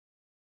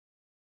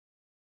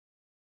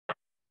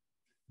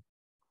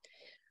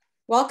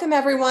Welcome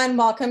everyone.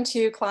 Welcome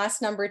to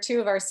class number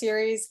 2 of our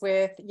series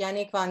with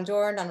Yannick Van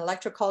Doorne on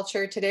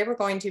electroculture. Today we're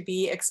going to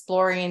be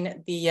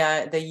exploring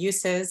the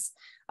uses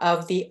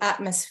of the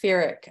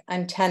atmospheric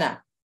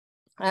antenna.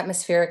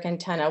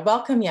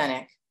 Welcome,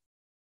 Yannick.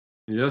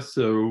 Yes,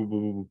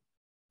 welcome.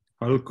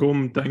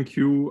 Thank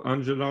you,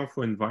 Angela,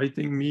 for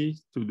inviting me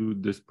to do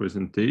this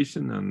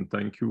presentation, and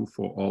thank you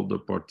for all the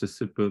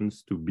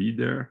participants to be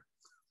there.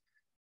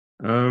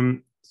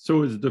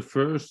 So it's the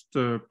first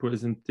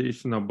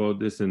presentation about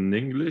this in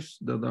English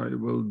that I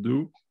will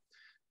do.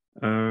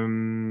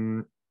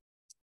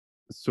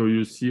 So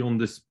you see on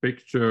this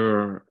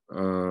picture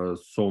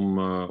some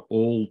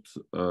old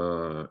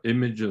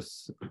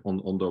images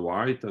on the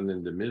right and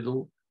in the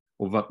middle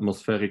of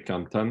atmospheric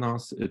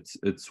antennas.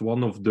 It's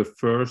one of the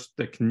first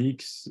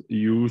techniques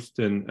used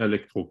in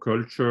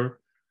electroculture,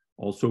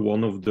 also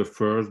one of the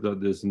first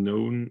that is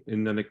known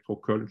in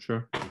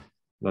electroculture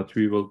that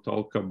we will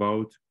talk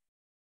about.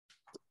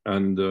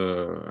 And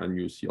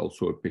you see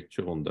also a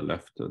picture on the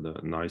left, the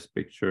nice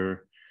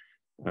picture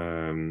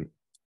that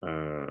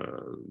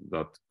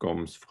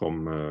comes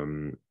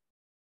from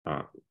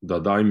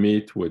that I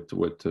made with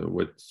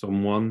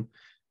someone,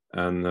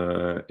 and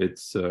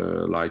it's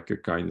like a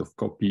kind of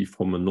copy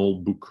from an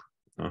old book.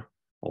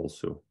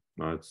 Also,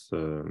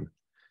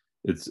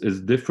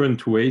 it's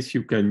different ways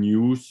you can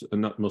use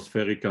an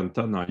atmospheric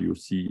antenna. You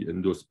see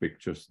in those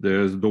pictures.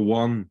 There's the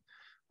one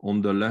on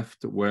the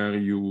left where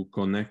you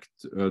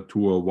connect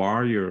to a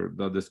wire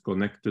that is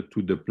connected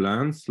to the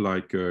plants,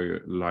 like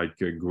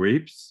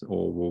grapes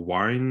or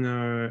wine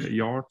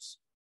yards.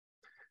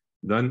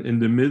 Then in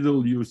the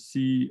middle, you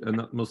see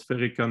an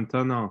atmospheric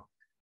antenna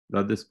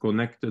that is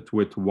connected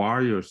with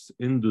wires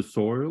in the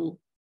soil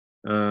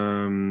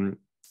to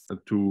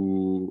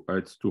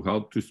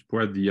help to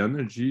spread the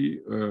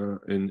energy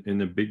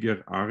in a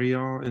bigger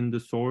area in the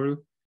soil.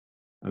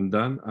 And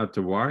then at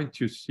the right,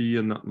 you see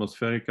an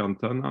atmospheric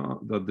antenna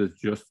that is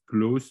just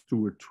close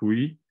to a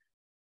tree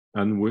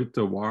and with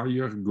a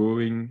wire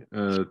going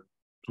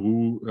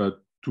through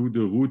to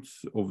the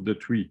roots of the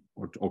tree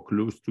or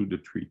close to the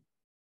tree.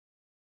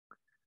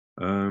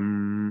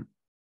 The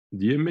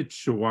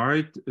image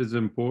right is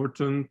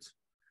important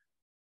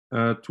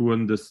to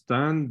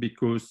understand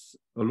because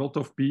a lot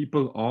of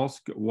people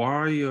ask,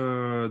 why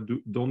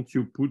don't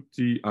you put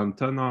the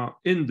antenna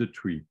in the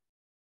tree?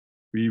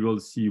 We will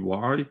see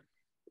why.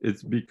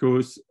 It's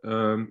because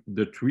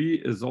the tree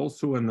is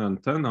also an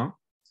antenna,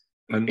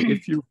 and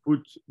if you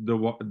put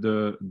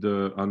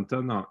the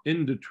antenna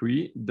in the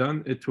tree,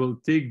 then it will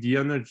take the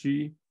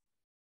energy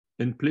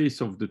in place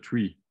of the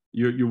tree.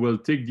 You will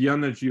take the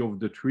energy of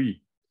the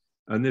tree,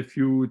 and if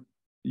you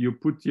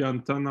put the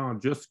antenna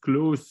just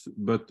close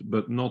but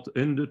not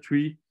in the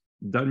tree,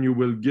 then you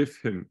will give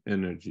him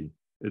energy.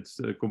 It's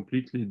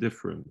completely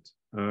different.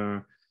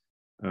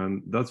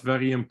 And that's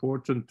very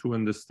important to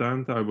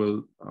understand.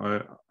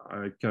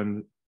 I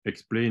can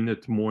explain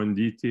it more in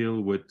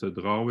detail with the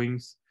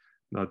drawings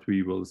that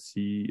we will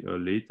see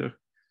later.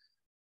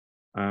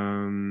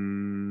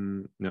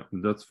 Yeah,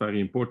 that's very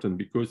important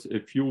because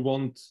if you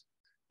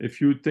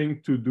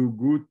think to do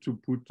good to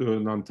put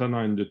an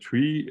antenna in the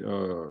tree,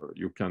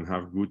 you can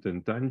have good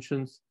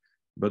intentions,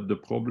 but the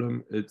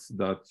problem is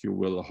that you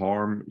will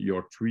harm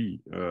your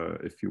tree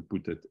if you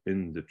put it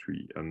in the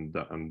tree, and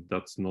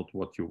that's not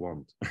what you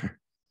want.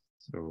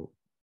 So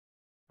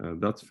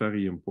that's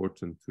very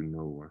important to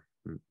know.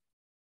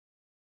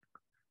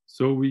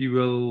 So we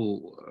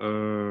will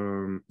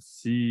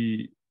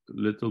see a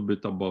little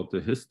bit about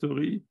the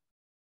history,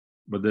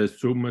 but there's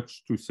so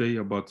much to say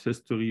about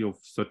history of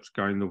such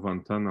kind of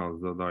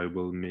antennas that I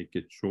will make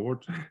it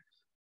short.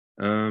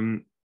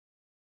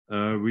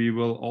 We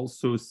will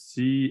also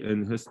see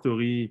in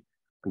history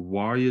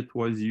why it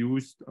was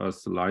used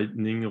as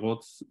lightning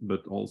rods,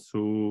 but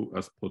also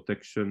as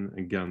protection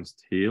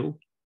against hail.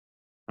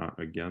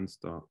 I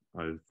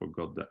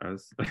forgot the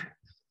S.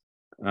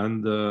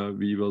 And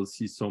we will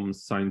see some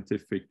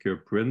scientific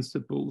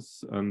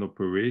principles and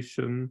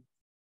operation,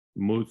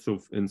 modes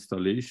of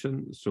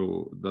installation.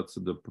 So that's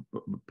the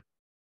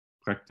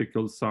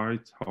practical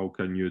side. How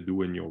can you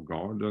do in your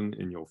garden,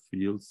 in your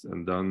fields,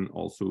 and then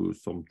also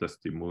some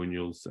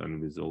testimonials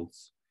and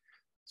results.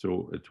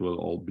 So it will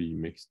all be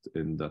mixed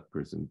in that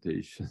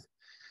presentation,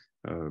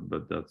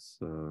 but that's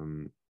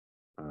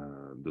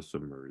the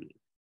summary.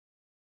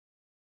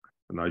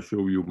 And I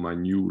show you my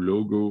new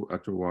logo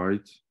at the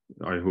right.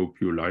 I hope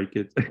you like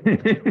it.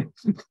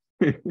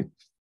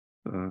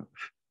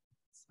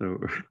 So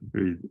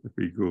we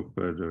go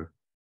further.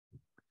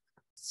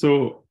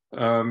 So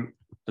an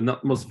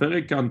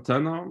atmospheric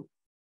antenna,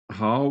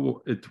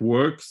 how it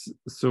works.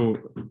 So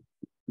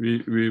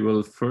we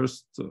will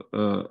first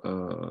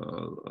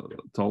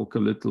talk a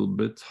little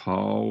bit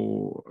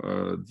how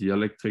the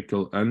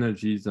electrical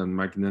energies and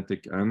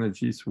magnetic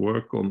energies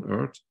work on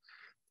Earth.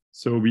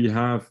 So we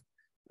have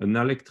an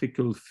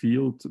electrical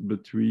field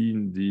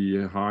between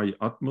the high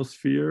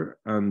atmosphere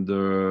and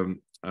the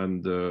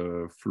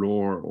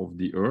floor of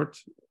the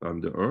Earth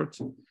and the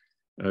Earth.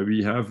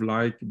 we have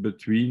like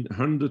between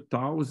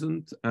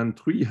 100,000 and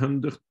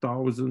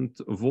 300,000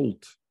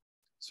 volt.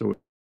 So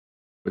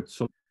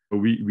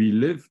we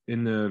live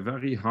in a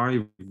very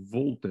high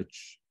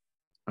voltage,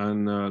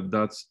 and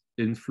that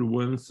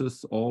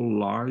influences all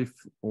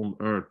life on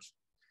Earth.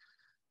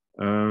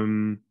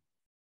 And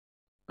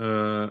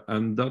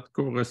that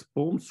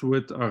corresponds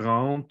with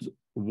around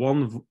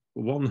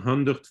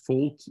 100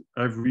 volt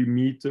every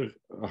meter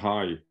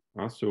high.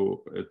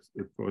 So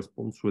it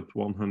corresponds with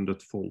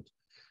 100 volt.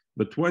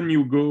 But when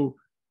you go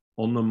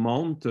on a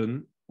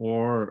mountain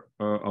or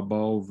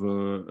above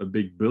a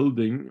big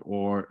building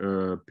or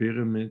a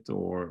pyramid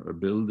or a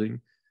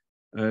building,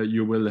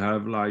 you will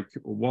have like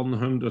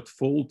 100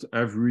 volt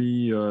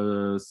every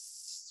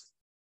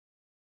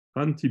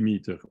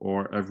centimeter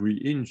or every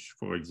inch,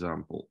 for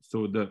example.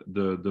 So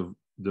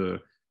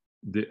the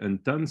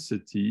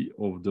intensity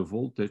of the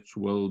voltage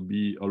will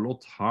be a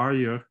lot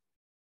higher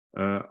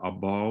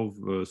above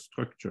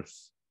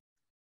structures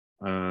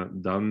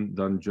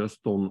than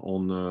just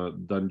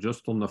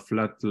on a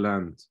flat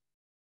land.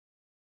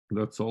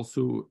 That's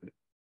also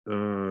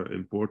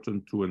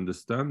important to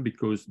understand,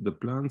 because the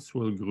plants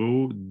will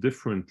grow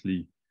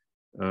differently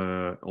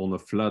on a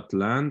flat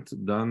land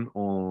than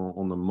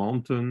on a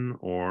mountain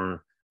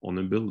or on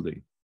a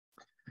building.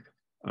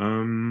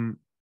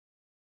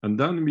 And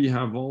then we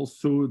have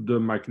also the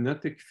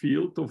magnetic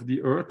field of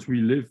the Earth.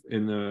 We live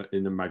in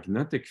a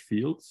magnetic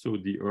field. So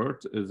the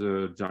Earth is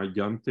a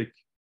gigantic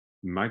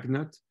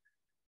magnet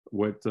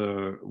with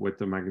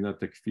a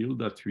magnetic field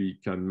that we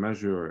can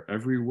measure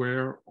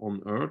everywhere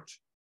on Earth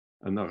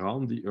and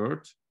around the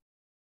Earth.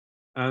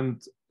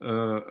 And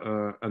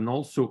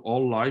also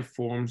all life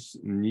forms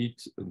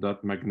need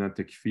that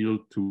magnetic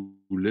field to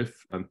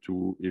live and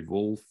to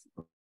evolve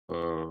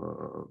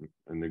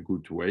in a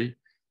good way.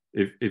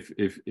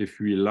 If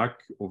we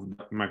lack of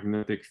that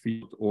magnetic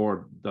field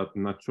or that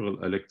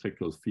natural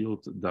electrical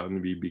field,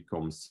 then we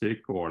become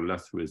sick or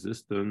less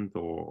resistant,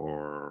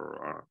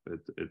 or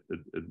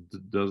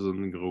it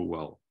doesn't grow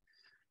well.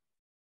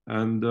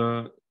 And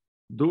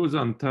those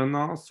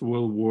antennas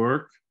will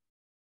work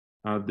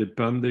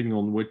depending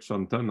on which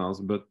antennas,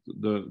 but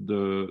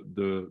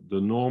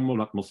the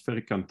normal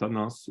atmospheric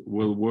antennas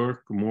will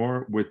work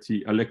more with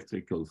the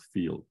electrical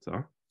field.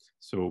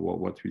 So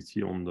what we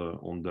see on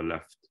the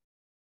left.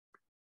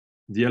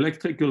 The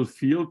electrical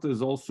field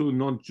is also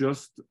not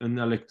just an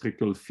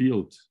electrical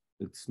field.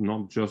 It's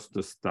not just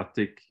a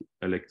static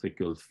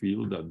electrical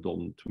field that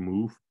don't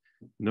move.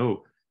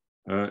 No,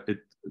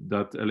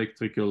 that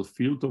electrical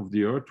field of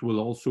the Earth will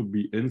also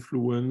be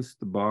influenced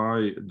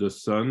by the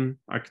sun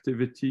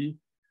activity.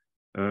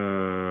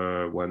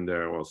 When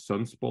there was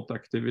sunspot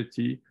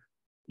activity,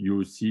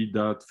 you see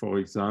that, for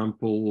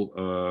example,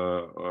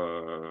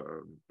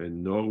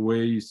 in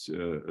Norway,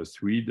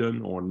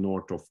 Sweden, or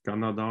north of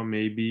Canada,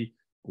 maybe,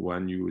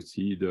 when you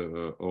see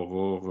the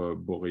aurora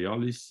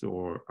borealis,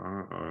 or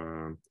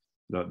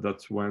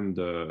that's when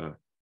the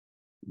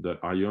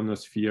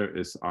ionosphere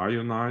is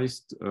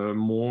ionized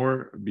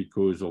more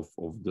because of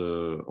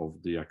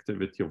the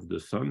activity of the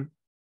sun.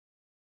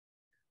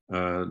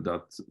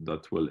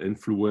 That will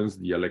influence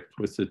the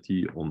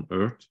electricity on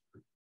Earth,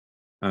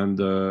 and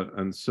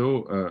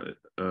so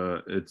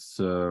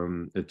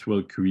it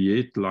will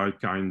create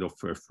like kind of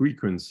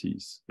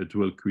frequencies. It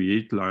will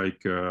create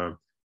like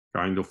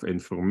kind of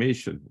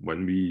information.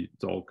 When we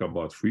talk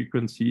about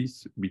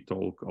frequencies, we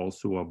talk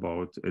also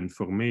about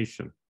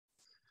information.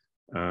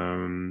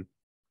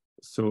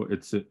 So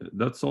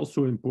that's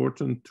also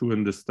important to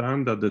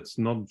understand, that it's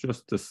not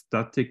just a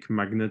static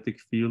magnetic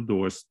field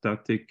or a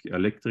static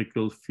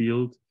electrical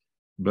field,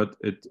 but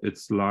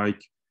it's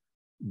like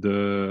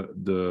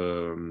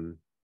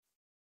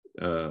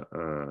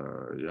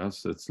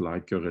yes, it's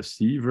like a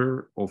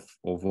receiver of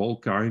all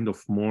kind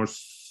of more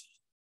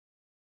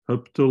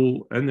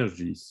subtle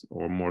energies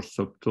or more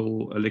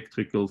subtle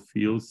electrical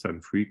fields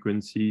and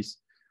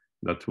frequencies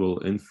that will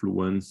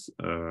influence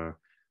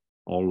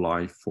all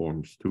life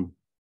forms too.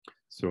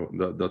 So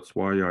that's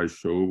why I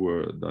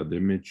show that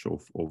image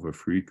of a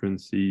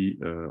frequency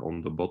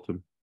on the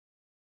bottom.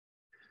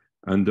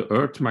 And the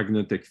Earth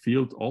magnetic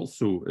field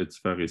also, it's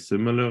very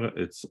similar.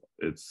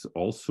 It's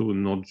also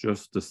not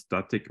just a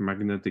static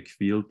magnetic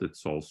field,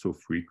 it's also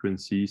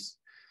frequencies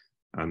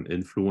and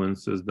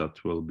influences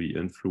that will be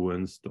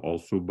influenced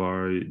also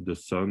by the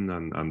sun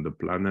and the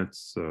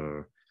planets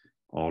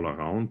all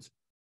around.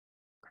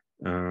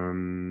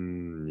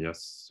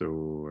 Yes,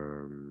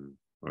 so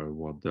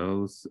what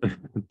else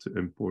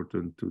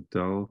important to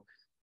tell?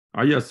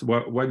 Yes,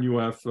 when you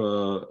have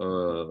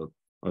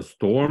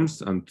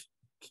storms and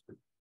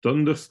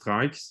thunder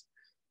strikes,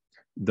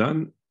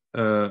 then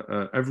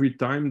every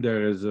time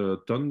there is a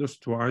thunder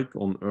strike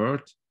on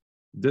Earth,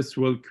 this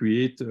will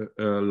create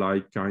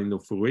like kind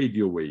of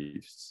radio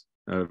waves,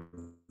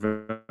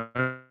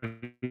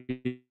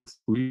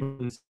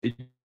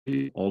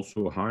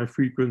 also high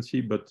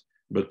frequency, but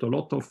a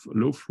lot of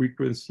low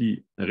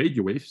frequency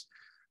radio waves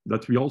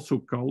that we also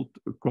call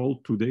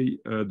today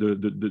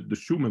the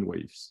Schumann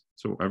waves.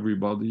 So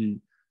everybody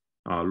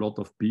A lot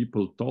of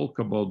people talk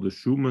about the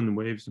Schumann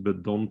waves,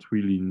 but don't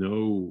really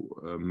know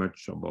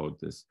much about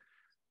this.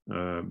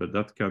 But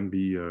that can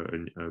be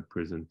a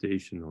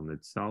presentation on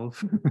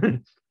itself.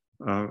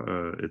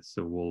 It's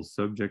a whole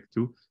subject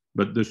too.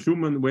 But the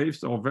Schumann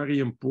waves are very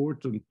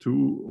important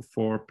too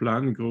for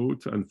plant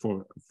growth and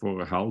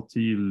for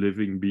healthy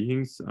living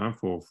beings,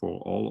 for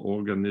all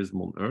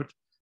organisms on Earth.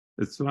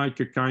 It's like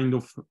a kind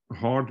of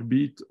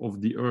heartbeat of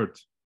the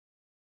Earth.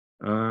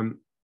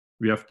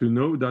 We have to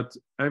know that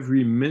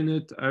every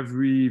minute,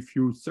 every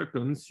few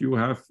seconds, you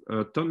have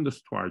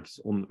thunderstrikes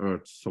on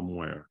Earth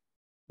somewhere.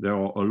 There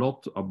are a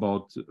lot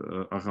about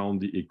around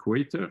the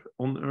equator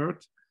on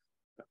Earth,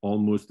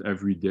 almost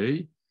every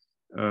day.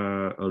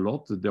 A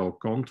lot. There are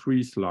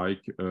countries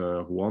like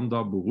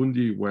Rwanda,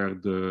 Burundi, where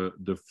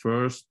the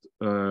first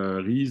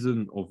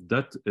reason of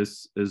death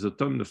is a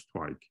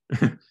thunderstrike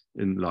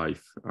in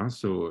life.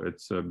 So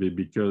it's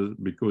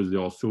because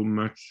there are so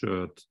much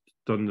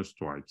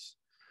thunderstrikes.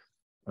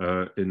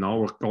 In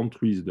our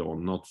countries, there are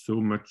not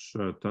so much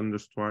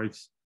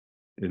thunderstrikes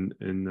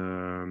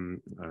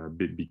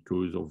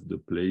because of the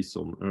place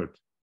on Earth.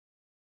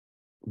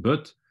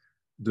 But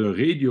the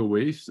radio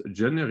waves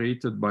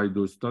generated by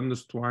those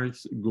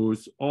thunderstrikes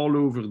goes all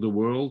over the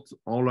world,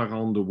 all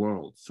around the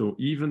world. So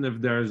even if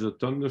there is a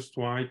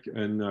thunderstrike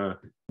in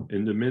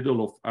the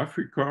middle of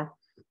Africa,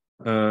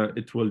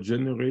 it will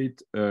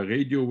generate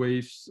radio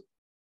waves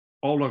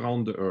all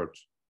around the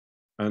Earth.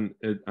 And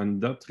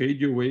that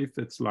radio wave,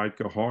 it's like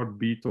a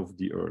heartbeat of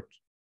the Earth.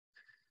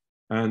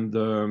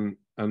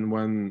 And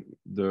when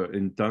the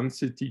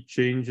intensity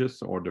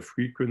changes or the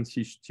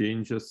frequency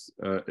changes,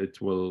 it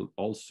will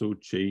also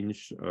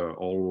change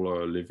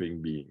all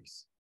living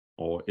beings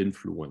or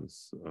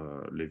influence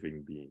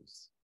living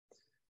beings.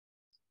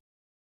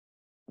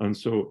 And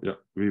so, yeah,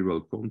 we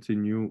will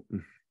continue.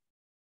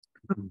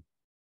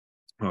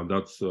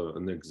 That's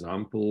an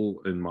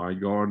example in my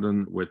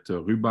garden with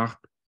rhubarb.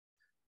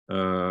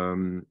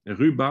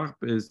 Rhubarb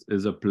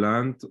is a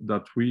plant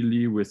that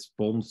really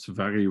responds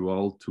very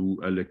well to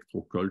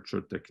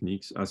electroculture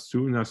techniques. As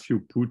soon as you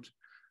put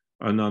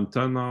an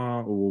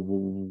antenna or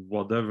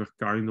whatever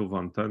kind of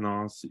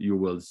antennas, you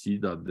will see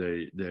that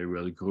they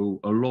will grow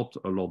a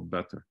lot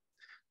better.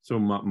 So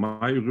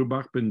my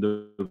rhubarb in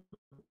the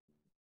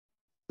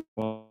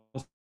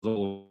past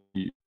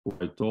was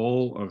quite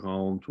tall,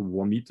 around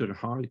 1 meter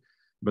high.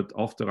 But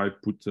after I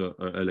put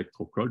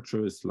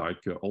electroculture, it's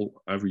like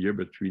every year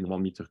between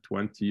 1.20 meters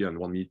and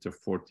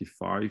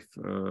 1.45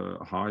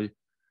 meters high.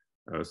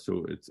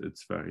 So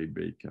it's very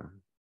big.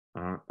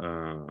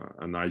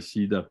 And I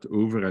see that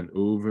over and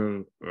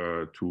over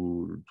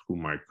through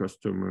my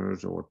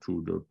customers or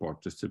through the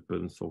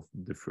participants of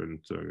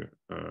different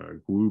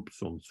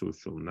groups on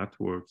social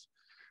networks.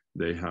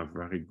 They have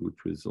very good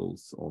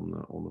results on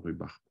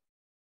rhubarb.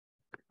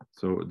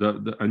 So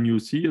and you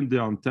see in the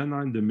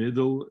antenna in the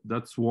middle,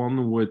 that's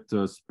one with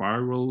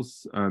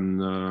spirals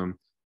and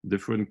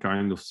different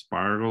kind of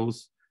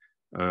spirals,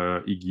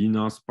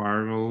 Igina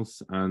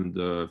spirals and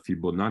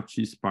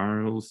Fibonacci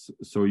spirals.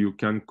 So you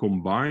can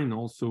combine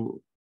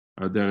also.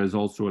 There is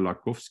also a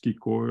Lakowski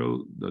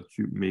coil that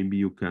maybe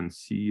you can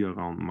see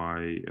around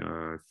my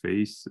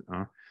face.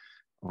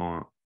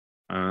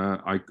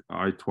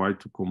 I try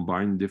to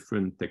combine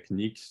different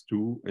techniques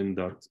too in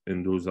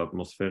those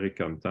atmospheric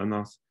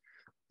antennas.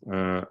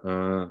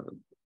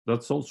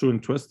 That's also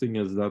interesting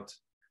is that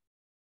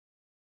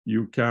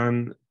you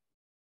can,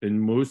 in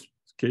most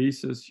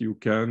cases, you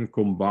can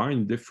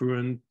combine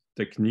different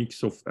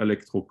techniques of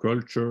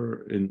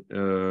electroculture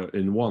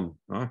in one.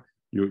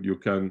 You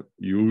can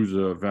use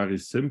very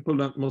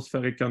simple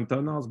atmospheric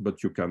antennas,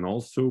 but you can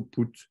also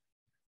put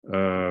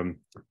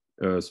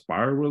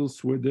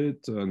spirals with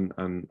it and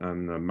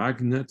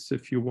magnets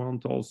if you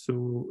want,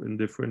 also in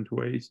different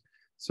ways.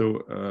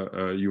 So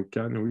you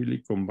can really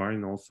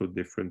combine also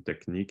different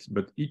techniques,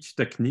 but each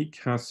technique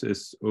has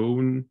its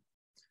own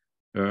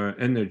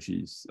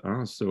energies.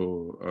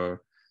 So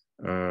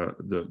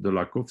the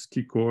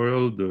Lakowski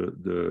coil,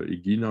 the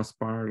Igina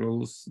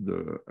spirals,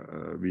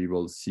 we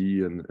will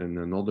see in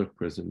another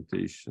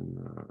presentation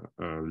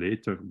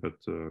later, but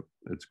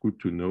it's good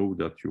to know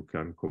that you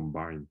can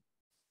combine.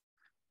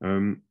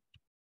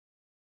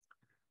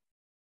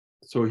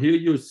 So here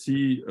you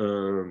see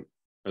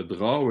a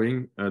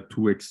drawing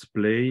to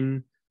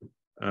explain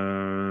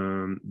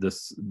the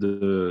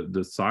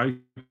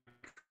cycle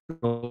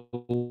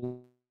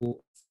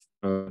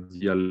of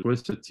the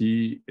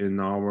electricity in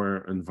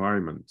our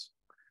environment.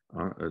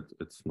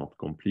 It's not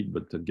complete,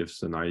 but it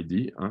gives an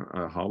idea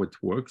how it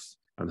works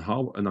and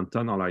how an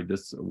antenna like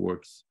this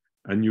works.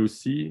 And you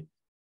see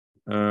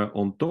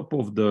on top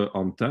of the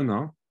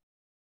antenna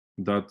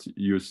that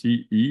you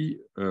see E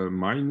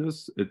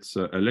minus, it's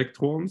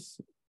electrons.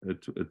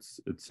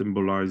 It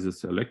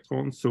symbolizes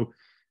electrons. So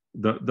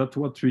that's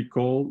what we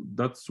call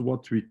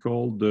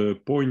the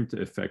point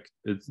effect.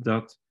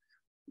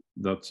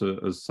 That's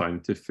a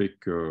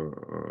scientific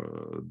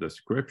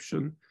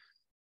description.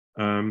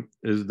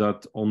 Is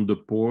that on the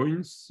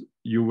points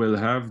you will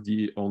have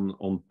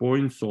on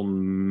points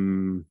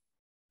on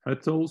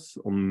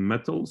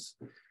metals,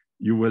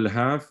 you will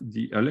have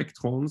the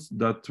electrons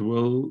that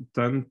will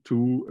tend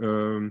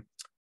to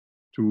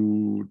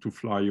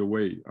fly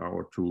away,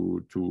 or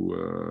to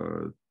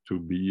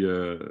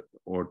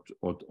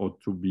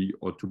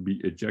be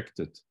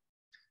ejected,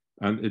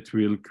 and it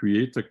will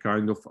create a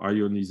kind of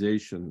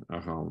ionization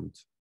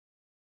around.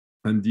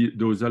 And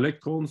those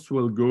electrons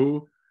will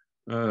go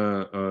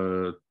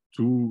to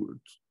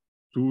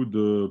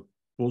the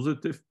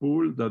positive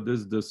pole, that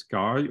is the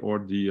sky or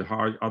the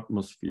high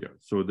atmosphere.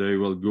 So they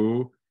will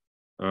go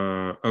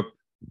up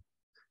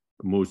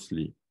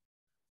mostly,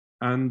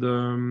 and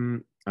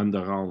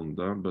around,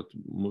 but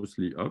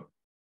mostly up.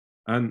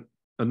 And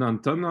an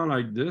antenna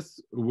like this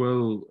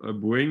will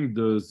bring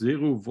the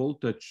zero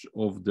voltage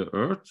of the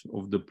Earth,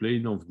 of the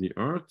plane of the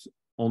Earth,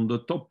 on the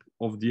top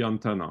of the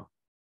antenna.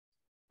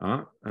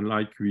 And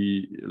like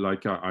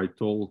I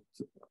told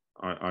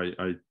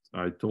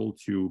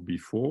you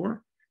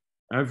before,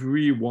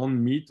 every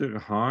 1 meter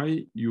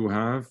high you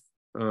have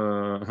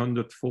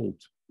 100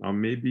 volt.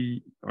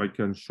 Maybe I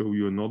can show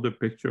you another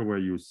picture where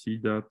you see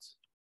that.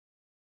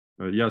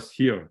 Yes,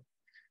 here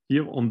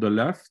on the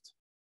left,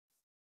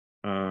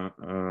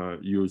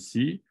 you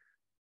see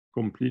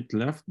complete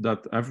left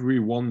that every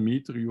 1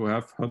 meter you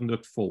have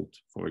 100 volt,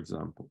 for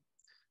example,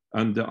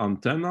 and the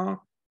antenna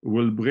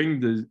will bring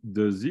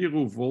the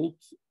 0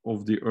 volt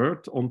of the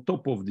Earth on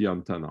top of the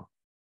antenna,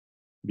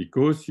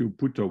 because you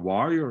put a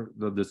wire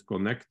that is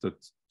connected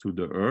to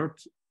the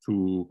Earth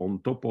on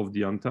top of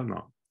the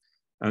antenna,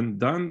 and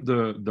then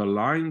the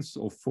lines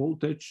of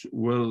voltage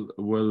will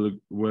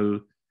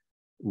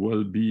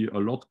be a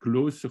lot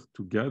closer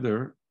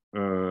together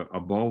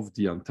above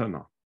the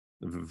antenna,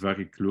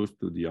 very close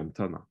to the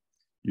antenna.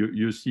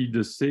 You see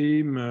the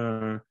same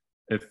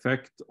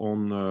effect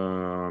on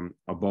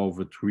above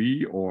a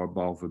tree, or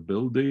above a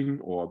building,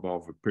 or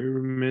above a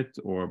pyramid,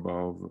 or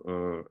above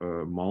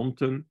a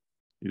mountain.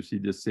 You see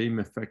the same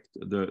effect.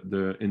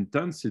 The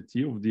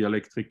intensity of the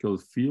electrical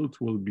field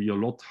will be a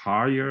lot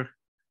higher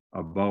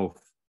above.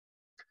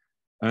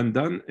 And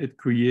then it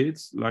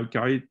creates, like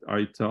I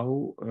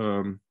tell,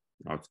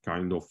 that's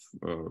kind of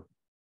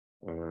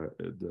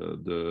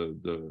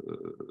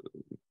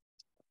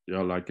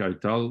like I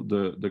tell,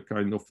 the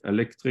kind of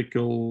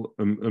electrical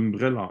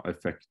umbrella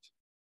effect.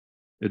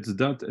 It's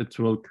that it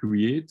will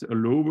create a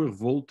lower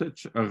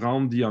voltage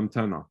around the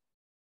antenna.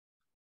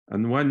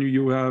 And when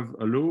you have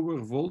a lower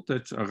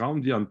voltage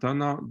around the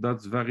antenna,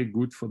 that's very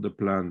good for the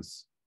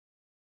plants.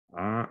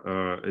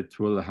 It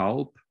will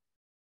help,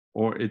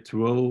 or it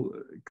will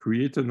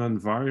create an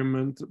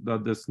environment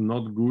that is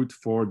not good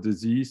for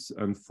disease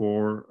and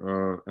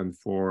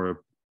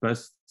for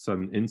pests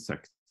and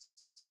insects.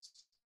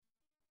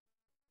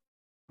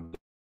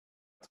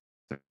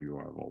 You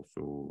have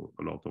also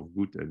a lot of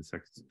good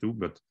insects too,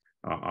 but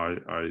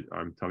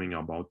I'm telling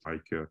about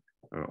like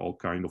all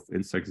kind of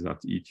insects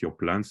that eat your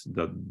plants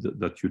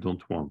that you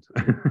don't want.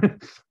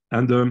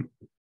 And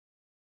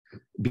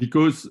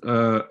because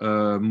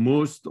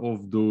most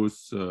of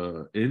those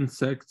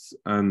insects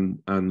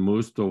and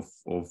most of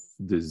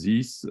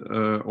disease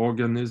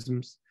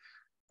organisms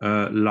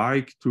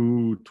like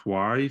to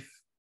thrive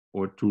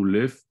or to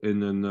live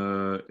in an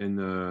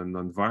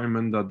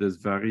environment that is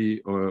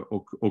very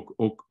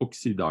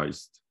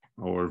oxidized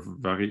or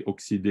very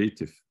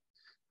oxidative,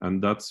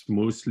 and that's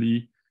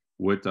mostly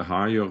with a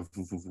higher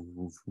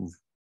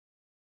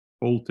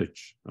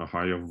voltage,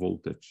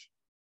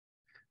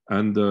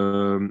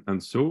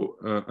 and so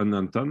an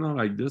antenna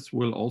like this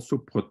will also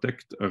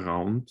protect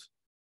around,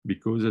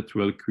 because it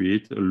will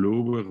create a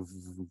lower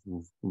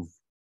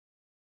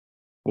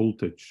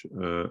voltage.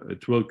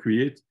 It will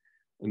create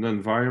an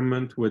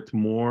environment with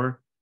more.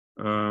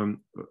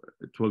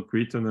 It will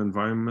create an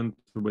environment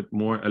with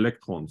more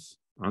electrons,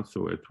 and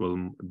so it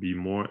will be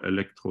more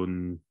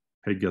electron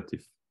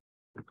negative.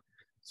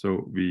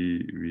 So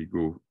we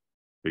go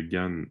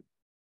again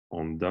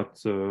on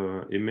that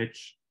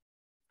image.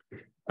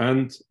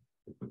 And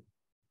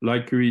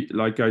like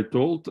I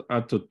told,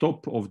 at the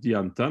top of the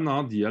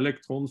antenna, the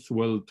electrons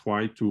will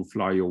try to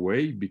fly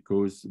away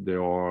because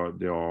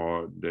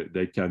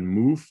they can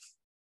move,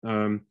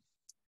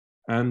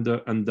 and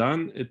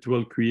then it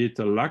will create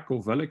a lack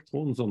of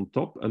electrons on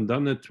top, and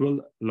then it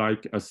will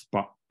like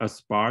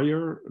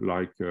aspire,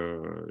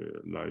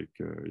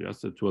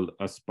 yes, it will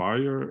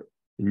aspire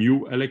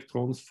new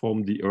electrons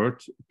from the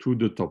Earth to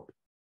the top.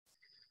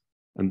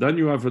 And then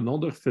you have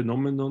another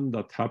phenomenon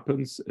that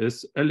happens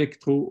is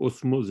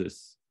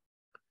electroosmosis.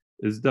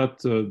 Is that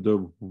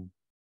the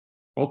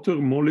water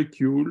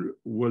molecule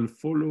will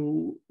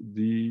follow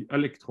the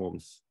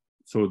electrons.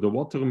 So the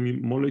water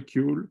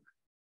molecule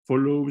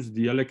follows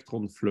the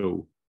electron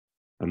flow.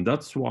 And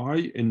that's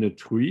why in a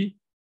tree,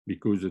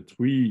 because a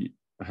tree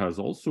has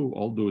also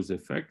all those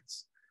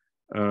effects,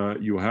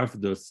 you have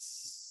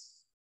this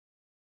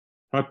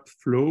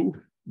upflow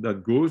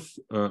that goes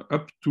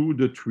up to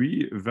the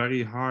tree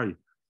very high.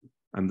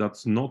 And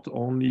that's not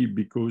only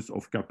because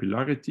of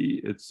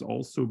capillarity, it's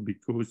also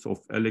because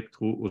of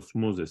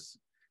electroosmosis.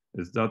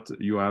 is that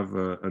you have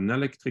an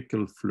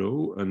electrical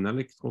flow, an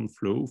electron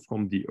flow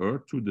from the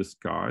Earth to the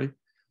sky,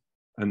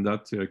 and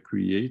that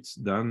creates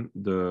then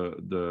the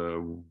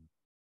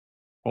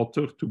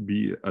water to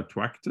be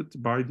attracted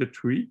by the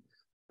tree,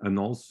 and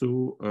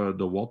also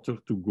the water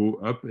to go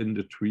up in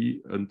the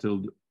tree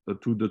until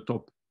to the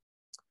top.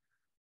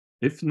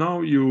 If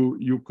now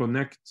you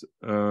connect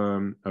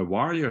a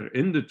wire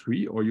in the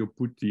tree, or you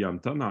put the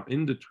antenna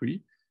in the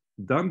tree,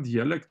 then the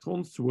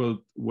electrons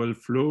will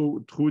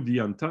flow through the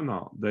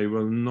antenna. They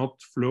will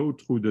not flow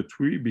through the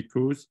tree,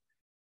 because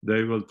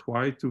they will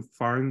try to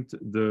find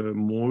the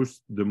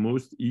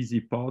most easy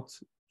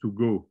path to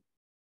go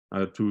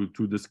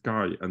to the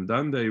sky, and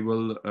then they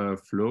will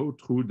flow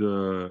through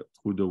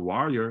the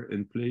wire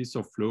in place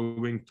of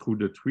flowing through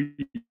the tree.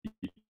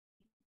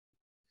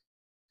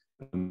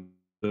 And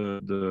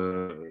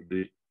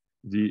the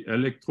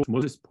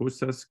electroosmosis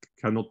process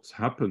cannot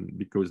happen,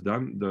 because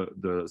then the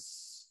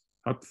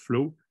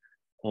upflow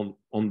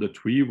on the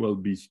tree will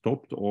be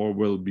stopped, or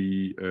will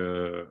be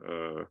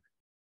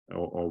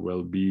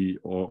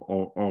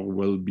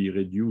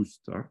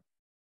reduced.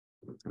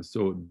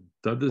 So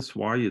that is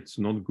why it's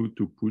not good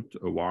to put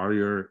a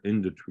wire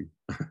in the tree,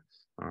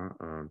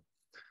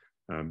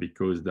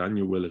 because then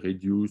you will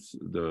reduce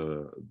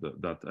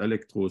that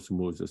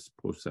electroosmosis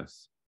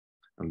process.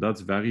 And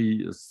that's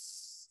very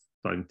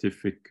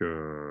scientific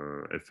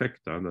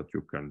effect that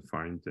you can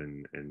find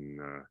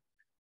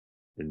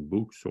in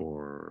books,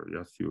 or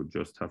yes, you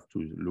just have to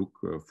look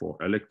for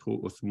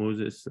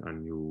electroosmosis,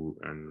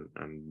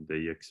 and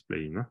they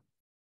explain.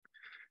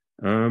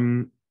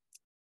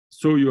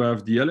 So you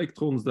have the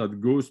electrons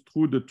that goes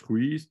through the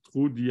trees,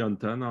 through the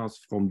antennas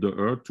from the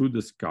Earth to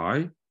the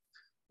sky.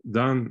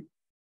 Then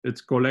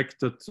it's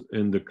collected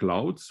in the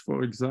clouds,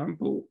 for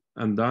example,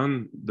 and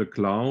then the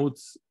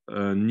clouds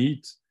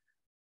need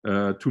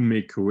to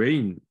make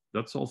rain.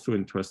 That's also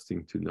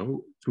interesting to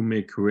know. To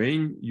make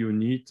rain, you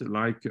need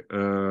like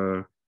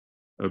a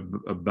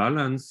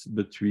balance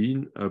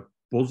between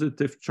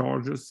positive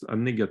charges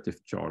and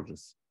negative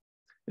charges.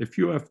 If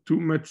you have too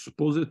much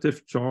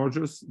positive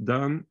charges,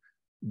 then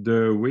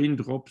the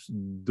raindrops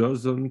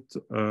the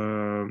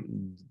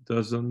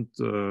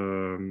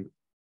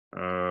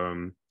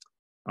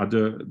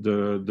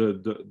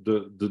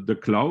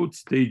cloud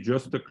stay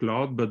just a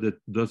cloud, but it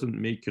doesn't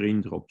make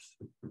raindrops,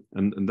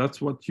 and that's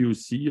what you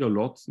see a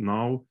lot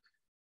now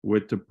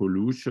with the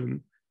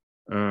pollution,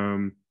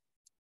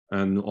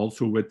 and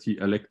also with the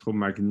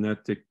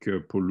electromagnetic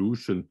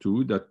pollution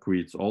too. That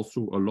creates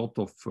also a lot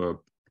of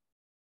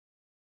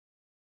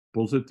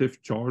positive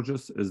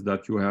charges, is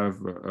that you have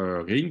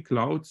rain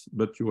clouds,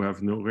 but you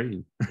have no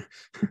rain.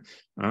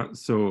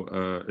 So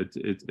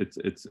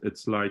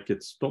it's like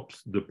it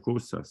stops the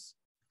process.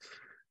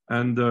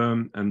 And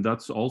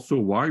that's also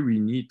why we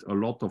need a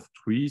lot of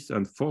trees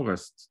and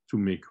forests to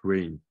make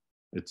rain.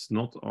 It's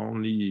not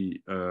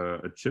only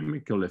a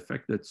chemical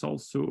effect, it's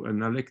also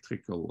an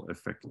electrical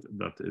effect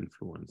that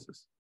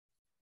influences.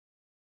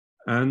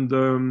 And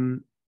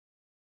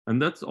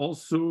that's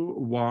also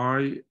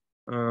why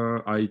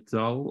I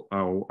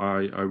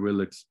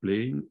will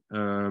explain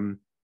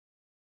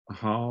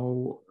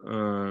how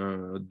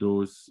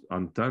those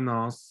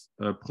antennas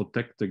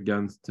protect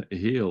against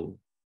hail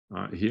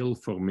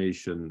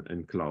formation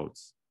in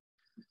clouds.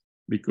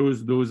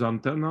 Because those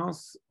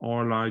antennas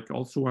are like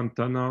also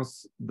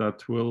antennas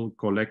that will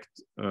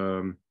collect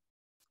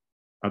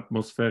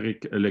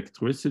atmospheric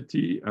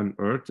electricity and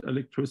earth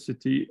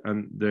electricity,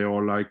 and they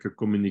are like a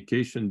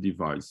communication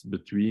device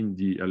between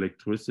the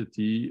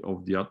electricity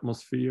of the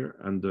atmosphere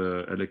and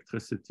the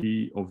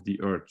electricity of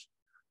the earth.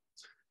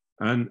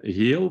 And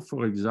hail,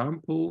 for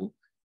example,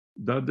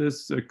 that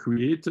is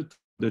created,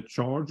 the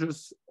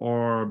charges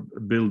are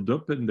built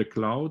up in the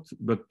cloud,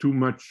 but too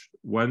much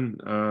when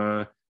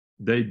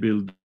they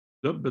build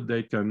up, but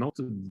they cannot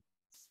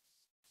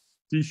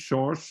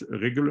discharge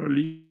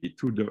regularly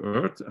to the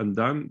earth, and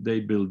then they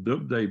build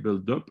up,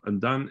 and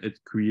then it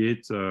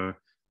creates,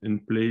 in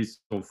place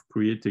of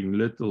creating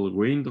little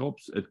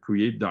raindrops, it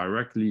creates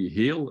directly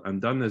hail, and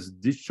then it's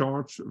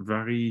discharged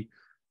very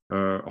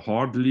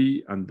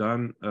hardly, and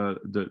then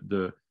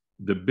the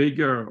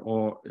bigger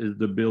is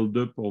the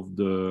buildup of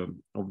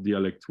the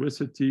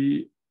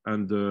electricity,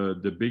 and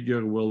the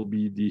bigger will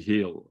be the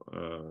hail,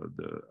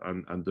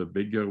 and the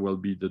bigger will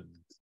be the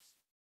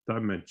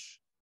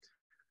damage.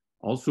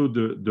 Also,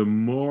 the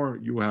more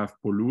you have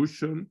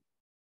pollution,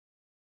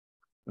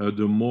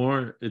 the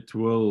more it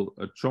will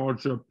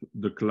charge up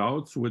the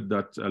clouds with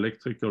that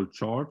electrical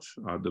charge,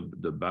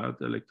 the bad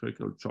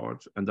electrical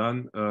charge, and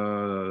then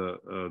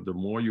the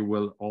more you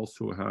will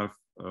also have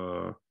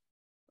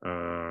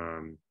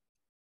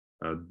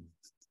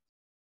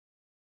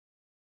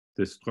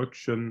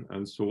destruction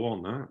and so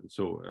on.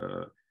 So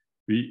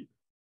we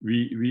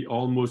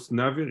almost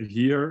never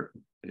hear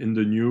in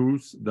the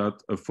news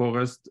that a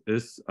forest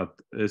is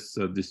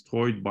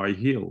destroyed by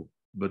hail,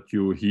 but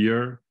you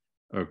hear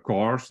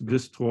cars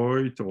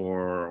destroyed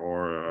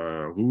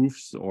or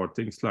roofs or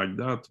things like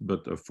that,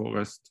 but a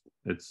forest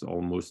It's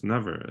almost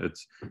never.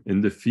 It's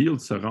in the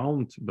fields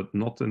around, but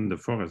not in the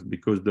forest,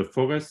 because the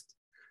forest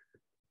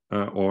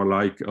are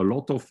like a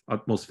lot of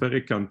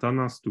atmospheric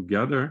antennas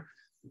together,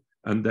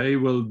 and they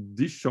will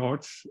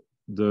discharge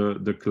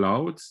the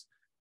clouds,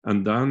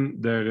 and then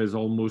there is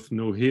almost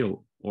no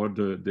hail, or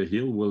the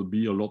hail will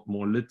be a lot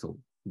more little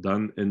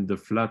than in the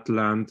flat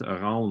land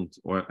around.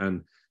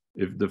 And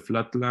if the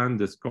flat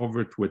land is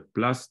covered with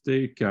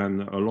plastic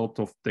and a lot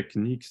of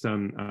techniques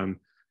and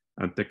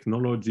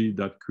technology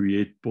that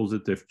create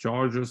positive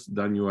charges,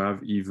 then you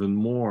have even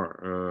more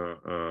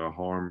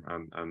harm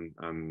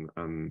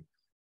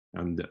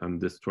and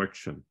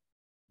destruction.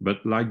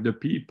 But like the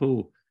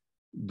people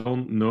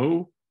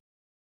don't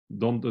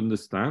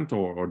understand,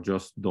 or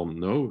just don't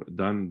know,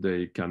 then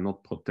they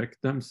cannot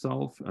protect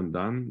themselves, and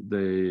then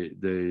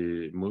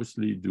they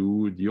mostly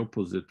do the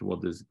opposite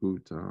what is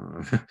good,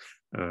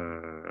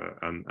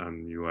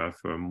 and you have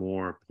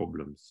more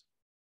problems.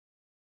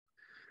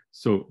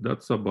 So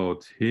that's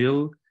about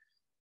hail.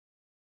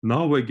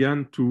 Now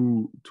again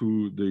to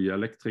the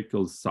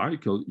electrical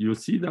cycle. You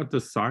see that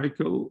the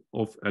cycle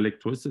of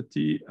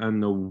electricity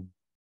and the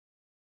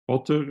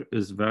water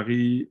is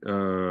very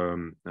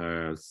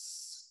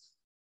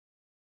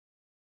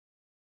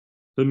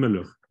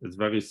similar. It's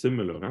very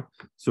similar. Huh?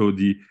 So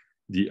the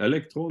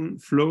electron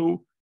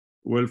flow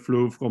will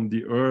flow from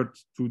the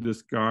earth to the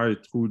sky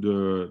through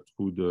the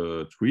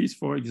trees,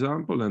 for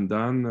example, and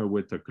then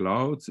with the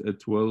clouds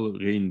it will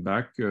rain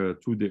back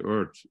to the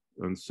earth.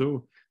 And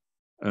so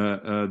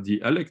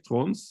the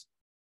electrons,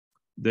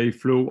 they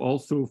flow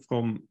also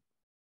from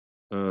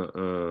the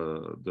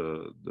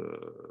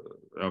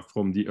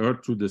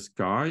earth to the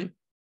sky,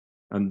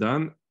 and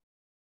then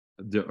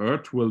the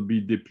earth will be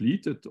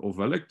depleted of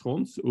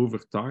electrons over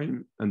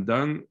time, and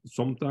then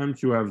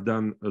sometimes you have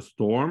then a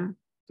storm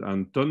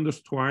and thunder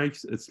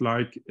strikes. It's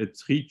like it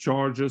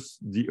recharges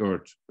the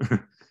earth.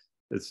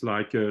 It's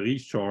like a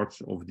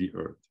recharge of the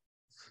earth,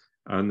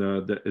 and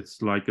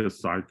it's like a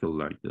cycle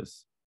like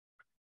this.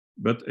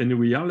 But in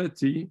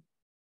reality,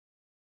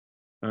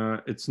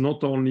 it's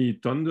not only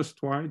thunder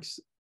strikes.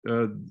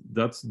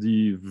 That's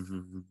the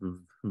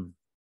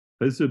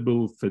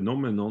visible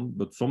phenomenon,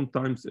 but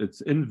sometimes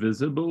it's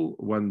invisible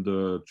when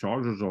the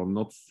charges are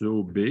not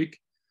so big,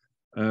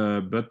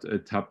 but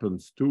it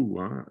happens too.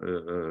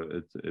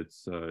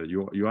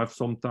 You have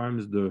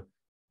sometimes the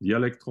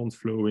electrons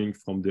flowing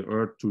from the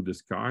earth to the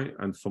sky,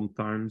 and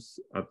sometimes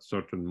at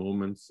certain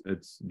moments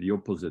it's the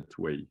opposite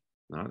way.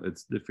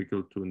 It's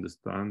difficult to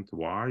understand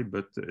why,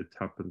 but it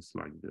happens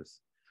like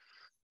this.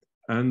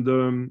 And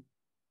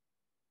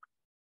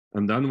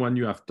then when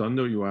you have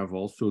thunder, you have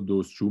also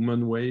those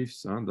Schumann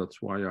waves.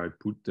 That's why I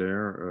put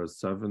there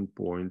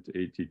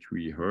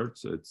 7.83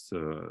 hertz. It's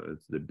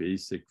the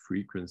basic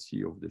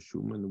frequency of the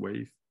Schumann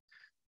wave,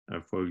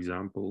 for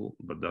example.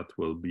 But that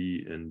will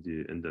be in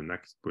the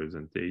next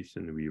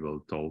presentation. We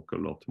will talk a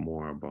lot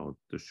more about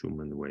the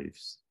Schumann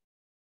waves.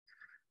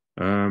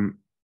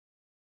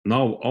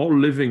 Now, all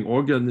living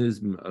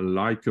organisms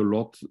like a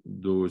lot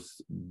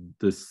this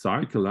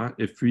cycle.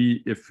 If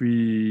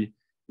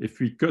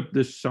we cut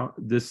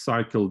this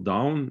cycle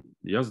down,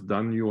 yes,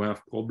 then you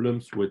have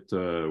problems with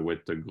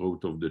the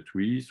growth of the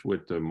trees,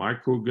 with the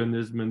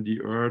microorganisms in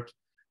the earth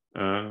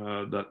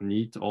that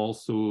need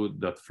also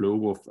that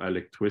flow of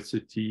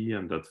electricity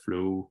and that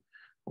flow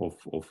of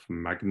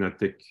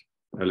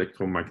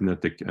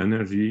electromagnetic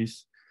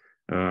energies.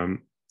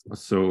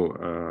 So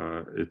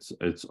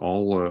it's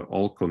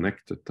all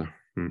connected.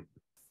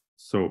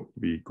 So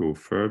we go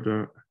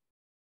further.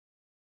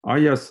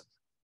 Yes.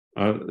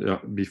 Yeah,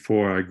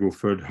 before I go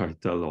further, I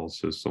tell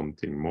also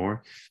something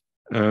more.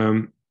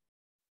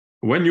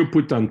 When you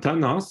put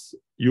antennas,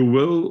 you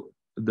will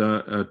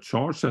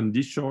charge and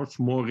discharge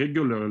more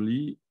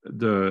regularly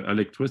the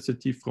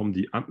electricity from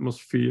the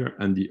atmosphere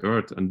and the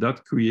earth, and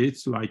that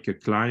creates like a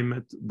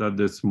climate that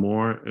is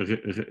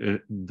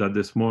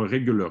more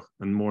regular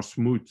and more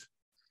smooth.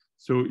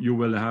 So you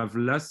will have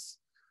less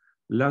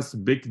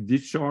big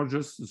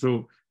discharges.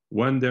 So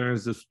when there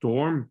is a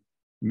storm,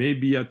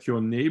 maybe at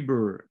your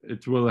neighbor,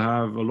 it will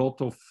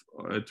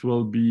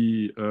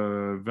be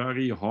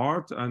very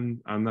hard,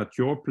 and at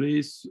your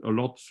place, a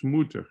lot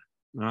smoother,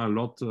 a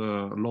lot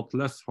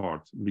less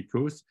hard,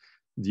 because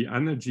the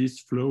energies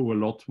flow a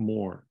lot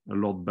more, a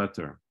lot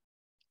better.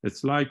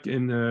 It's like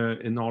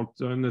in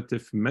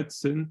alternative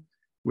medicine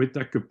with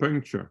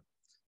acupuncture.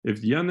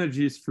 If the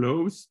energies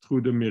flows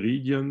through the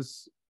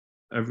meridians,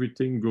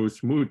 everything goes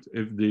smooth.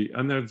 If the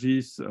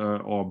energies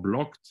are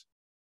blocked,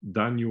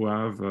 then you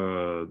have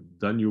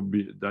then you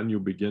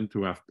begin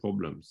to have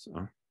problems.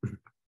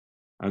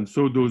 And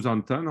so those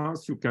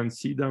antennas, you can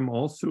see them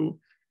also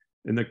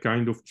in a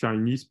kind of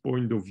Chinese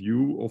point of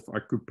view of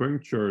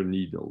acupuncture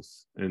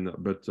needles,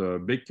 but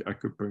big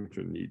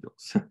acupuncture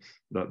needles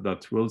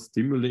that will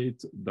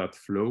stimulate that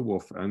flow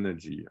of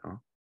energy.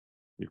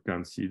 You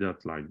can see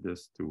that like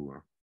this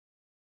too.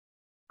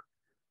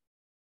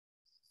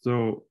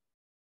 So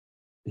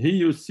here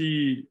you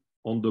see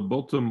on the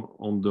bottom,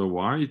 on the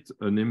right,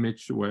 an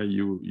image where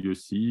you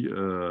see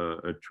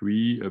a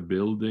tree, a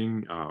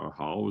building, a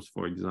house,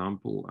 for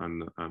example,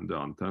 and the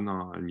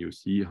antenna, and you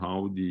see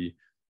how the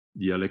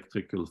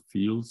electrical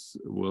fields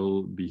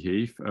will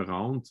behave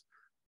around.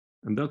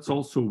 And that's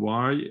also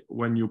why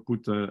when you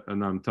put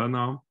an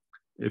antenna,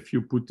 if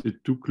you put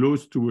it too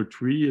close to a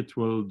tree, it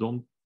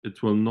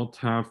will not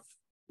have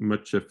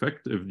much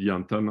effect if the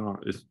antenna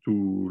is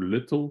too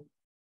little.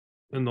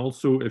 And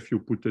also if you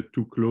put it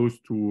too close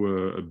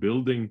to a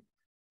building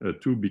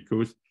too,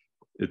 because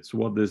it's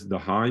what is the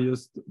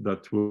highest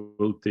that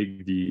will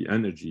take the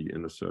energy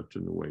in a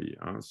certain way.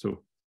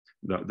 So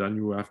then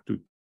you have to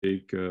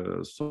take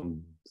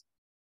some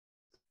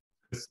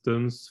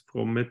distance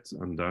from it,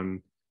 and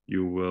then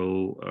you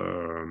will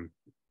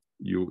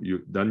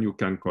then you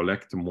can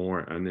collect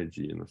more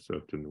energy in a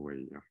certain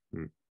way.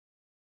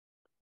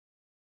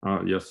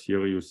 Yes,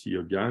 here you see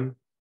again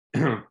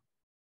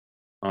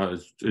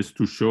is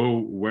to show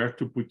where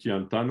to put the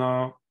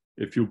antenna.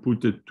 If you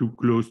put it too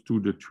close to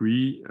the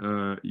tree,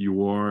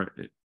 you are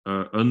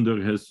under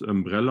his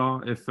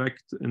umbrella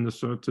effect in a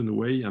certain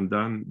way, and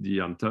then the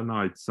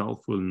antenna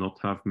itself will not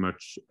have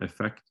much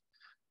effect.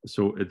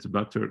 So it's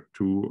better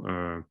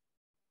to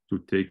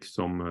take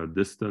some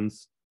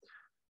distance.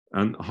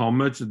 And how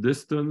much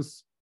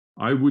distance?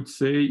 I would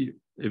say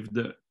if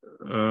the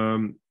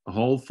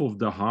half of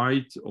the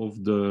height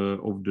of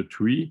the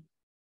tree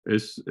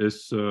is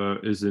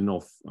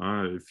enough.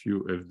 If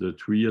the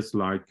tree is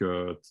like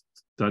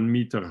 10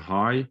 meter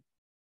high,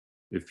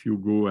 if you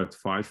go at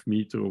 5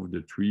 meters of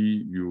the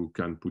tree, you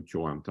can put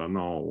your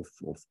antenna of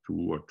 2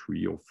 or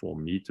 3 or 4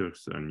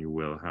 meters, and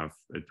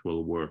it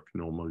will work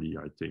normally,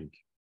 I think.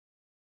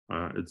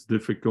 It's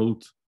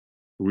difficult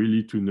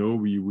really to know.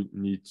 We would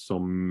need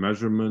some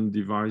measurement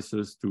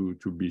devices to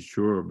be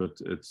sure, but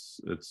it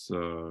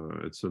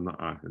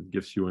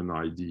gives you an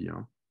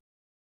idea.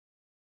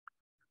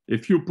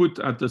 If you put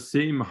at the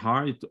same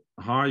high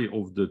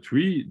of the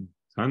tree,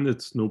 then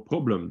it's no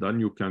problem. Then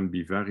you can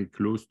be very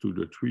close to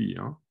the tree.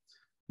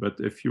 But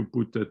if you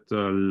put it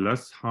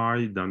less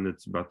high, then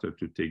it's better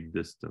to take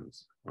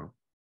distance.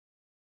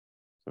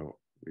 So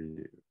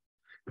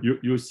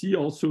you see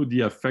also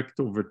the effect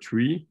of a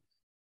tree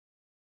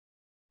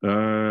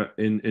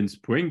in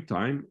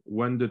springtime.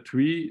 When the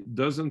tree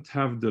doesn't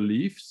have the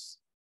leaves,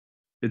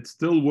 it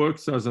still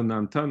works as an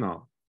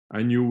antenna.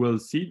 And you will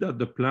see that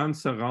the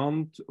plants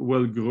around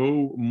will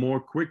grow more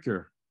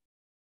quicker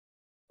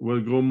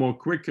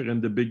in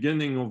the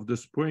beginning of the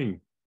spring.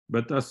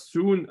 But as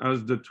soon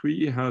as the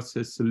tree has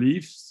its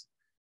leaves,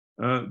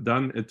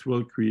 then it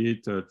will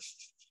create a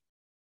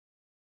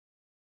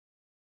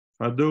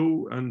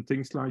shadow and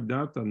things like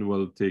that, and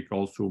will take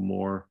also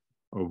more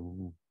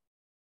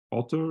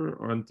water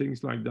and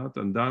things like that.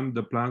 And then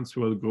the plants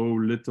will grow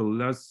little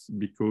less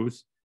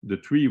because the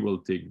tree will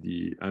take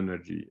the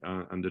energy,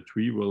 and the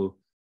tree will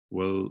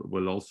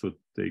also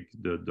take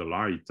the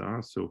light.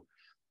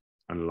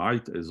 And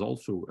light is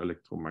also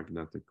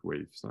electromagnetic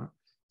waves.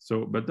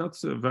 So, but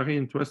that's very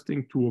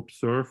interesting to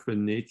observe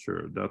in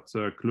nature, that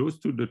close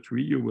to the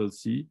tree you will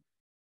see,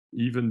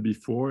 even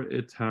before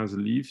it has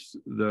leaves,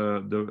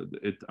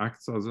 it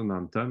acts as an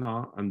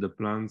antenna, and the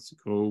plants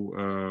grow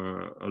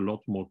a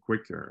lot more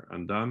quicker.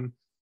 And then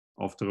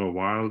after a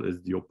while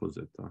is the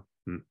opposite.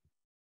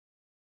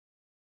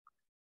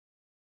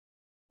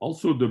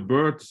 Also, the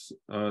birds,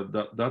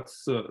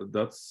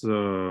 that's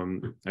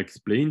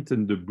explained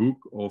in the book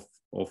of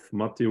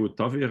Matteo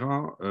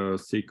Tavera,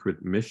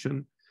 Sacred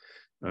Mission,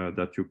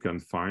 that you can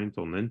find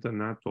on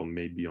internet, or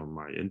maybe on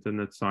my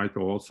internet site,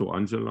 or also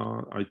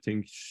Angela, I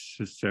think,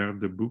 shared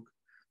the book.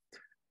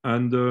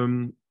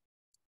 And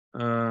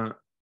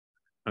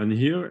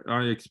here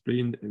I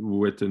explained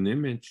with an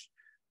image,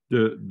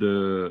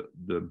 the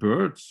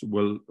birds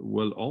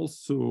will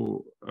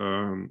also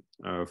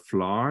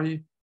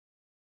fly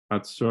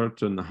at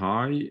certain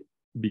high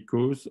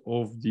because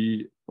of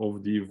the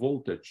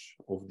voltage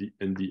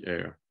in the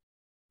air.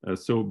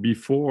 So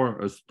before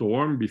a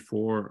storm,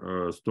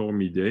 before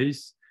stormy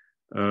days,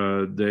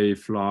 they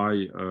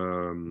fly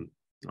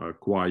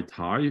quite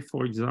high,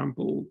 for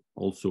example,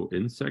 also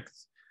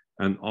insects.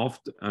 And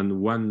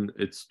when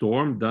it's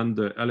stormed, then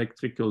the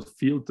electrical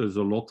field is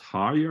a lot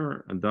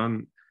higher. And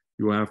then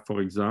you have,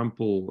 for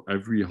example,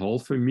 every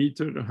half a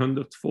meter,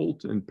 100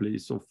 volt in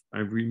place of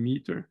every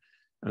meter.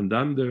 And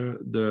then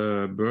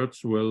the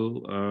birds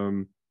will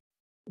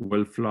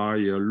fly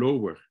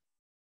lower.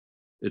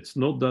 It's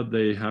not that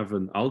they have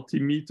an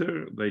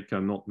altimeter, they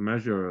cannot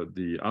measure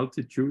the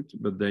altitude,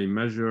 but they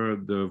measure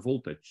the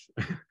voltage,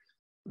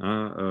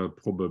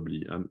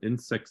 probably, and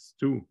insects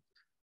too,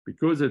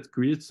 because it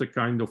creates a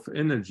kind of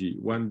energy.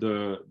 When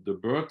the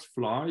bird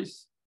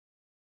flies,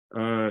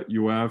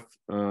 you have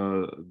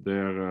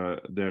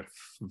their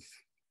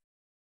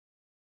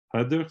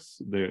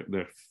feathers,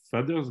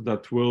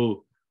 that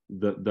will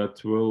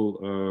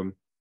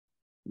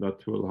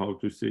how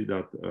to say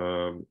that,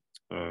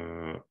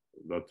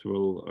 that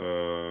will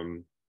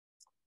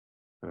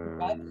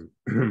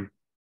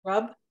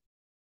rub.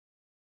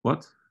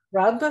 What?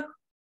 Rub.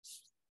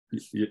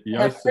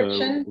 Yes,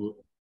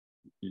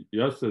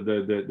 yes,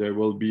 there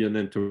will be an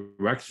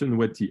interaction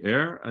with the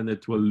air and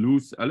it will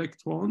lose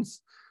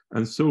electrons.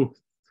 And so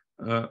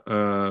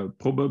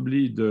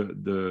probably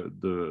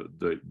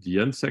the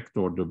insect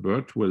or the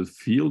bird will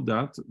feel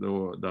that,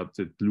 that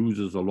it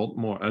loses a lot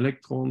more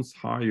electrons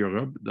higher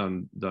up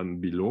than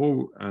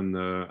below, and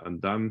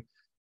then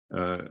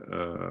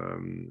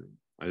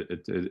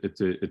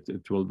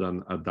it will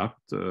then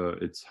adapt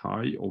its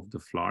high of the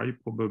fly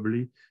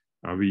probably.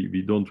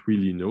 We don't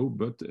really know,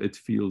 but it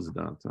feels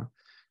that.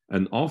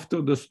 And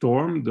after the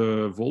storm,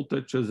 the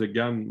voltage is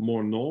again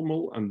more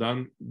normal, and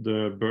then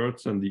the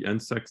birds and the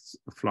insects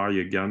fly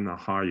again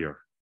higher.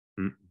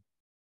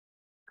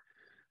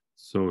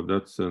 So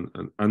that's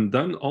and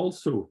then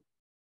also,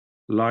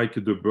 like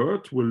the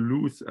bird will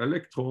lose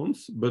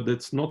electrons, but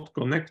it's not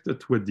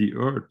connected with the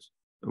earth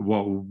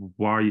while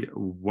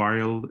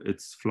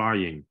it's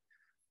flying.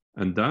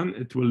 And then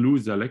it will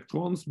lose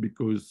electrons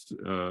because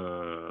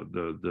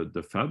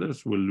the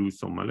feathers will lose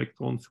some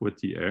electrons with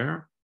the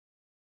air.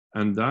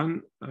 And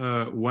then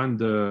when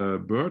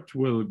the bird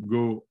will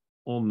go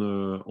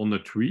on a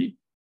tree,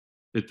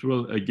 it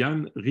will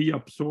again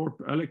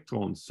reabsorb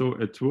electrons. So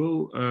it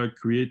will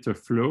create a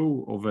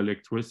flow of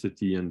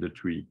electricity in the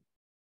tree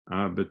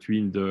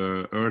between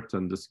the earth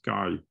and the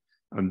sky.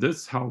 And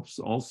this helps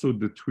also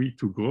the tree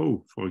to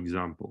grow, for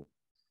example.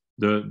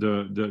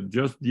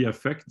 Just the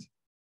effect,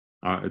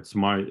 it's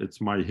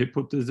my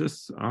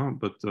hypothesis,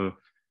 but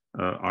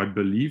I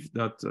believe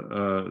that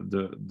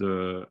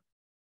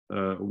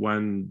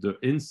when the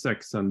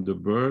insects and the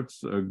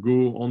birds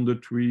go on the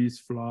trees,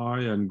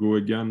 fly, and go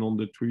again on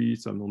the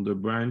trees and on the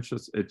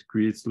branches, it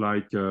creates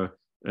like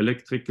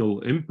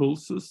electrical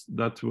impulses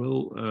that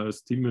will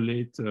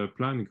stimulate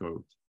plant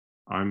growth.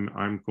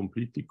 I'm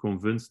completely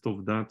convinced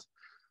of that,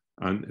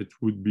 and it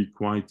would be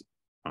quite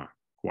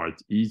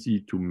easy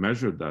to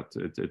measure that.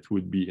 It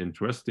would be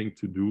interesting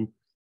to do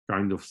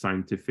kind of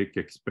scientific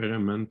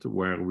experiment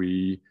where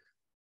we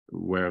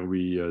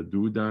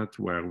do that,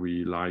 where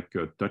we like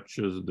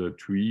touches the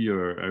tree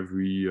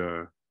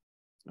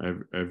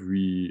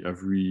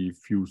every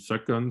few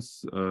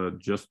seconds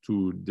just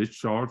to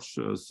discharge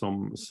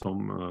some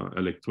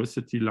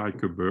electricity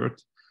like a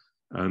bird,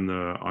 and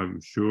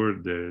I'm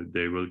sure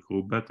they will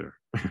grow better,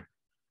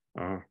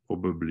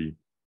 probably.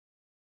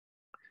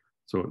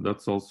 So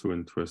that's also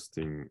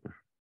interesting.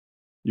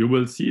 You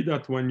will see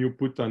that when you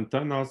put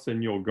antennas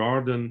in your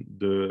garden,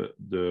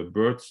 the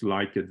birds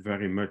like it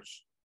very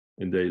much.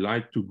 And they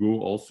like to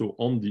go also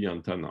on the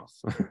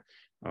antennas.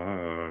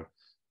 Yeah,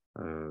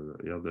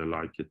 they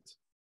like it.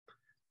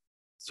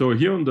 So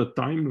here on the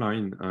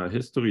timeline,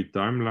 history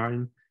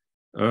timeline,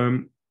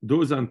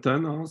 those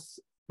antennas,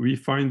 we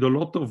find a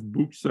lot of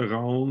books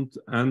around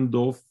end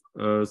of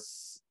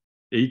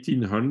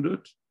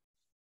 1800.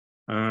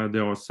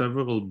 There are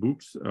several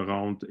books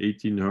around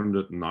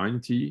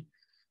 1890,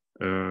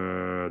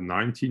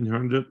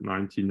 1900,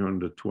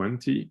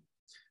 1920.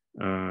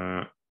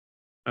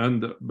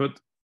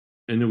 But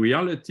in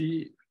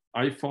reality,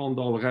 I found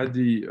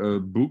already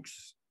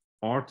books,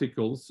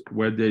 articles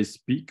where they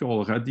speak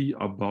already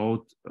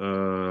about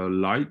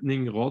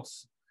lightning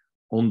rods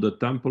on the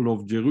Temple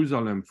of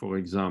Jerusalem, for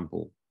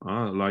example,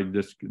 like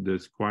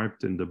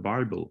described in the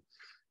Bible.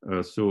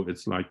 So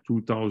it's like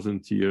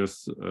 2,000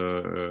 years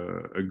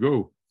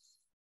ago.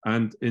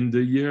 And in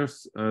the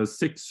years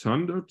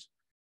 600,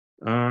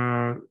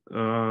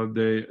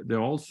 they're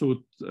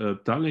also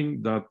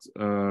telling that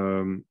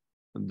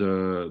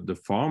the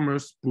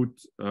farmers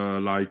put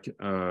like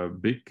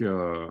big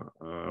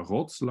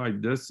rods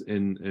like this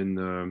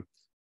in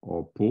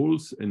or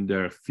poles in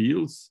their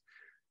fields.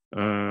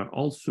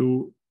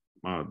 Also,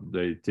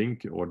 they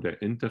think or they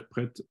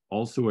interpret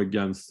also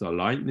against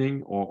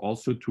lightning, or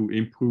also to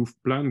improve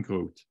plant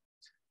growth.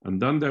 And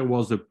then there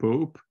was a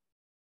pope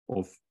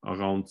of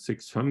around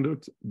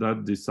 600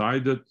 that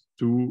decided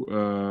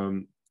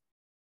to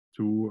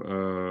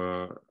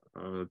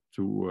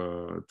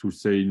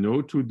say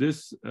no to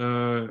this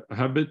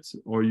habit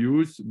or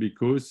use,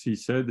 because he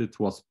said it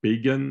was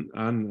pagan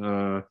and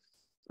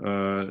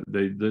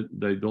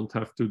they don't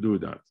have to do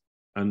that.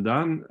 And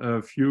then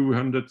a few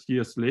hundred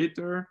years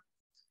later,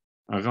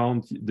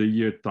 around the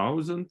year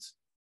 1000,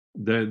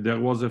 there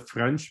was a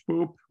French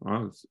pope.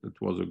 It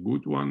was a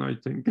good one, I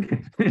think.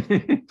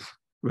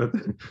 But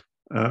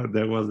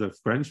there was a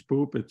French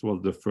pope. It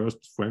was the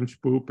first French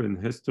pope in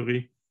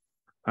history.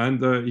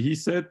 And he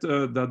said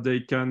that they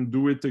can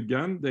do it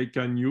again. They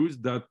can use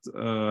that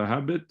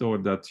habit or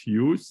that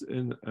use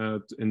in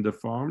the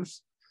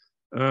farms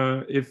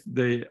if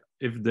they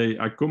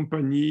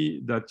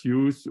accompany that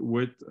use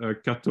with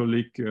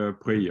Catholic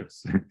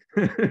prayers.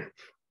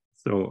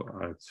 So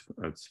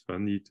it's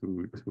funny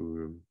to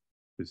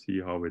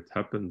see how it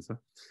happens.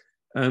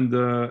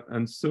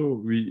 And so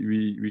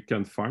we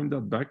can find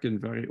that back in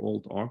very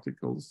old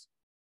articles.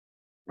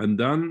 And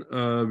then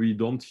we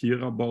don't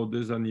hear about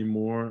this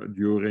anymore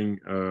during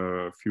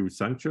a few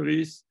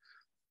centuries,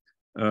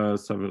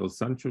 several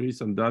centuries.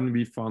 And then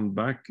we found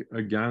back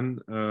again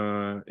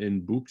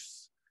in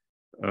books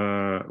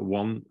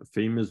One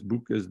famous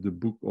book is the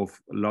book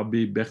of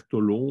l'Abbé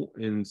Berthelon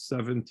in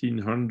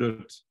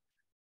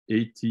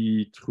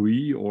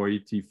 1783 or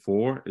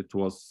 84. It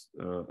was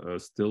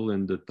still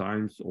in the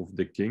times of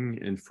the king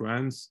in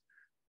France,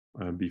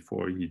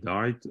 before he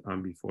died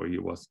and before he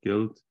was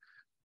killed.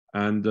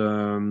 And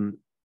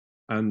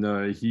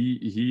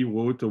he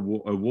wrote a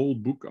whole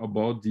book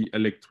about the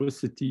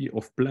electricity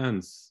of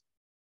plants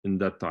in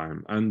that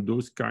time and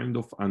those kind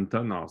of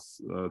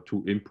antennas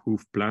to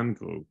improve plant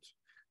growth.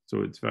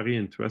 So it's very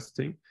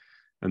interesting.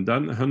 And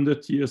then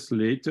 100 years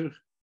later,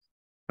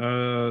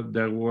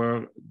 there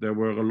were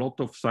a lot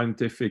of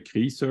scientific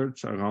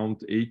research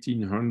around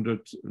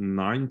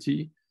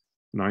 1890,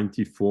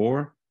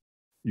 94.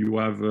 You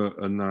have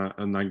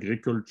an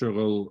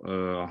agricultural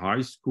high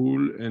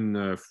school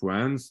in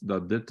France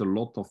that did a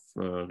lot of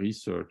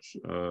research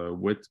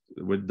with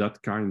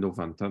that kind of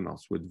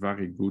antennas, with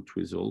very good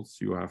results.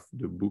 You have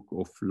the book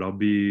of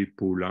l'Abbé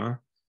Paulin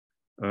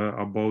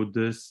about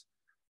this,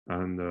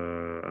 and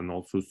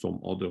also some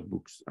other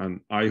books.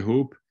 And I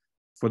hope,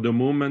 for the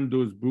moment,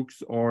 those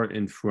books are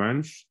in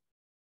French,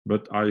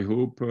 but I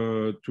hope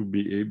to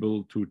be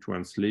able to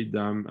translate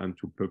them and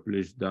to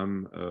publish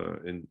them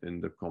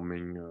in the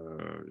coming,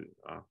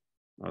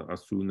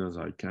 as soon as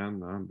I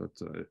can,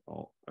 but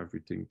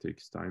everything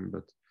takes time,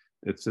 but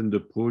it's in the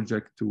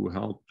project to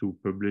help to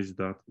publish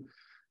that.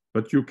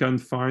 But you can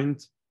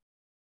find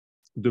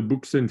the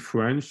books in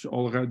French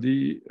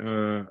already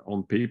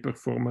on paper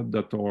format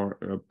that are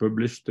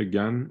published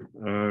again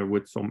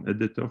with some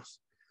editors.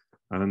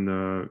 And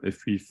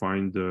if we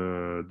find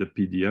the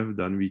PDF,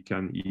 then we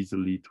can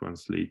easily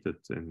translate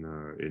it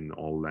in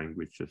all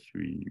languages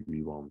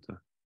we want.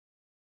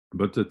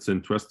 But it's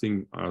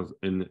interesting as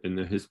in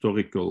a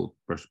historical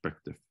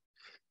perspective.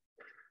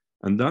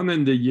 And then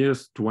in the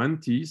years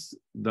 20s,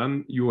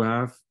 then you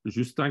have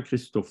Justin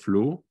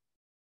Christofleau,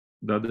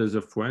 that is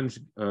a French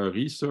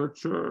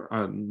researcher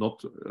and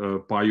not a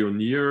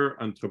pioneer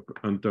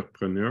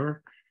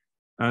entrepreneur.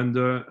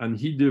 And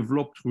he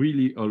developed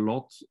really a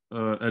lot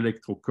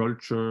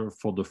electroculture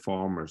for the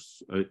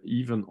farmers,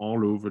 even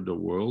all over the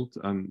world.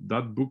 And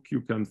that book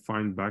you can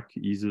find back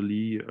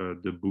easily,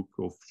 the book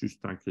of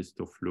Justin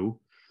Christofleau.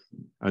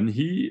 And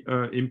he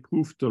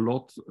improved a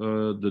lot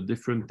the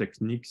different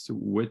techniques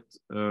with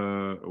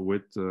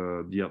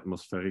the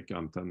atmospheric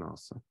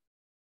antennas.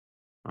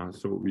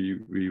 So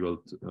we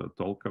will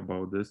talk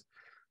about this.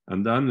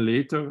 And then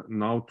later,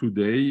 now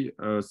today,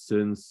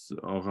 since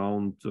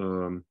around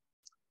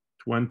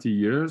 20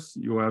 years,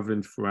 you have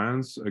in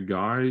France a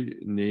guy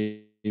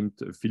named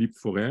Philippe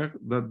Forer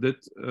that did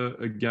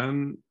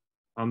again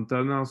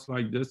antennas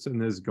like this in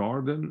his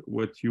garden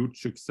with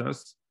huge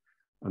success.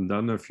 And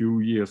then a few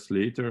years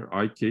later,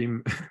 I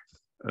came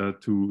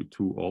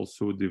to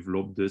also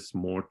develop this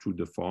more to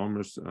the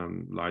farmers,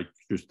 and like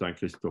Justin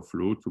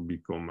Christofleau, to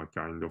become a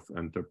kind of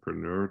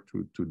entrepreneur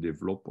to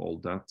develop all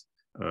that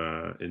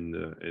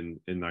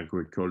in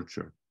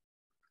agriculture.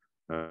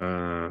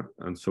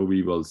 And so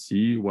we will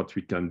see what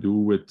we can do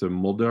with the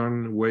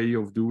modern way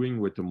of doing,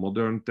 with the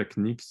modern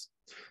techniques.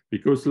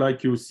 Because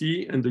like you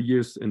see in the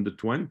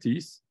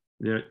 20s,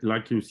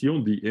 like you see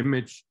on the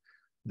image,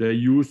 they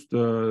used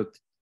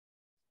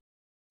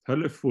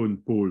telephone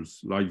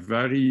poles, like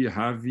very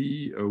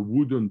heavy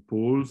wooden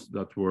poles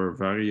that were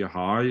very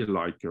high,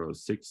 like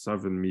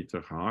 6-7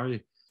 meter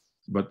high.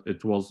 But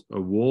it was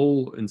a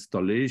wall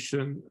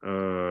installation,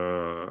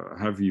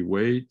 heavy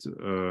weight.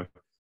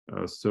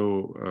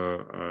 So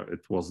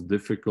it was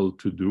difficult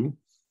to do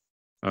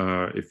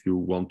if you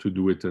want to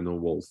do it in a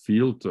whole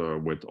field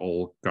with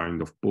all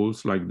kind of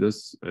poles like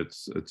this.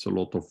 It's a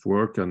lot of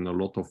work and a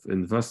lot of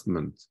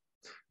investment.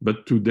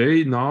 But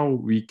today, now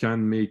we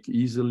can make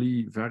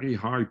easily very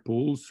high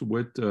poles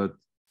with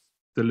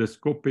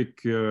telescopic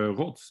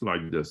rods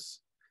like this.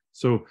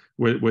 So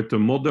with the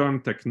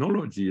modern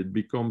technology, it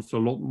becomes a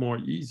lot more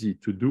easy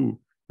to do.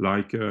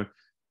 Like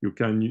you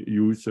can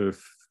use a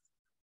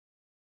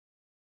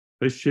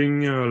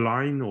fishing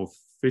line or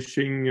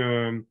fishing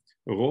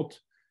rod,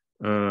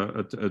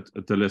 a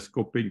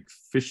telescopic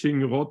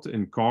fishing rod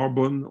in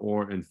carbon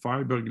or in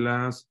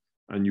fiberglass,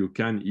 and you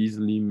can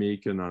easily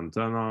make an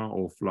antenna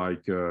of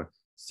like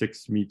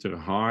 6 meter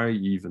high,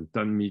 even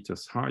 10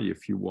 meters high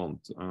if you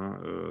want.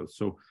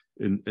 So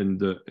in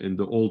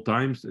the old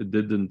times, it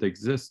didn't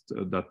exist,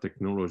 that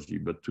technology,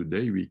 but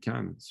today we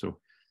can.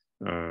 So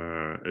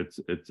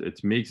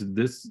it makes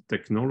this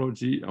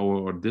technology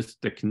or this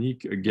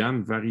technique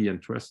again very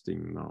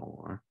interesting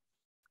now.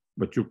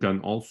 But you can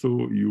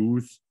also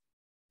use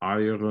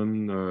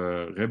iron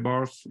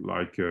rebars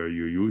like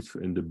you use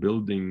in the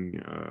building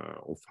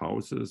of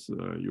houses.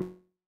 You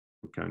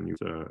can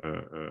use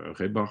a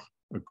rebar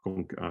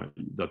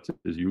that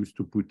is used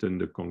to put in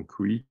the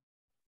concrete.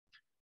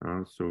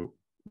 So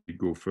we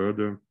go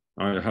further.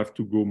 I have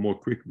to go more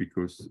quick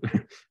because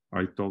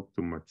I talk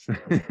too much.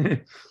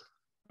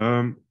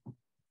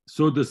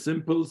 So the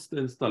simplest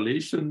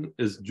installation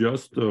is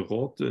just a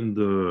rod in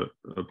the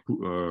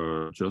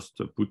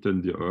just put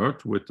in the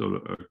earth with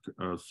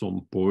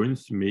some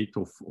points made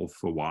of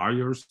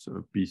wires,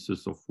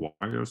 pieces of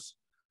wires,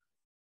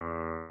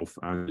 of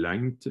any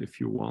length if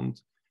you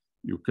want.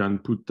 You can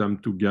put them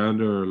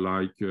together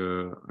like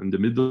in the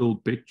middle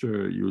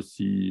picture, you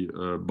see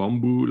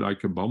bamboo,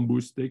 like a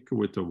bamboo stick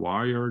with a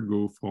wire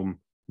go from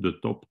the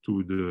top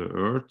to the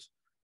earth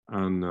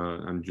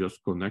and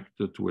just connect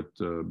it with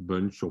a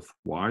bunch of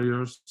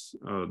wires.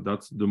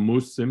 That's the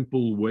most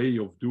simple way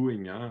of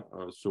doing it.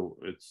 So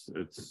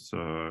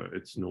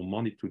it's no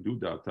money to do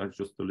that. That's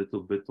just a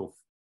little bit of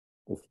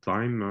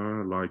time,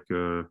 like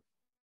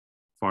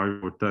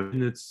 5 or 10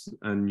 minutes,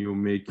 and you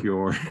make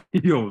your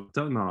your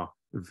antenna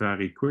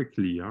very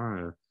quickly,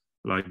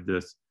 like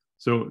this.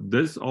 So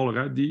this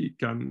already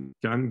can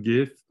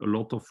give a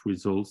lot of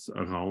results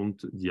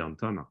around the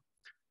antenna.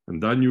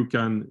 And then you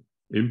can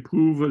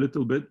improve a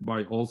little bit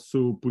by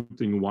also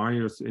putting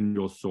wires in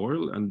your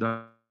soil, and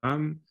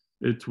then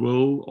it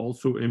will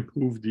also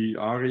improve the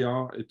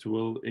area. It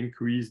will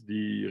increase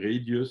the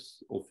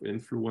radius of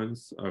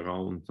influence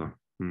around.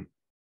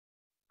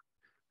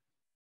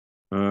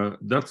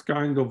 That's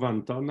kind of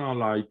antenna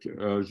like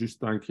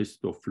Justin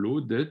Christophe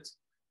Lot did.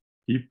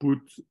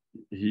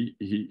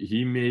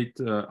 He made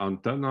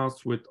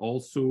antennas with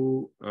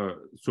also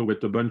so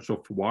with a bunch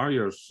of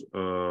wires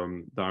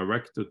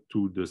directed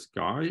to the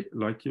sky,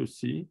 like you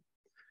see,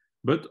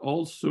 but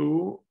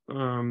also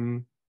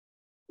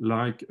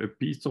like a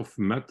piece of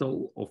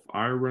metal, of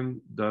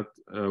iron that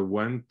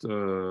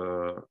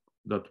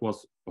that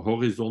was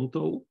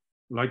horizontal,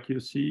 like you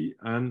see,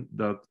 and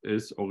that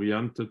is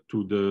oriented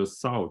to the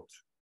south.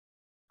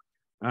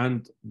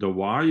 And the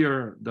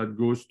wire that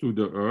goes to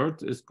the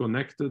earth is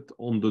connected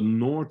on the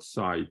north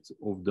side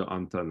of the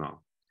antenna.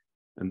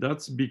 And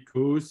that's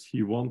because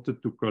he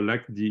wanted to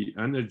collect the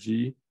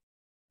energy,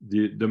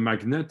 the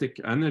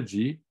magnetic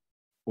energy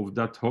of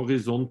that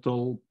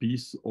horizontal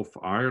piece of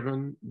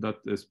iron that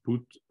is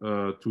put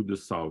to the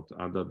south,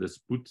 and that is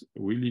put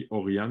really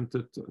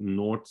oriented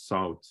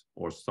north-south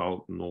or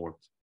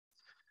south-north.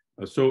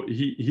 So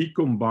he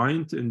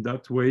combined in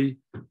that way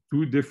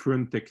 2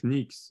 different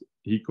techniques.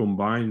 He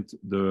combined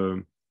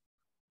the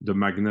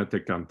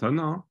magnetic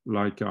antenna,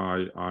 like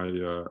I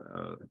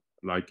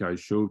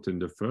showed in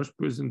the first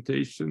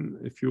presentation,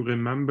 if you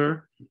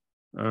remember.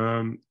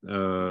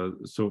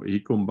 So he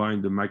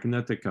combined the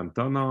magnetic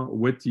antenna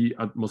with the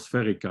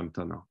atmospheric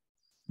antenna.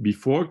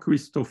 Before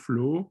Christophe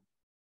Lot,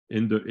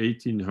 in the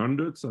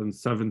 1800s and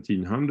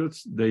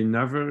 1700s, they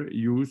never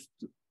used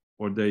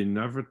or they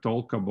never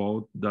talk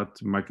about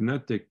that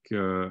magnetic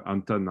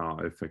antenna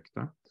effect.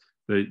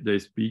 They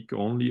speak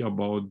only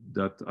about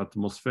that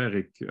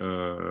atmospheric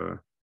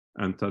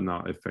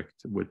antenna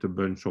effect with a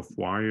bunch of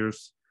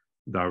wires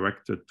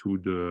directed to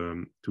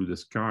the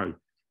sky.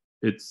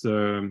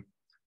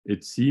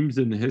 It seems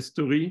in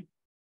history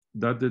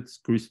that it's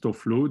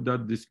Christophe Lot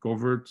that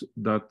discovered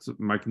that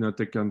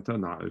magnetic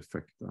antenna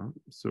effect.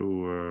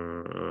 So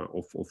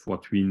of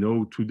what we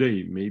know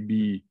today,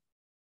 maybe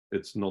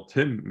it's not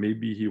him.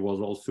 Maybe he was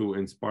also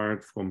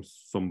inspired from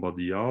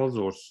somebody else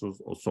or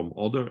some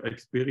other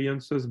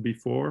experiences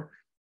before.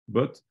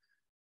 But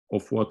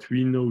of what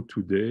we know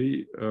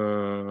today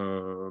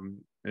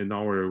in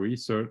our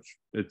research,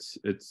 it's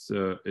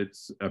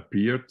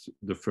appeared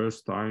the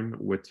first time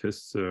with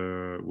his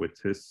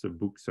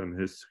books and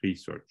his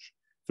research.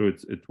 So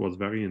it was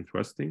very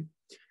interesting,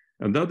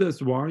 and that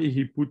is why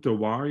he put a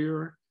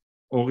wire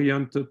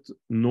oriented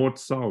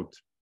north-south.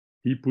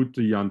 He put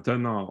the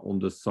antenna on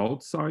the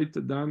south side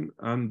then,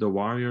 and the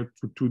wire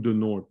to the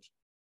north.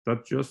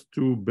 That just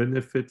to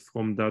benefit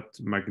from that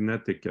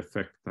magnetic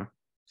effect,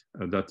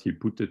 that he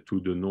put it to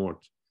the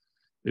north.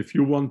 If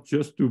you want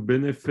just to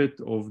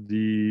benefit of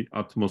the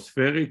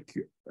atmospheric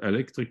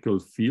electrical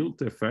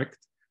field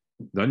effect,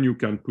 then you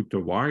can put a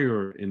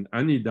wire in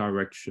any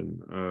direction.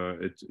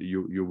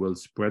 You will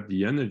spread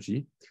the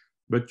energy,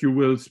 but you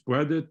will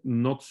spread it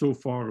not so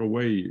far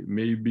away.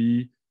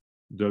 Maybe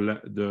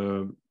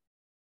the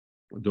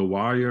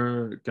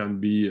wire can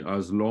be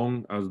as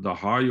long as the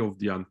height of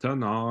the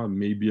antenna,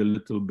 maybe a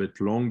little bit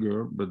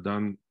longer, but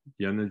then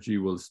the energy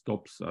will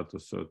stop at a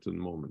certain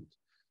moment.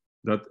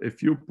 That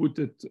if you put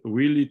it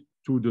really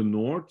to the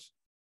north,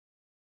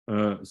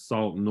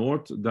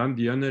 south-north, then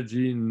the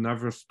energy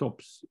never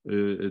stops.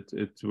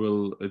 It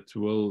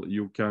will.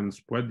 You can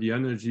spread the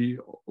energy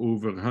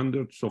over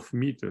hundreds of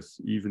meters,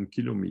 even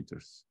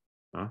kilometers.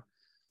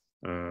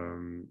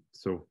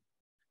 So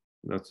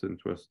that's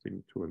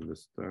interesting to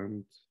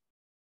understand.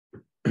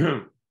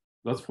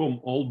 That's from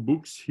old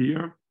books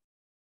here.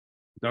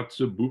 That's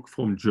a book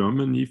from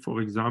Germany,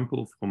 for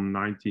example, from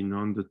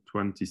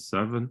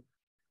 1927,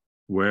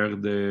 where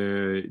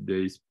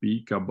they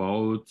speak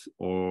about,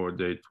 or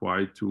they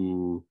try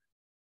to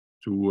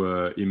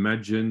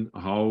imagine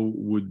how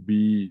would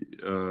be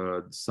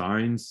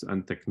science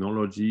and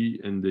technology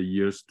in the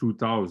years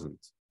 2000.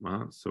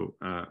 So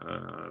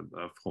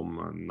from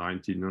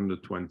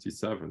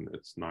 1927,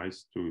 it's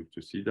nice to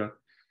see that.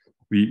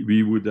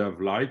 We would have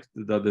liked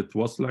that it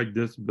was like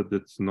this, but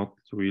it's not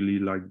really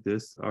like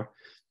this.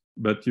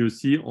 But you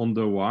see on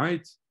the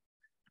right,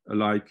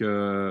 like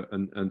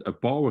a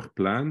power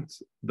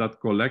plant that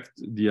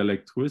collect the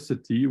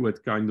electricity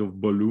with kind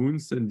of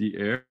balloons in the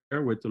air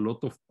with a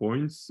lot of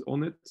points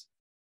on it.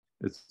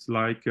 It's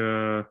like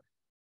the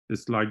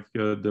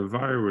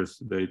virus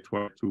they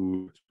try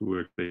to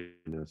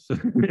explain us,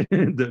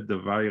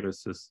 the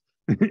viruses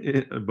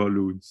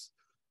balloons,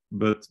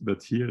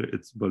 but here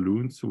it's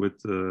balloons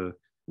with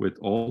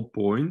all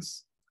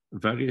points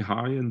very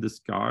high in the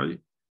sky,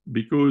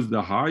 because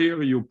the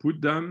higher you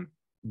put them,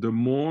 the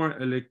more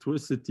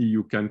electricity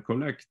you can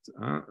collect.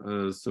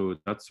 So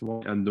that's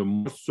why, and the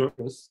more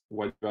surface,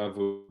 when you have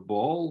a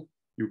ball,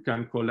 you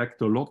can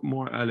collect a lot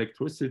more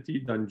electricity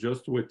than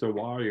just with a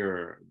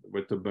wire,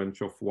 with a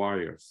bunch of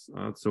wires.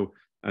 So,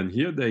 and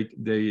here they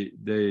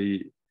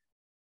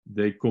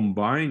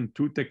combine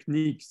two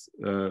techniques,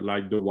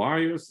 like the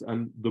wires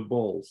and the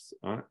balls,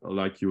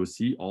 like you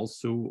see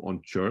also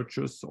on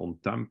churches, on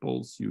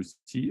temples. You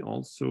see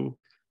also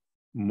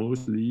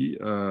mostly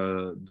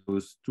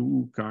those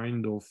two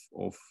kind of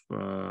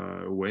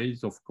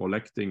ways of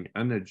collecting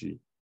energy.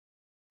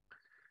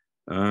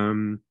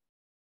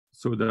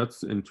 So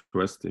that's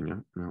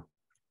interesting.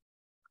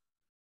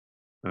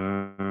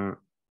 Here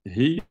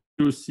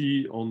you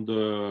see on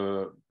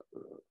the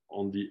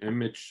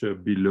image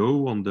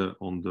below, on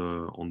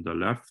the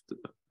left,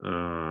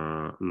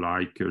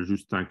 like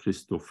Justin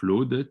Christophe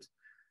loaded,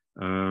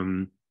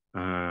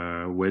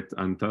 with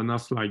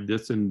antennas like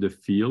this in the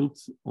field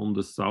on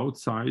the south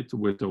side,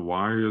 with the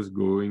wires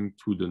going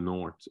to the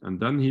north. And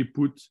then he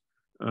put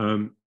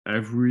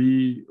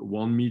every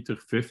 1.50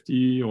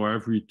 meters or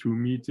every 2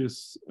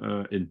 meters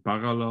in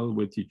parallel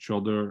with each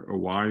other, a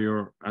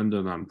wire and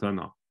an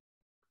antenna.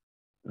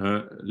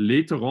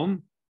 Later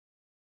on,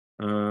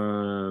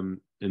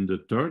 in the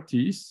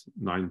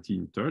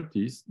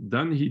 1930s,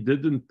 then he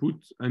didn't put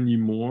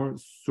anymore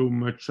so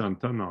much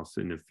antennas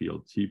in a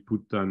field. He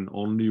put then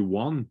only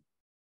one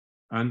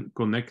and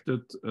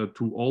connected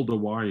to all the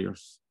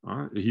wires.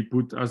 He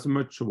put as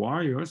much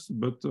wires,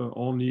 but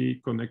only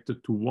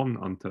connected to one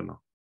antenna,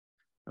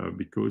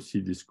 because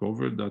he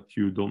discovered that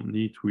you don't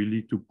need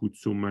really to put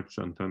so much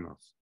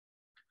antennas.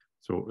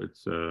 So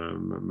it's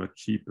much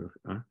cheaper.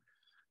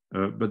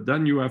 But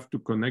then you have to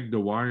connect the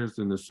wires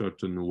in a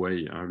certain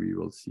way. We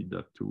will see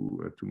that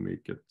to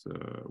make it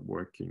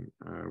working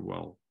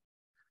well.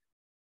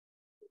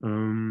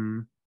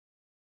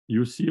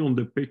 You see on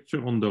the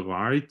picture on the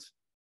right,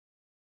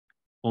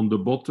 on the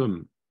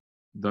bottom,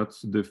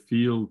 that's the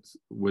field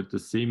with the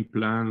same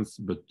plants,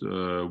 but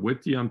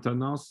with the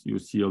antennas, you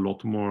see a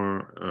lot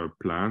more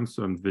plants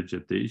and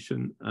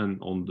vegetation.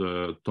 And on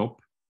the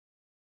top,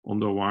 on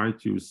the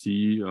right, you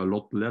see a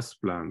lot less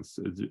plants,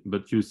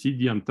 but you see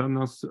the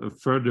antennas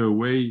further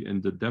away in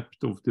the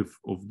depth of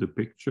the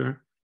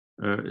picture.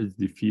 It's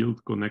the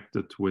field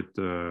connected with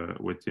the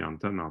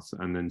antennas,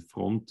 and in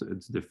front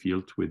it's the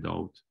field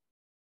without.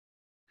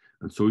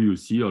 And so you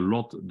see a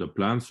lot. The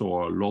plants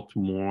are a lot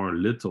more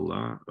little,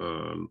 a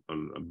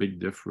big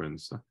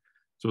difference.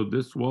 So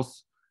this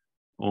was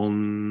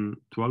on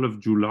 12th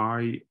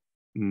July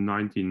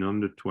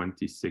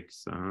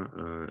 1926.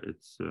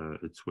 It's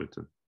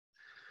written.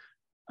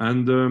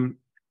 And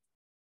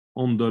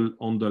on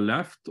the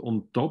left,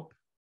 on top,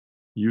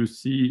 you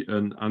see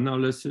an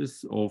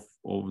analysis of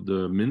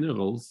the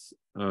minerals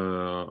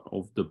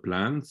of the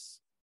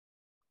plants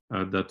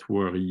that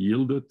were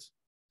yielded.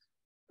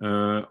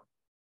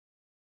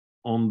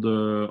 On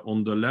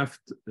the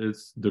left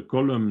is the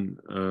column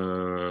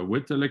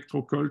with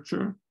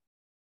electroculture,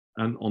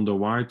 and on the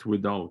right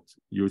without.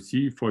 You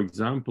see, for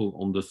example,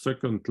 on the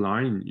second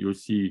line, you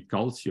see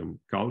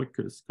calcium,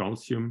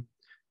 calcium.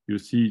 You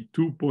see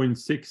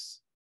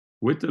 2.6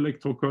 with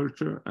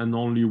electroculture and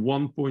only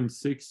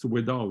 1.6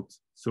 without.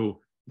 So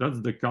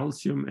that's the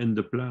calcium in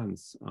the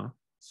plants.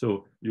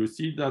 So you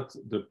see that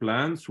the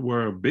plants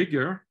were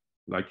bigger,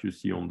 like you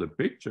see on the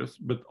pictures,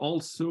 but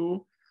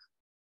also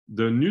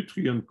the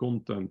nutrient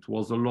content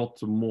was a lot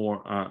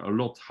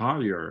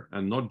higher,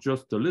 and not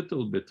just a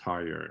little bit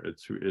higher.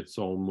 It's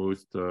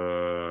almost,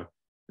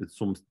 it's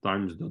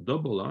sometimes the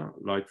double.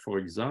 Like, for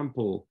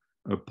example,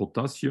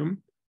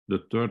 potassium, the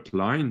third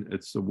line,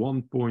 it's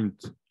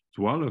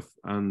 1.12,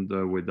 and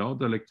without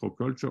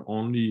electroculture,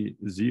 only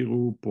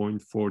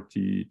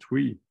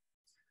 0.43.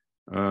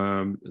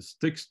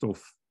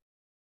 Stickstoff.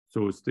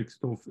 So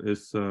stickstoff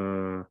is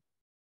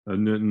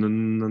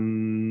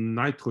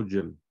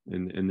nitrogen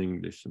in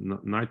English,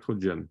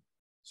 nitrogen.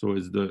 So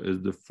is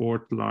the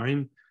fourth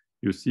line.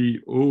 You see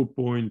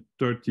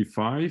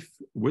 0.35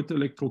 with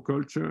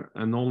electroculture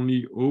and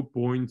only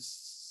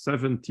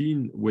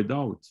 0.17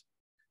 without.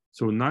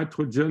 So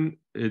nitrogen,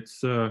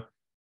 it's an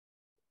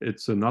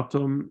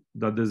atom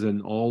that is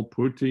in all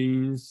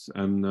proteins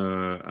and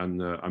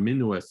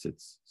amino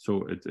acids.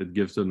 So it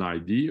gives an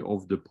idea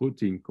of the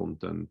protein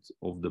content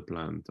of the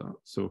plant.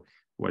 So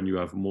when you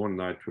have more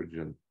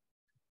nitrogen.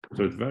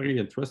 So it's very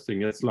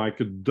interesting. It's like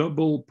a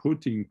double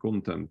protein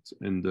content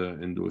in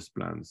those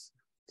plants.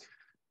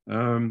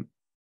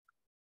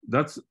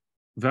 That's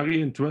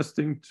very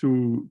interesting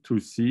to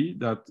see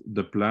that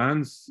the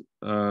plants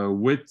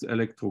with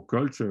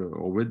electroculture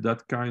or with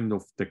that kind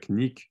of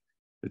technique,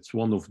 it's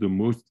one of the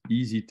most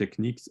easy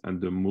techniques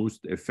and the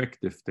most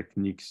effective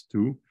techniques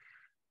too.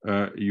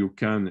 You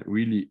can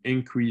really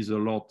increase a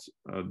lot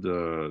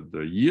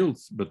the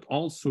yields, but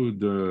also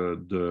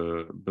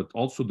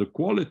the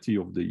quality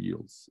of the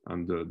yields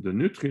and the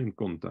nutrient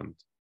content.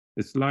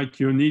 It's like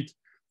you need,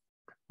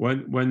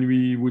 when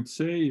we would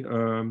say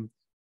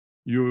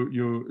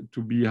you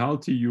to be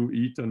healthy, you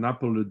eat an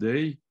apple a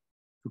day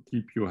to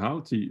keep you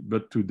healthy.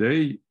 But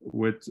today,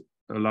 with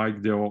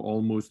like there are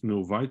almost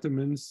no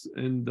vitamins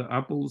in the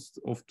apples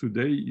of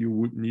today, you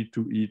would need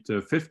to eat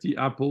 50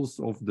 apples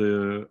of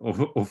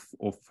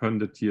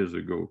 100 years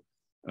ago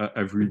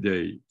every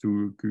day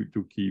to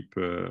keep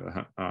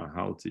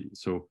healthy.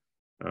 So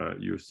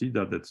you see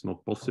that it's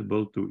not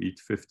possible to eat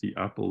 50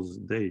 apples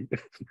a day.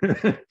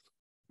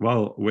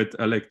 Well, with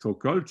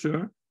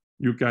electroculture,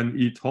 you can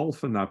eat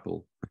half an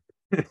apple.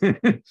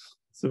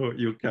 So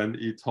you can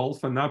eat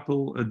half an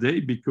apple a day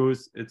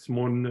because it's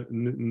more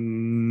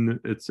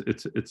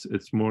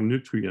it's more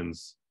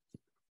nutrients,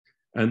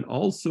 and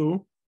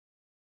also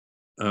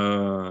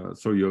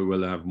so you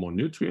will have more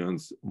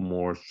nutrients,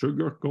 more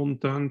sugar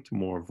content,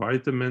 more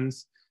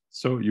vitamins.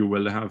 So you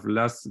will have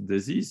less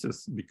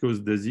diseases, because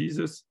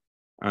diseases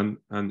and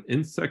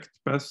insect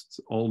pests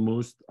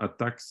almost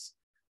attacks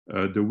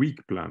the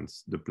weak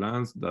plants, the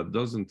plants that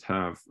doesn't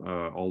have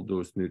all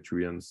those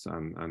nutrients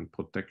and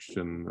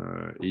protection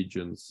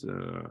agents,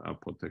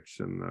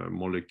 protection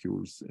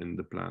molecules in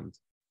the plant.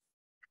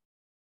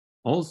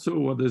 Also,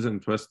 what is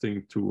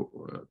interesting to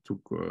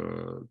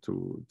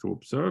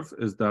observe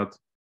is that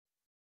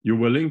you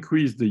will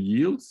increase the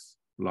yields,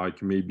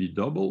 like maybe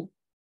double,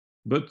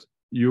 but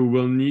you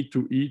will need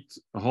to eat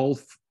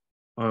half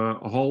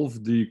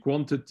the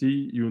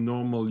quantity you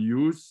normally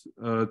use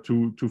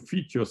to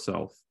feed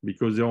yourself,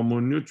 because there are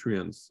more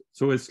nutrients.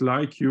 So it's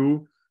like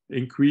you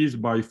increase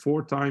by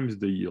 4 times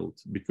the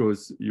yield,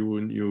 because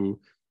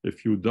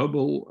if you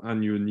double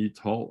and you need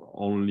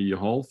only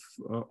half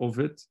of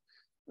it,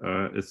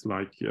 it's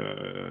like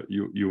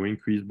you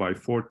increase by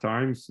 4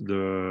 times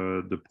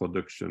the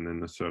production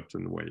in a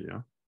certain way.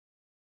 Yeah.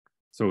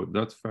 So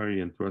that's very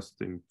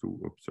interesting to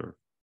observe.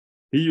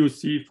 Here you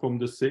see from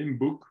the same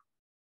book.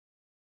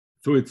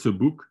 So it's a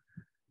book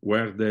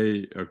where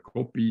they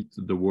copied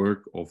the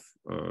work of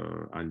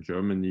in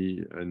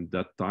Germany. And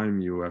that time,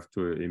 you have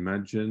to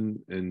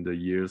imagine, in the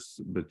years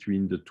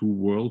between the 2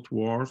 world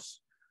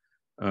wars,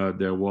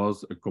 there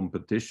was a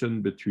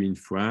competition between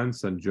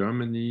France and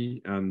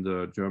Germany, and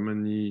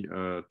Germany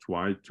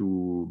tried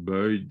to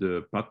buy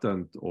the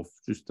patent of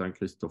Justin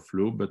Christophe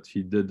Low, but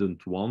he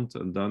didn't want,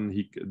 and then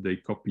they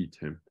copied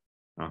him.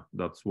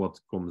 That's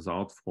what comes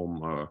out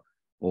from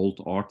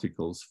old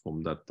articles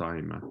from that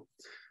time.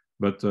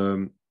 But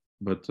well,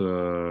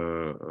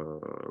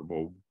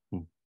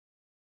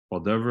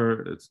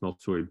 whatever, it's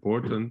not so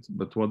important.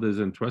 But what is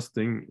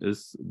interesting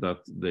is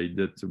that they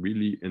did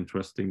really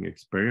interesting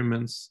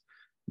experiments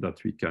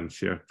that we can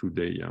share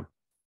today. Yeah.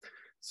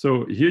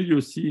 So here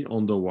you see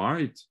on the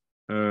right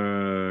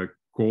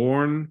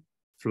corn,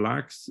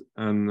 flax,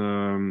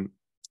 and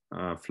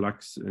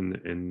flax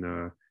in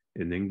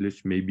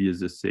English maybe is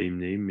the same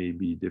name,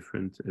 maybe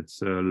different.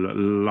 It's a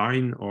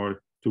line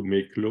or to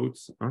make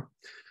clothes.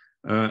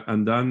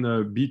 And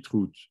then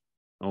beetroot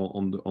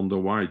on the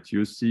right.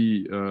 You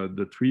see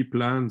the 3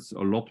 plants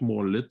a lot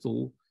more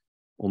little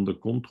on the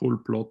control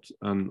plot,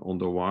 and on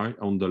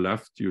the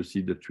left you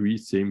see the 3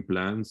 same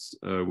plants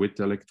with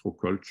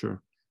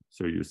electroculture.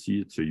 So you see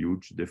it's a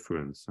huge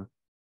difference.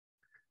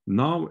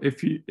 Now,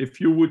 if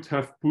you would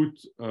have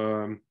put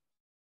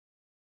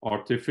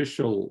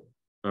artificial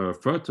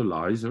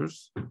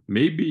fertilizers,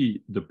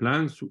 maybe the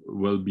plants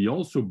will be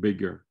also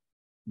bigger,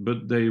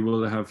 but they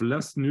will have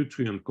less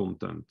nutrient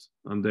content,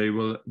 and they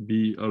will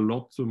be a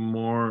lot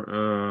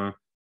more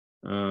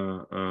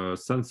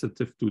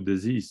sensitive to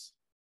disease,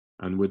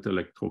 and with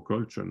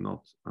electroculture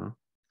not.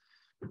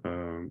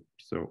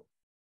 So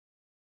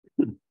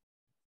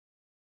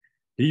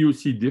here you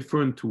see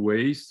different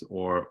ways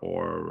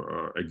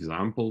or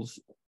examples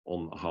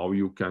on how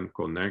you can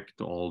connect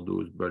all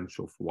those bunch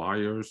of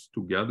wires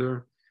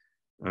together.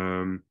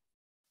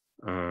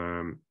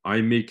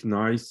 I make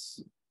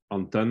nice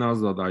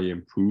antennas that I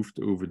improved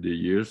over the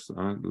years,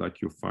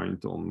 like you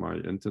find on my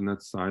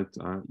internet site.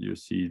 You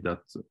see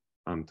that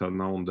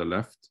antenna on the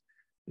left.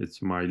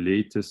 It's my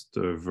latest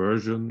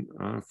version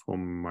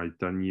from my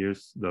 10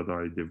 years that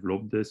I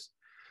developed this.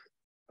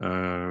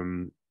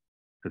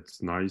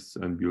 It's nice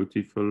and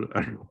beautiful,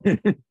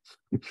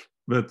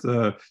 but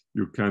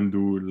you can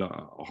do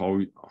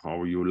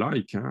how you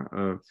like.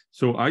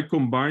 So I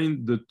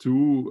combined the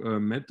 2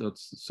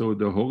 methods. So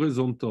the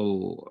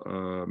horizontal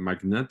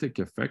magnetic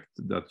effect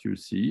that you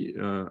see,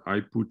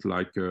 I put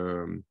like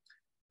a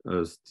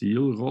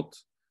steel rod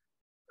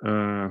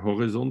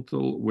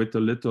horizontal with a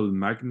little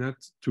magnet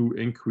to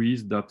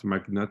increase that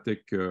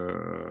magnetic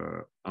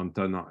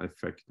antenna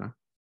effect.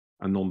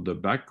 And on the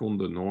back, on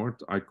the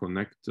north, I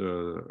connect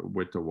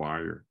with a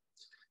wire.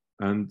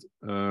 And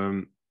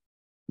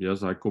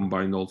yes, I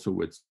combined also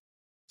with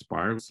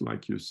spirals,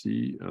 like you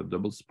see,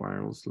 double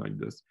spirals like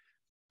this.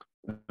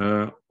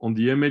 On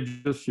the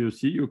images you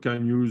see, you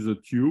can use a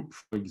tube,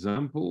 for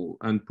example,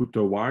 and put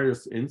the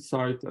wires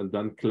inside and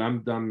then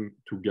clamp them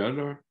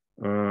together.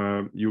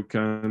 You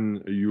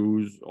can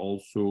use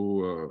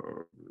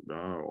also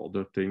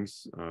other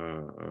things.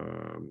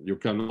 You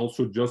can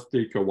also just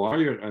take a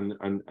wire and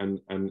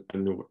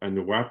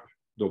wrap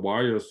the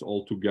wires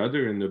all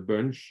together in a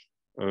bunch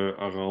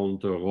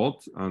around the rod,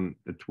 and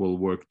it will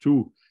work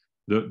too.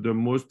 The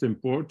most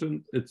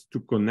important is to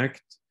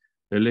connect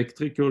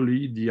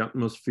electrically the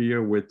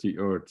atmosphere with the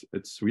earth.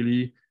 It's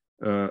really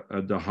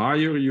the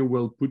higher you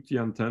will put the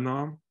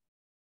antenna,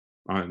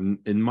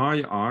 in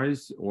my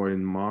eyes or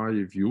in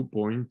my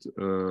viewpoint,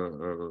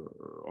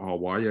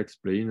 how I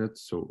explain it.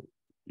 So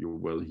you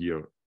will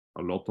hear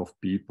a lot of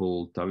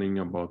people telling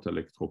about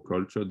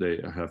electroculture.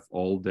 They have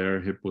all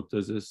their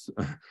hypotheses,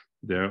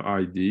 their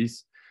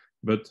ideas,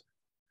 but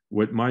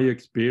with my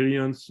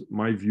experience,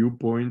 my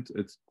viewpoint,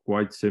 it's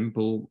quite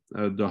simple.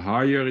 The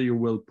higher you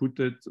will put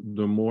it,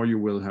 the more you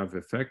will have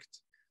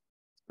effect.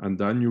 And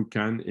then you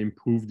can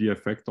improve the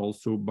effect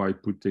also by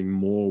putting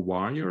more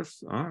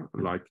wires,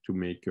 like to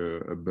make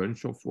a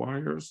bunch of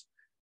wires,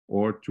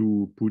 or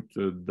to put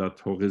that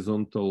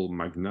horizontal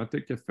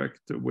magnetic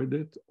effect with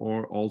it,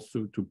 or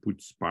also to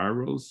put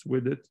spirals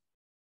with it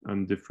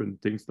and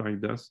different things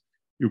like this.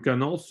 You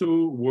can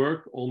also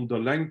work on the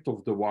length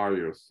of the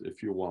wires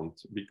if you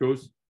want,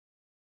 because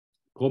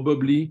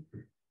probably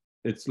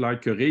it's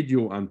like a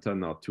radio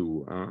antenna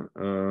too.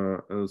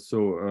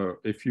 So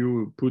if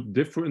you put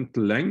different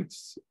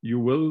lengths, you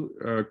will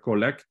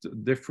collect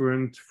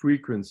different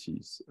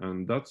frequencies,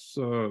 and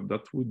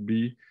that would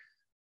be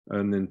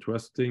an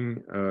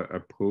interesting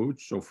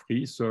approach of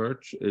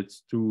research.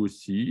 It's to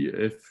see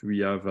if we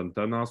have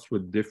antennas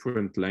with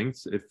different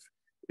lengths,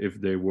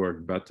 if they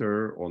work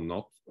better or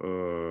not,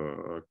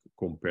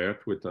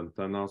 compared with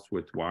antennas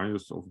with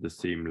wires of the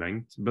same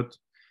length. But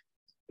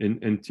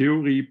in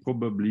theory,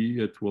 probably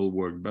it will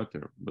work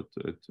better, but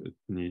it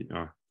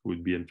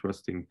would be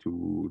interesting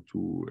to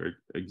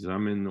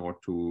examine or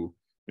to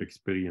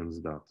experience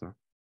that.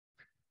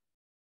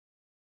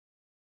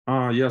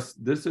 Yes,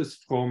 this is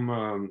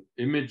from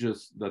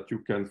images that you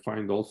can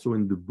find also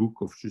in the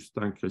book of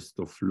Justin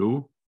Christophe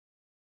Lowe,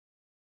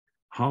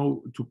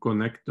 how to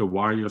connect the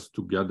wires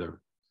together.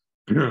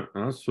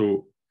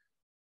 So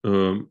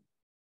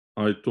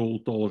I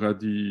told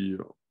already,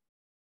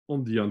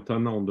 on the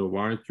antenna on the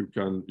right, you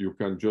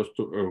can just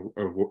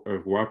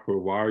wrap a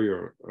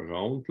wire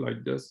around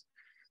like this.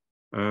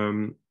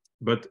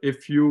 But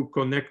if you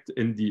connect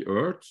in the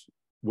earth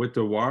with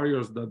the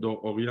wires that are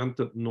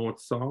oriented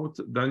north-south,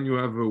 then you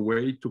have a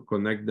way to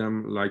connect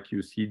them like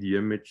you see the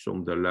image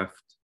on the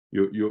left.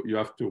 You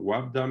have to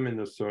wrap them in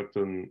a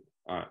certain,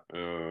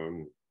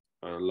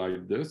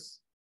 like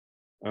this.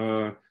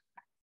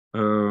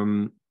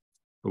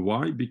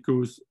 Why?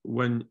 Because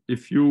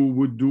if you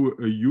would do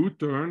a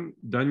U-turn,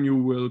 then you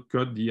will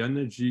cut the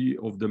energy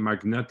of the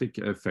magnetic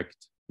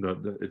effect.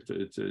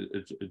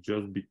 It's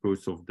just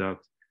because of that.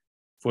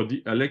 For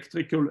the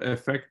electrical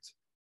effect,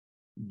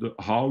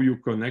 how you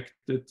connect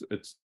it,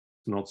 it's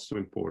not so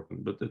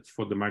important. But it's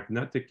for the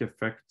magnetic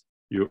effect,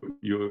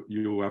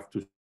 you have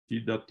to see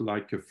that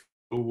like a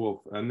flow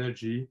of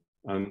energy,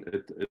 and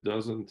it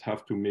doesn't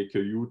have to make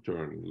a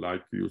U-turn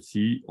like you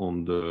see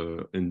in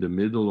the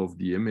middle of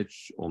the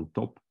image on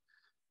top.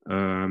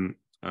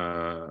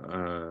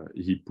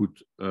 He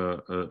put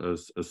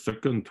a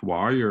second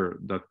wire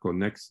that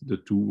connects the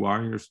two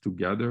wires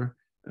together,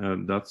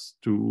 and that's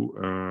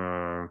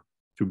to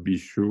be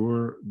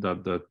sure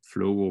that that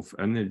flow of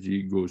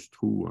energy goes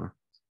through,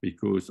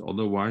 because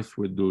otherwise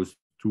with those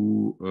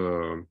two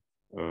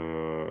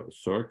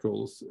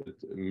circles,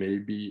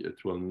 maybe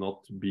it will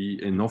not be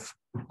enough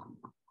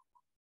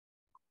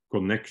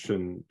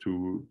connection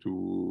to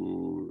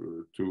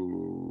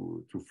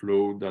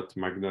flow that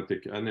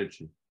magnetic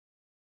energy.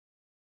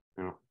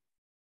 Yeah.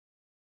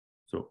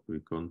 So we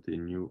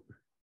continue.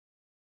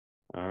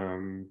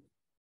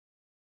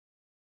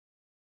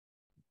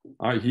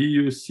 Here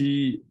you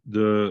see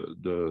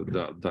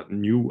that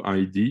new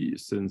idea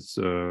since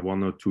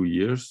 1 or 2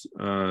 years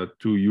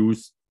to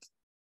use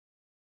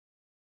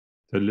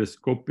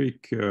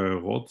telescopic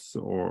rods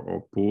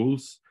or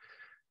poles,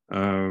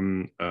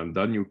 and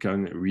then you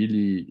can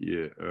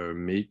really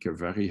make a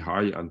very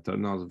high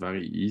antennas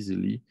very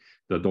easily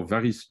that are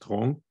very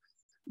strong.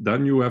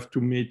 Then you have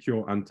to make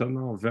your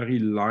antenna very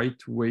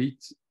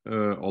lightweight,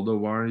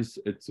 otherwise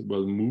it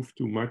will move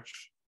too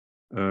much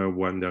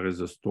when there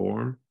is a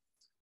storm.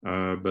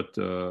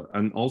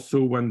 And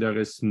also when there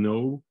is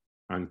snow,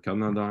 and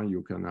Canada,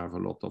 you can have a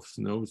lot of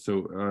snow.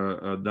 So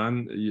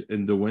then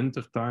in the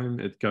winter time,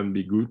 it can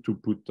be good to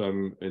put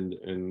them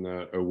in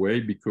a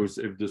way, because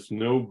if the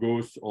snow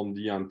goes on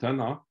the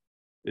antenna,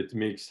 it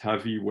makes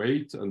heavy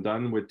weight, and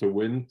then with the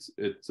wind,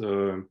 it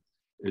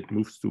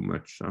moves too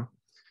much.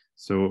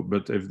 So,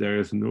 but if there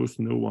is no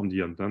snow on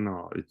the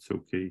antenna, it's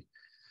okay.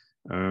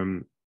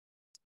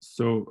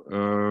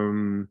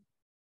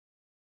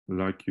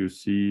 like you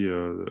see,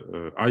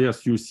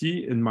 yes, you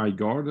see in my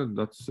garden,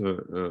 that's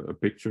a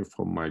picture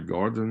from my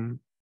garden.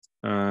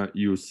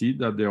 You see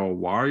that there are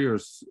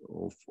wires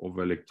of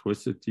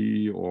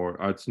electricity, or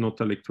it's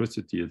not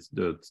electricity, it's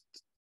the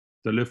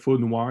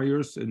telephone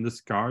wires in the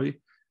sky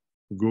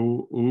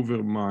go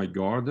over my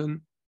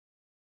garden.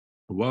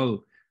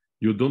 Well,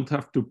 you don't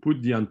have to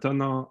put the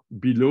antenna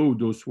below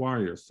those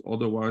wires,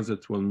 otherwise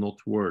it will not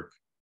work.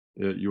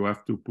 You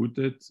have to put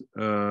it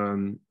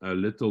a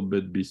little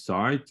bit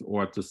beside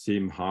or at the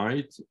same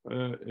height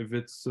if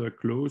it's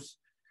close,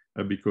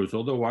 because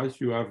otherwise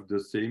you have the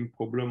same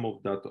problem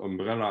of that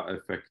umbrella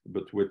effect,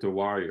 but with the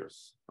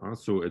wires.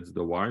 So it's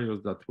the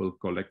wires that will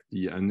collect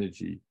the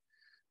energy.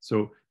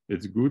 So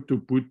it's good to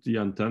put the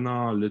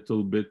antenna a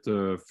little bit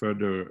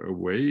further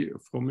away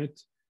from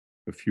it.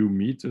 A few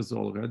meters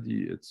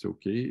already, it's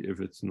okay if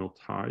it's not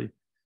high.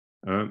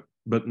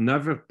 But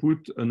never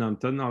put an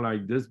antenna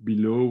like this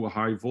below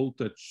high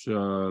voltage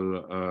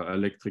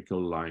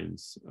electrical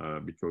lines,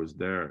 because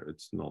there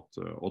it's not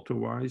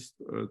authorized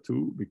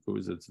to,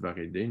 because it's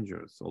very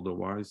dangerous.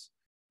 Otherwise,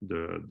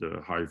 the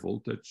high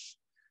voltage,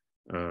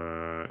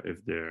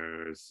 if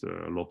there's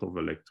a lot of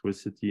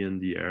electricity in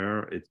the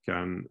air, it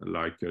can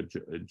like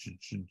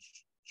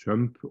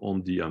jump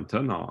on the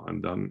antenna,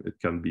 and then it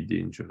can be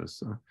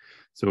dangerous.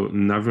 So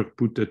never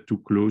put it too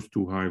close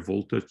to high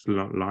voltage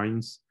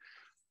lines.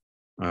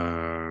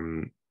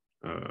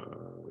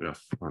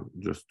 Yes,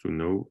 just to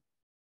know,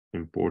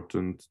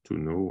 important to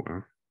know.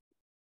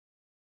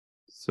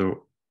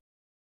 So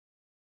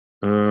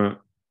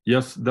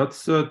yes,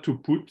 that's to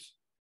put,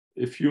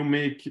 if you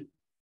make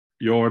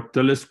your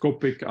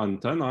telescopic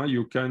antenna,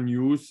 you can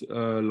use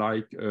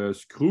like a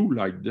screw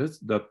like this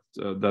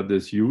that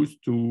is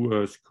used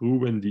to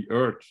screw in the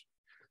earth.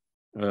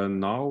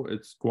 Now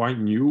it's quite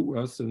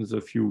new, since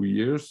a few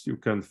years. You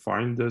can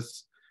find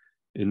this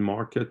in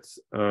markets.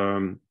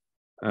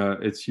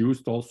 It's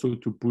used also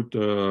to put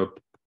a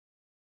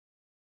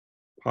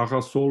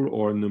parasol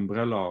or an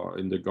umbrella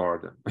in the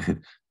garden,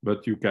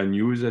 but you can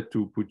use it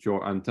to put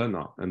your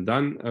antenna, and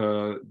then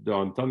the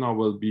antenna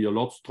will be a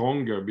lot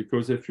stronger,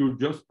 because if you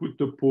just put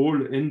the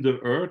pole in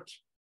the earth,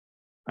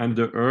 and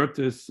the earth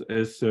is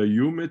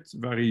humid,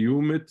 very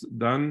humid,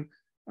 then,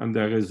 and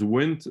there is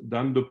wind,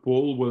 then the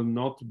pole will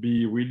not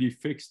be really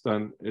fixed,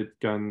 and it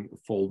can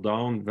fall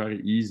down very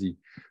easy.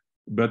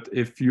 But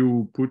if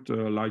you put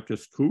like a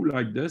screw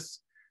like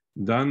this,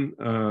 then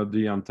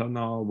the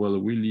antenna will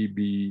really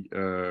be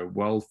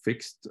well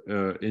fixed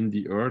in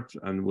the earth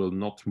and will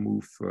not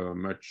move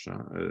much.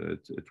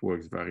 It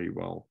works very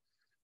well.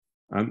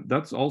 And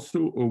that's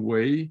also a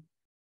way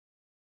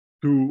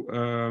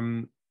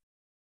to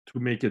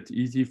make it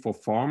easy for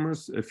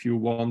farmers. If you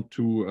want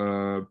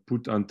to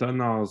put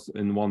antennas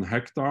in 1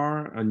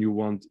 hectare and you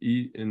want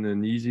in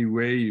an easy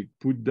way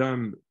put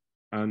them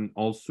and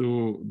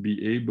also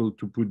be able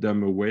to put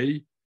them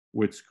away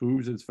with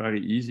screws, it's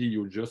very easy.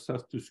 You just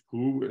have to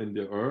screw in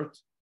the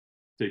earth.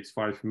 It takes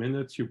 5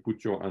 minutes. You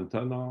put your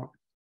antenna,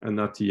 and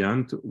at the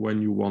end,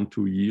 when you want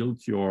to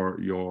yield your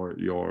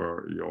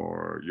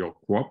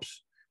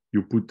crops,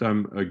 you put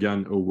them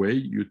again away.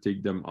 You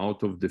take them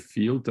out of the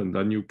field, and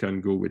then you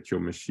can go with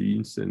your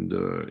machines in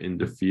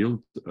the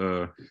field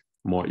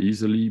more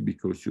easily,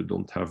 because you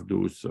don't have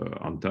those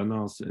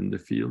antennas in the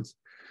fields.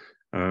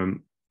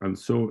 And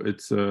so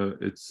it's a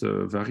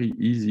very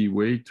easy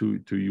way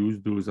to use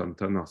those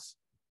antennas.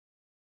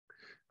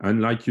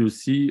 And like you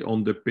see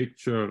on the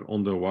picture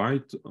on the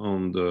right,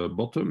 on the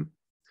bottom,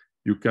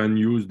 you can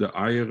use the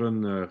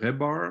iron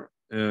rebar.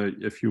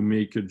 If you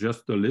make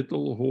just a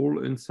little hole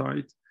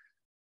inside,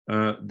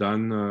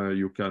 then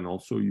you can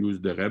also use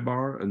the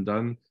rebar. And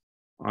then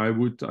I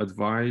would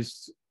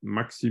advise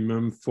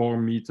maximum 4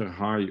 meter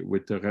high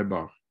with the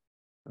rebar,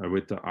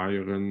 with the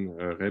iron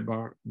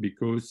rebar,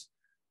 because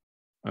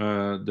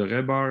the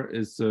rebar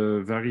is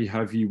a very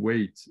heavy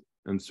weight,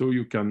 and so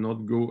you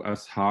cannot go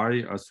as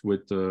high as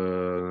with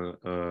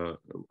a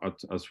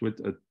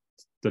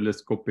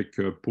telescopic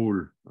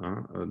pole.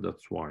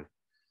 That's why.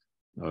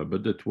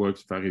 But it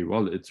works very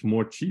well. It's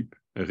more cheap.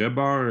 A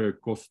rebar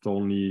costs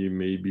only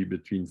maybe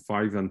between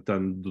 $5 and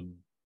 $10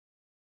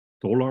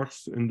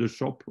 in the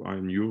shop.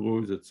 In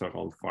euros, it's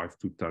around 5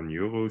 to 10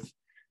 euros.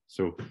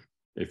 So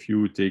if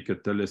you take a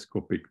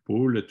telescopic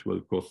pole, it will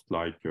cost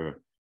like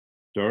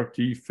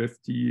 30,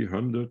 50,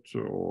 100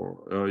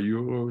 or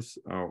euros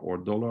or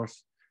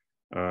dollars.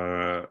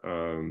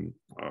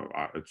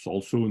 It's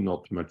also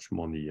not much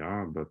money,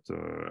 but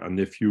and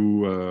if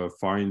you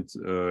find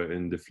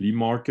in the flea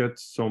market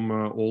some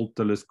old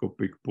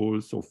telescopic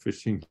poles or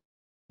fishing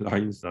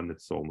lines, then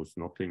it's almost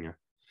nothing.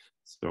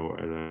 So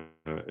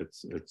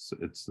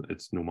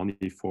it's no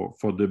money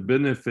for the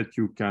benefit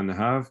you can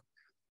have.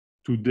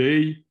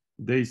 Today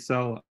they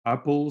sell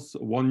apples,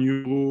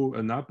 €1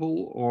 an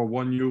apple or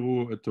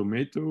 €1 a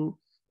tomato.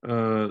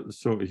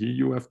 So here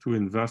you have to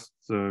invest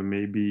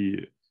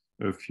maybe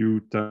a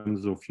few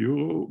tens of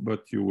euro,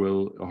 but you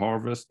will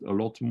harvest a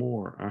lot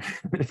more.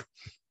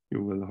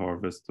 You will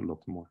harvest a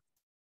lot more.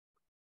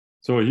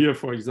 So here,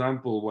 for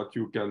example, what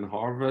you can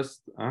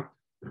harvest.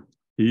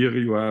 Here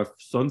you have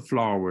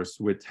sunflowers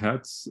with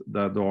heads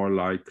that are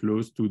like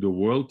close to the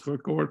world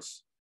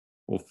records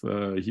of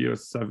here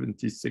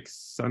 76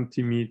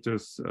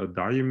 centimeters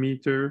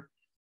diameter.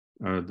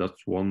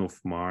 That's one of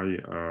my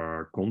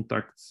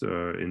contacts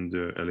in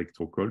the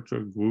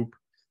electroculture group.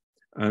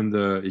 And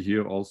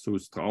here also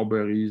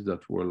strawberries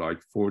that were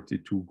like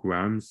 42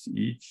 grams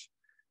each.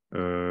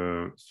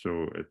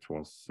 So it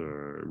was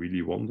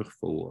really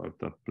wonderful at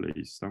that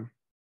place. Huh?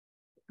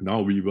 Now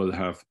we will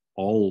have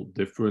all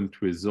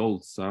different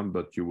results,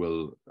 but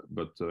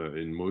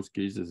in most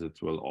cases it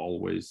will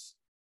always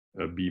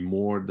be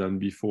more than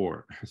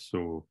before.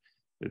 So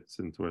it's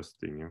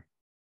interesting. Yeah?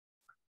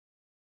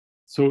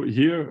 So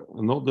here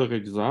another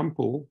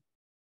example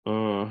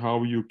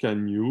how you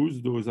can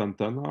use those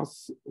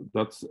antennas.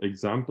 That's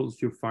examples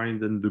you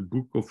find in the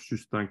book of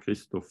Justin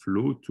Christophe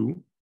Lowe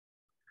too.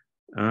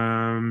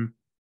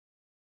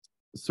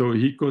 So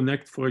he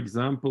connects, for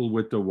example,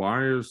 with the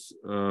wires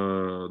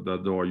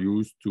that are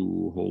used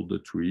to hold the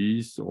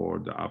trees or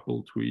the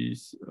apple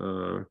trees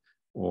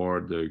or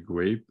the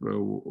grape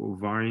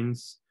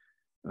vines.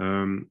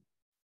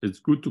 It's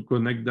good to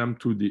connect them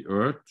to the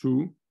earth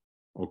too,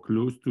 or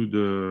close to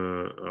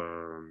the,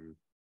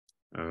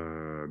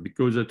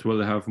 because it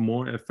will have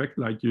more effect.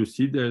 Like you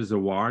see, there's a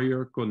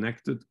wire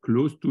connected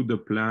close to the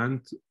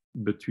plant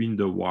between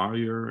the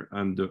wire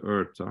and the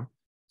earth. Huh?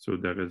 So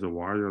there is a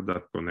wire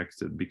that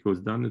connects it,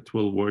 because then it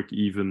will work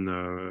even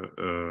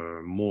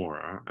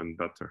more and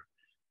better.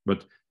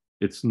 But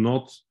it's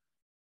not,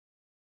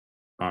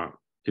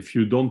 if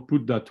you don't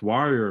put that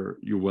wire,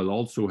 you will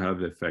also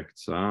have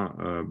effects.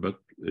 But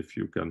if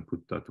you can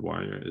put that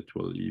wire, it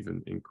will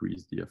even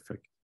increase the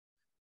effect.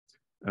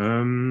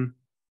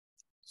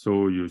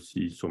 So you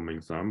see some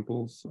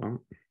examples.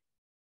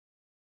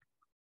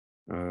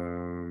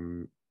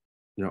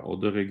 Yeah,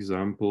 other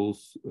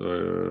examples.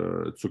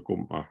 It's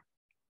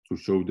to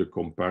show the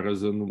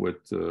comparison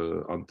with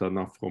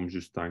antenna from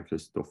Justin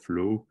Christophe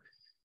Lowe.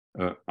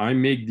 I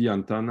make the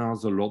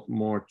antennas a lot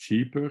more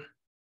cheaper,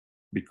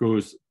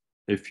 because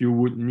if you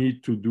would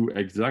need to do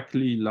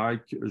exactly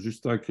like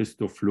Justin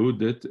Christophe Lowe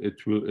did,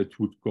 it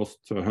would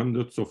cost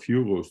hundreds of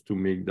euros to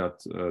make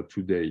that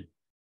today,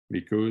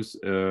 because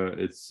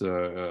it's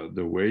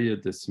the way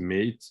it is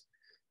made.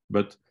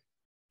 But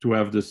to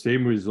have the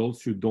same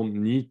results, you don't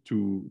need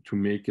to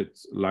make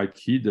it like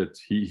he did.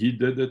 He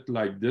did it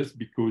like this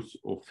because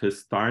of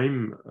his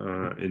time,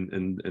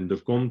 in the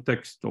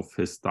context of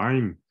his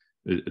time,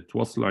 it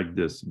was like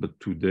this. But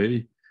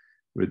today,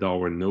 with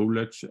our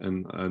knowledge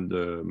and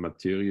the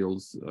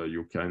materials,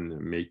 you can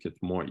make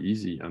it more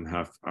easy and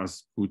have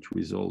as good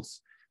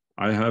results.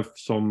 I have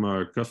some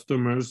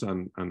customers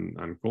and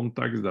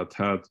contacts that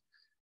had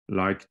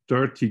like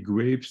 30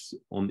 grapes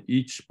on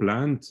each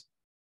plant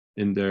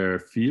in their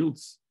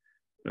fields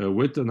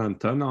with an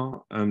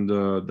antenna, and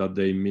that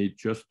they made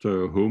just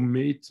a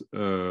homemade,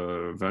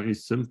 very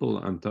simple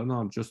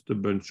antenna, just a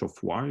bunch of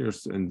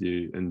wires in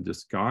the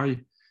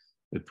sky.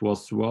 It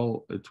was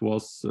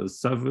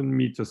 7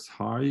 meters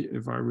high,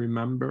 if I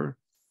remember.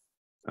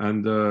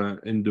 And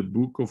in the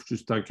book of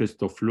Justin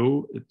Christophe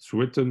Lowe, it's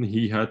written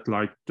he had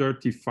like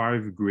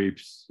 35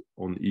 grapes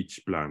on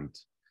each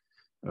plant.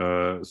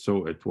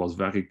 So it was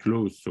very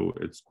close. So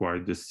it's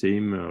quite the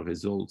same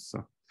results.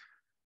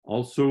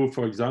 Also,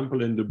 for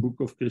example, in the book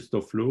of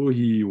Christophe Lowe,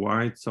 he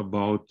writes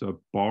about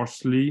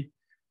parsley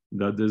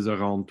that is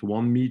around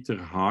 1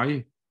 meter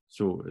high.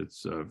 So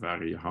it's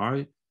very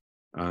high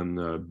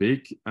and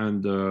big.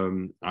 And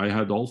I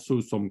had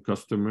also some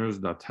customers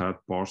that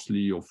had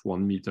parsley of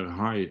 1 meter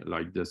high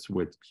like this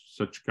with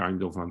such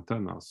kind of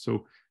antennas.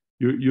 So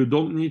you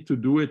don't need to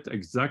do it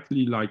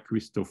exactly like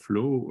Christophe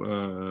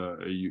Lowe.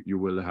 You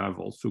will have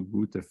also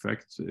good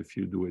effects if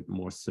you do it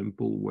more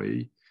simple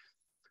way.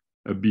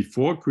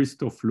 Before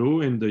Christophe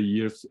Lowe, in the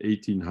years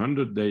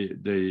 1800,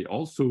 they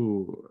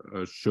also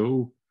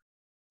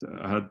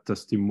had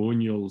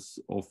testimonials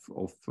of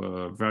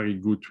very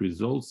good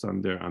results,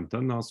 and their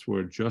antennas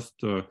were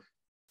just,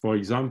 for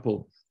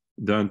example,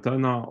 the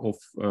antenna of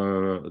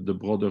the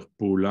brother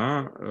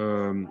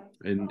Paulin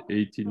in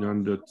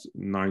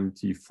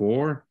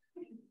 1894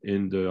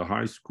 in the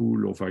High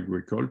School of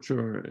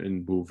Agriculture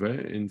in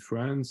Beauvais in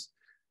France.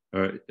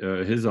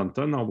 His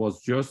antenna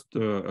was just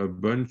a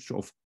bunch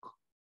of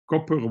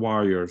copper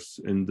wires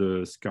in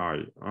the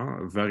sky,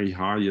 very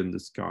high in the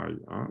sky.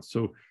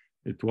 So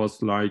it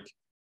was like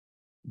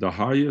the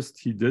highest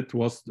he did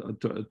was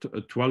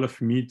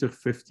 12 meter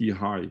 50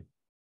 high.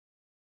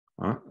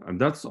 And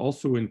that's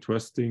also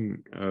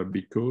interesting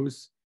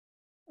because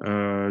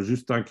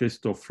Justin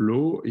Christophe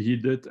Lowe, he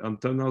did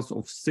antennas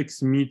of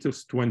 6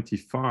 meters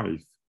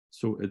 25.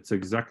 So it's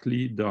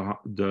exactly the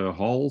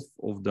half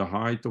of the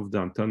height of the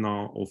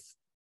antenna of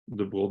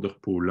the brother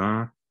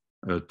Paulin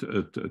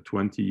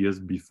 20 years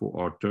before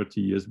or 30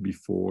 years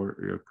before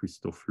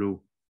Christophe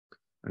Lowe.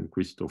 And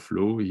Christophe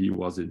Lowe, he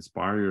was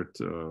inspired,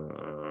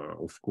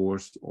 of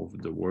course, of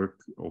the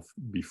work of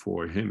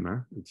before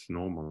him. It's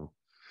normal.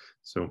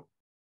 So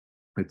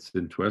it's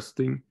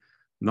interesting.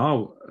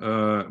 Now,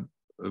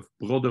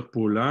 Brother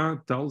Paulin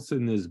tells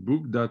in his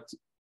book that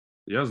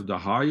yes, the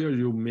higher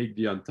you make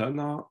the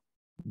antenna,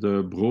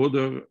 the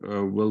broader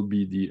will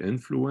be the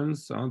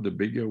influence, the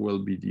bigger will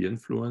be the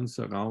influence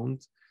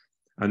around.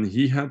 And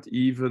he had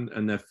even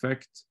an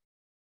effect.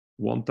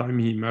 One time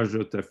he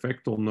measured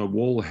effect on a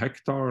whole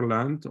hectare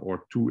land,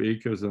 or 2.5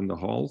 acres,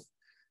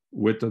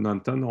 with an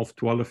antenna of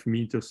 12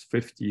 meters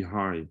 50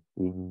 high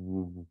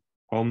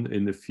on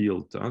in the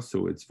field.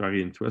 So it's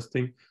very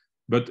interesting.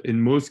 But in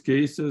most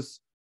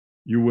cases,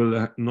 you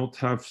will not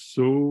have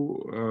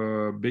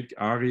so big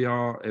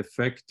area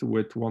effect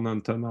with one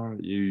antenna.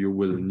 You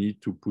will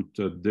need to put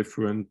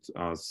different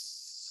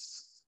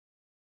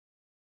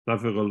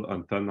several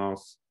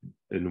antennas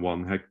in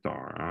 1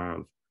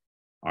 hectare.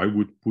 I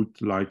would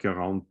put like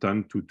around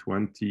 10 to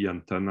 20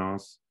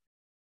 antennas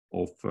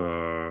of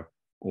 4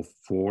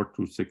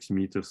 to 6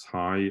 meters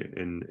high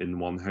in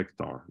 1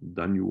 hectare.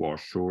 Then you are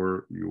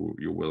sure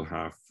you will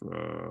have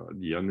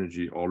the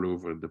energy all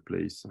over the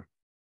place.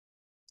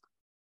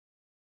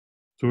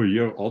 So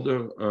here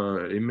other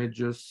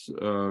images,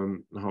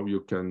 how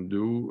you can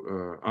do.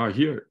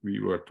 Here we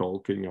were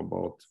talking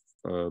about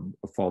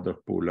Father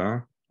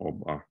Paulin,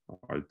 or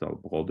I tell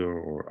brother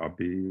or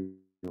abbé,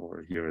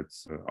 or here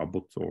it's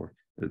abbot, or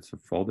it's a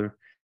father.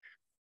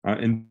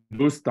 In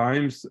those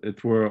times,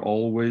 it were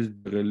always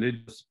the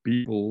religious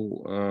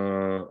people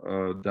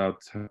that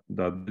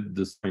did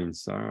the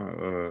science.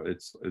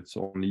 It's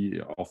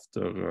only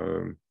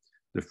after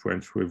the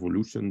French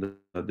Revolution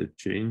that it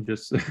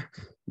changes.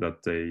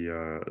 that they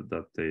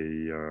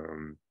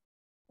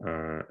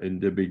in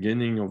the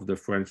beginning of the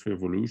French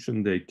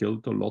Revolution, they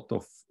killed a lot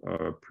of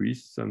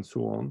priests and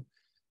so on,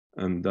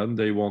 and then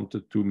they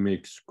wanted to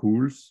make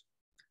schools.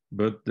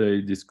 But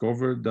they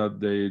discovered that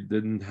they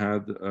didn't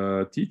have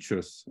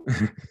teachers.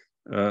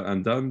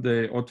 And then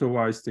they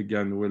authorized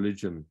again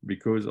religion,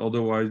 because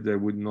otherwise they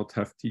would not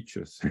have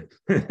teachers.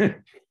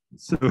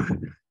 So,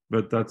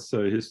 but that's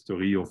a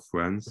history of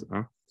France.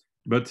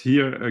 But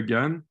here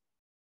again,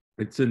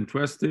 it's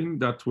interesting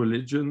that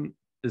religion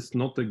is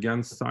not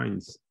against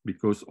science,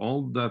 because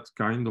all that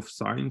kind of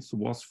science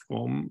was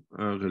from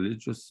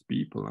religious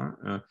people.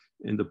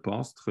 In the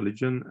past,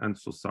 religion and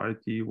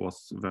society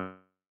was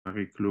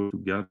very close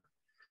together.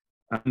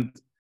 And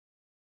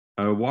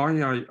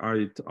why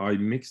I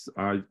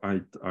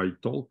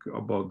talk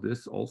about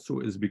this also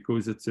is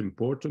because it's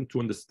important to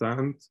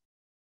understand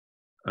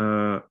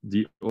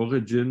the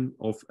origin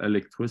of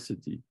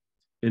electricity.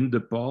 In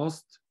the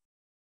past,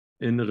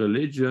 in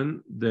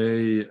religion,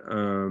 they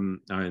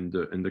in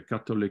the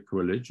Catholic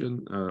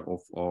religion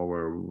of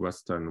our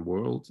Western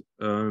world,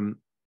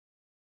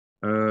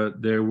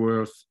 there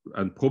were,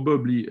 and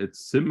probably it's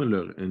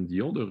similar in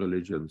the other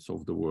religions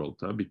of the world,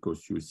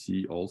 because you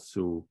see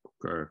also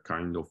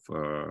kind of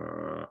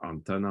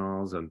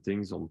antennas and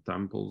things on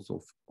temples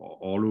of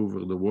all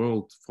over the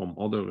world from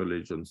other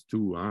religions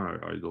too.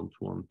 I don't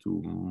want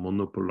to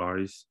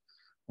monopolize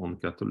on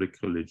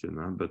Catholic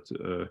religion, but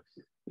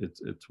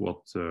it's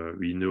what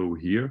we know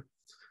here.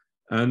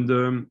 And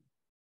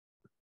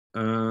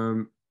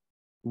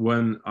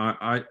when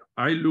I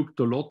looked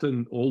a lot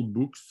in old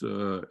books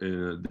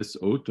this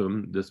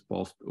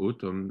past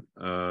autumn,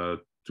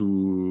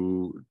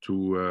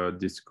 to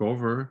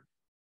discover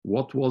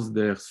what was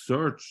their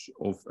search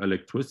of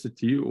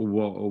electricity,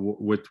 or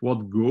with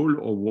what goal,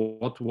 or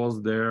what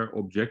was their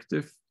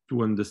objective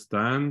to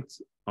understand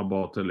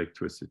about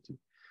electricity.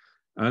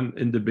 And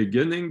in the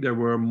beginning, they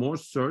were more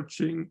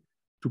searching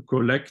to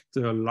collect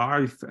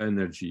life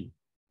energy.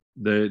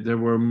 They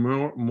were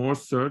more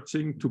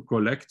searching to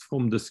collect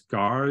from the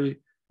sky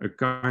a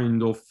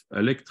kind of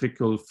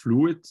electrical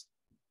fluid,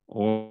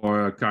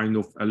 or a kind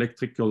of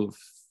electrical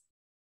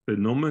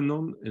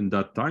phenomenon. In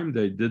that time,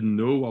 they didn't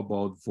know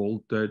about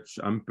voltage,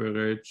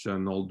 amperage,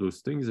 and all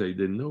those things. They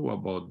didn't know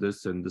about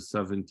this in the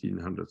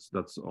 1700s.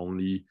 That's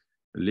only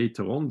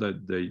later on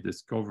that they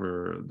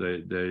discover,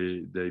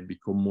 they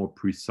become more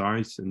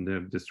precise in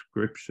their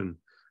description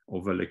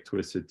of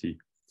electricity.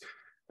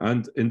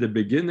 And in the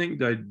beginning,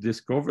 they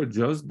discovered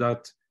just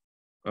that,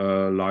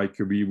 like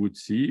we would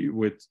see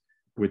with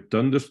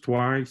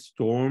thunderstrikes,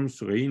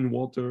 storms,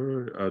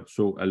 rainwater,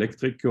 so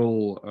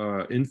electrical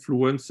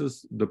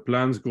influences, the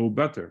plants grow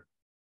better.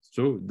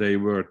 So they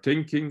were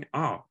thinking,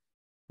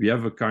 we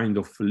have a kind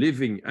of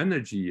living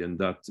energy in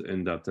that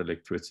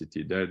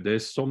electricity.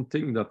 There's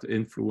something that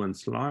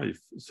influences life.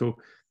 So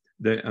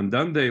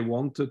then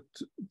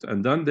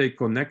they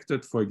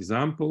connected, for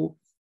example,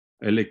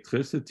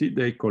 electricity.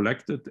 They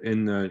collected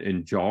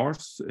in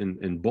jars,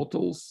 in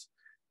bottles,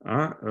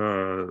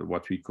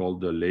 what we call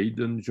the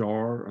Leyden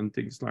jar and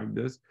things like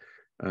this,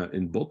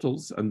 in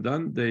bottles, and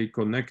then they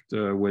connect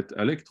with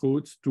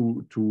electrodes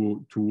to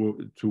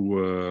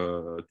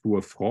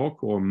a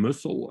frog or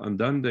muscle, and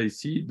then they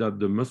see that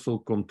the muscle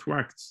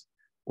contracts,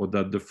 or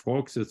that the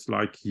frog, it's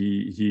like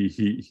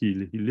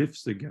he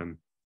lives again.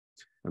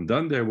 And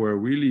then they were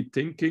really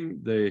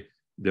thinking, they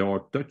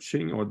are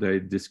touching, or they're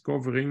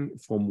discovering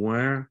from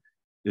where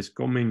is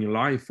coming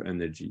life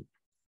energy.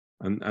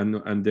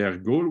 And their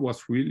goal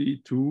was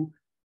really to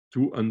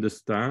to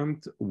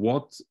understand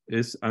what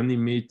is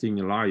animating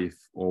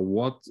life or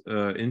what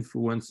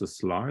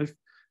influences life.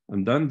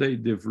 And then they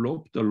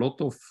developed a lot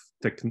of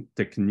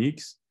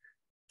techniques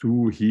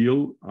to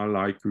heal,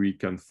 like we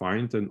can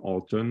find in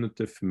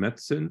alternative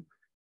medicine.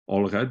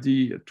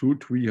 Already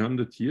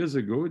 200-300 years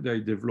ago, they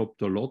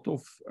developed a lot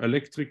of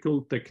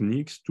electrical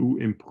techniques to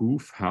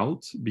improve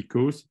health,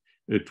 because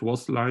it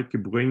was like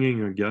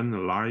bringing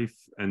again life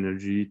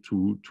energy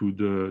to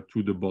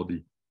the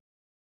body.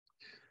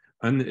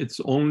 And it's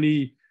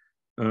only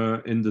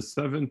in the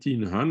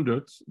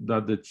 1700s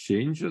that it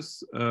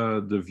changes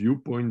the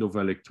viewpoint of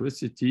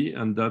electricity,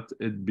 and that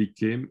it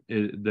became,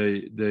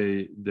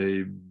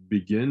 they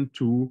begin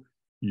to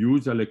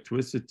use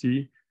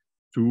electricity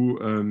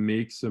to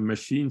make some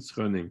machines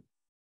running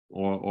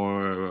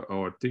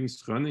or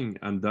things running.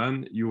 And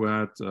then you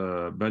had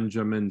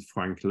Benjamin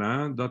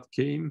Franklin that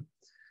came.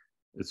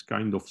 It's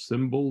kind of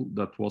symbol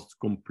that was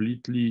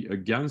completely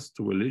against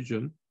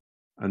religion.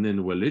 And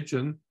in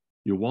religion,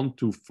 you want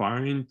to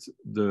find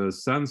the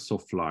sense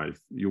of life.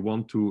 You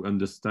want to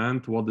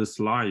understand what is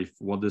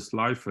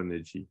life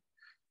energy.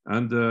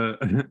 And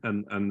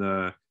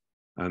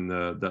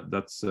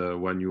that's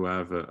when you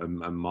have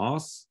a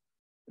mass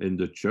in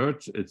the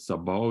church. It's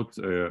about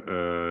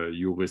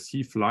you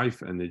receive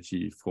life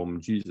energy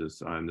from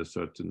Jesus in a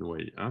certain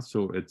way.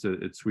 So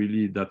it's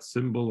really that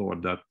symbol or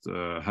that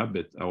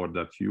habit or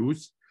that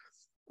use.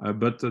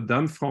 But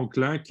then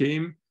Franklin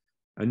came,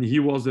 and he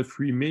was a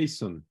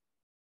Freemason.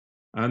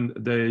 And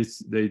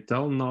they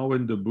tell now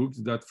in the books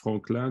that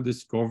Franklin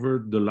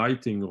discovered the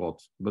lighting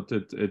rod, but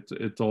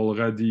it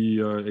already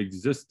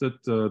existed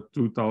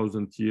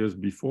 2,000 years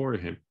before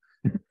him,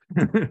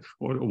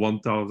 or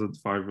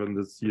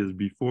 1,500 years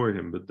before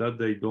him. But that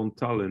they don't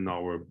tell in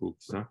our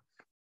books,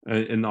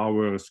 in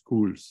our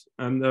schools.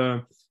 And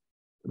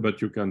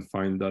but you can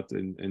find that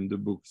in the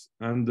books.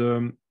 And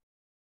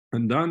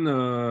then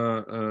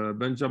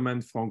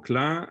Benjamin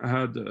Franklin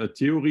had a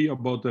theory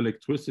about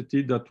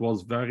electricity that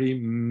was very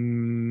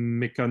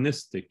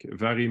mechanistic,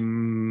 very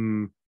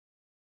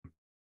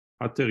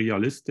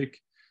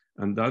materialistic.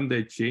 And then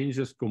they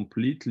changed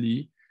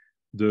completely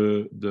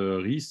the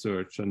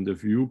research and the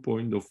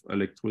viewpoint of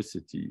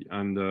electricity.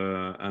 And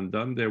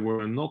then they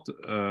were not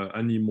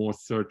anymore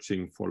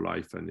searching for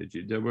life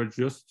energy. They were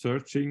just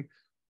searching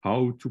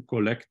how to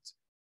collect,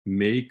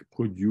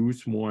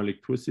 produce more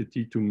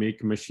electricity to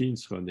make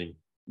machines running.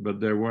 But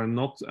they were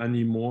not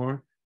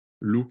anymore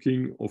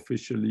looking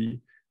officially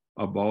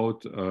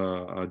about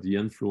the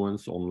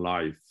influence on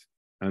life.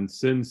 And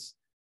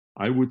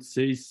I would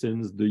say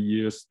since the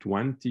years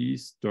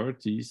 20s,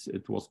 30s,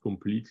 it was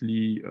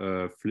completely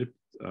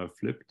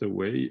flipped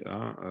away,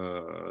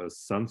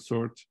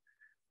 censored,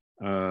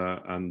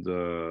 and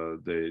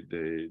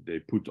they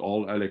put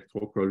all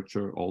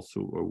electroculture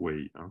also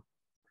away.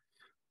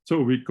 So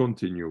we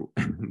continue.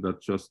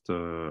 That's just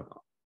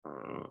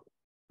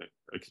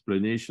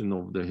explanation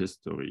of the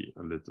history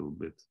a little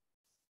bit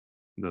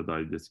that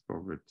I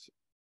discovered.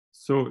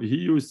 So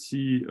here you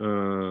see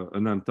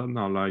an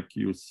antenna like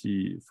you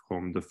see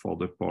from the Fort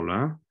de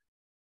Paulin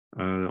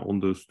on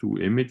those two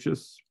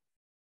images.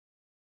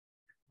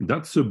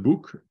 That's a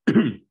book.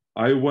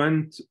 I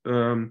was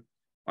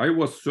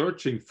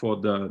searching for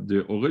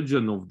the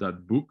origin of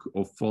that book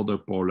of Fort de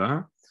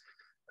Paulin,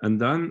 and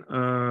then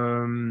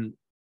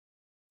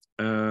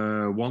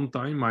one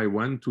time I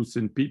went to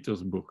St.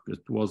 Petersburg.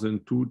 It was in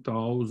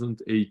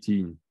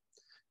 2018,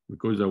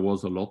 because there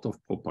was a lot of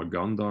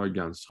propaganda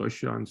against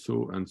Russia, and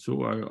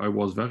so I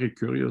was very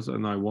curious,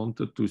 and I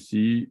wanted to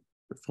see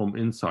from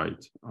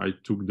inside. I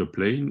took the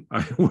plane.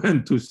 I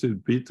went to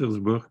St.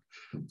 Petersburg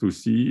to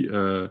see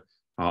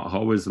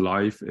how is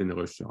life in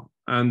Russia,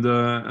 and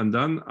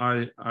then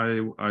I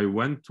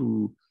went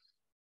to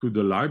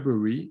the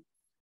library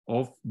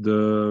of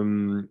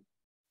the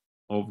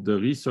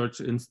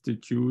Research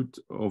Institute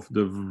of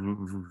the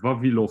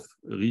Vavilov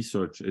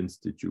Research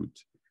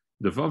Institute.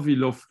 The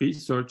Vavilov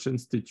Research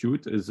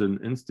Institute is an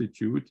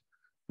institute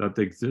that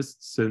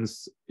exists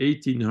since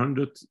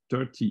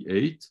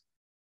 1838,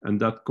 and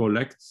that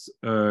collects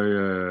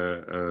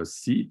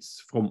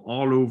seeds from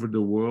all over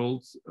the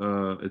world.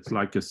 It's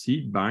like a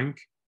seed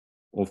bank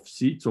of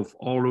seeds of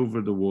all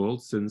over the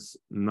world since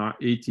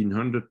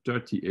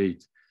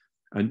 1838.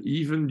 And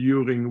even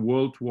during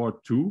World War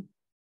II,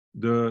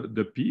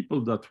 the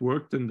people that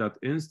worked in that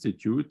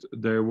institute,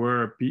 there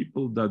were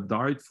people that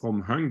died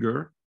from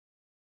hunger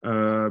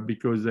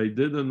because they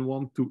didn't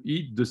want to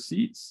eat the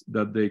seeds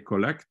that they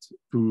collect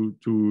to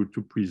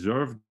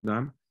preserve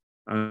them,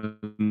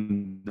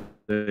 and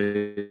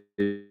they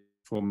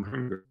from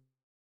hunger.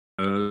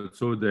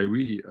 So they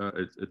really,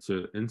 it's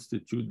an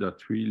institute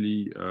that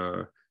really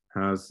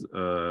has,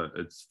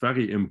 it's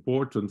very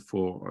important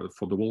for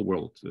the whole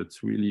world.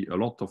 It's really a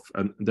lot of,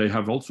 and they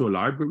have also a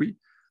library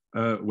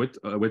with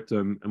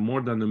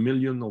more than 1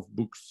 million of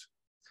books,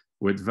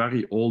 with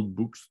very old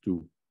books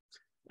too.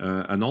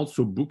 And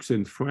also books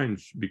in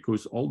French,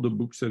 because all the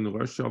books in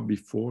Russia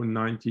before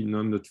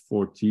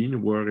 1914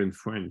 were in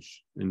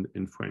French,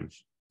 in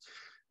French.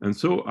 And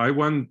so I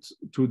went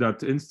to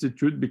that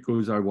institute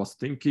because I was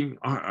thinking,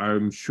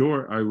 I'm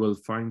sure I will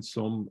find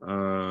some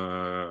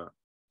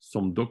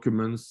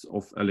documents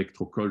of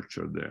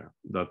electroculture there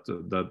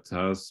that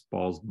has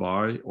passed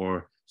by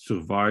or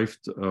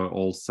survived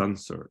all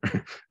censor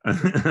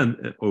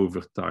and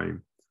over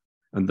time.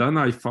 And then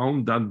I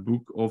found that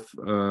book of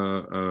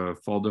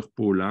Father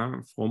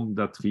Paulin from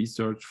that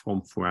research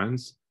from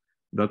France.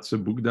 That's a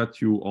book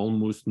that you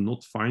almost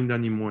not find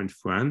anymore in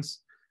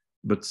France.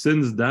 But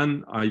since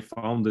then, I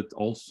found it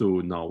also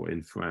now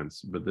in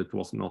France, but it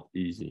was not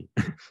easy.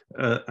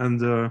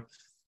 And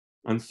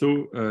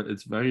so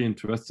it's very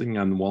interesting.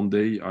 And one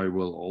day I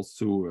will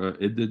also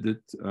edit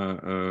it.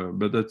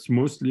 But it's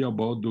mostly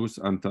about those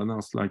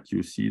antennas, like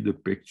you see the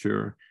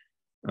picture.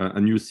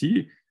 And you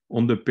see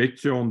on the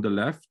picture on the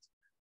left,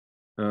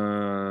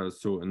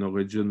 so an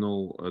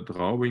original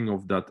drawing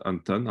of that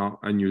antenna,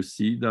 and you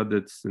see that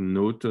it's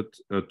noted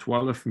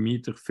 12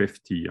 meter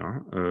 50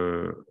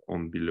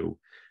 on below.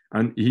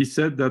 And he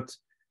said that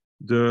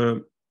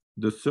the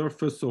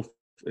surface of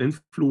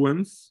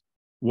influence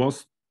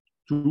was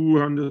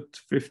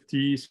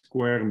 250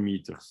 square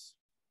meters.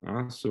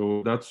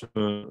 So that's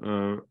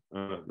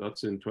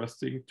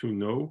interesting to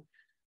know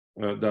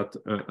that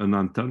an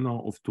antenna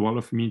of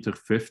 12 meter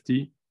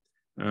 50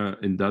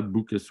 in that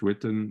book is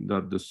written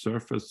that the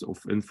surface of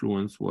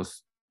influence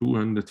was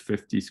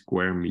 250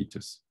 square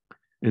meters.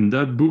 In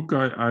that book,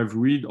 I've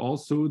read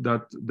also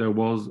that there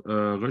was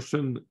a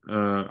Russian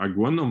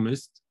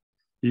agronomist.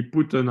 He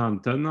put an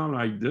antenna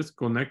like this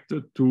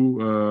connected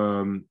to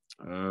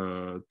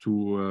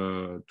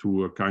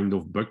a kind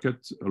of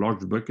bucket, a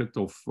large bucket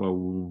of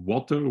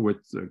water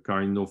with a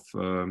kind of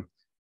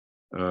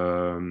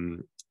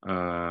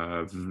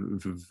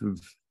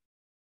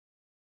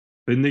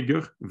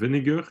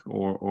vinegar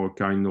or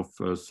kind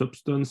of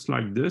substance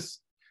like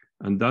this.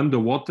 And then the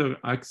water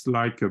acts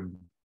like a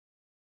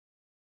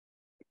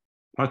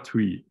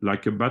battery.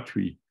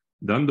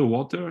 Then the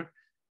water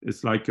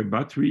is like a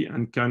battery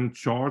and can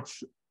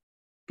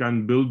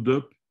build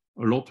up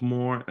a lot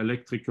more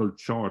electrical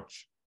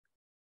charge.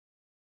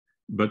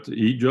 But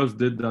he just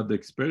did that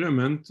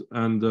experiment,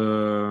 and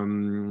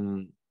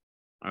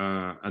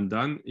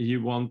then he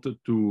wanted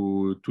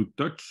to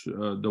touch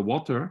the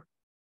water,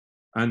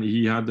 and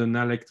he had an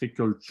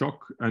electrical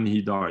shock and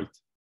he died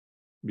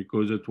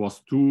because it was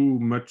too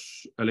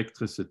much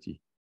electricity.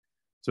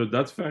 So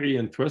that's very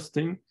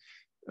interesting.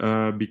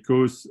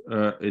 Because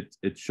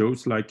it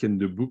shows, like in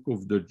the book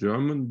of the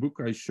German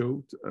book I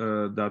showed,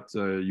 that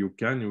you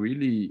can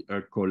really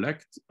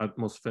collect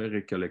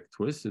atmospheric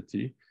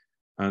electricity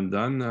and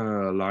then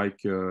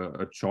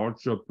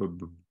charge up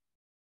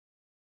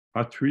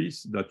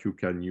batteries that you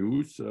can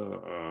use,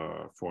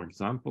 for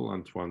example,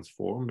 and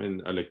transform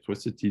in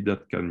electricity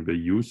that can be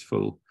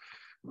useful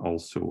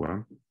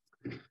also.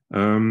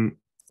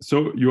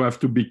 So you have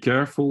to be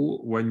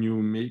careful when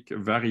you make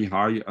very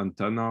high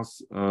antennas.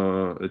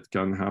 It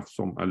can have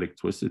some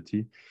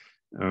electricity,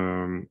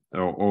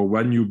 or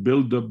when you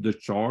build up the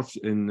charge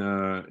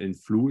in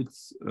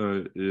fluids.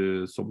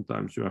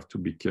 Sometimes you have to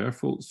be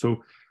careful.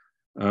 So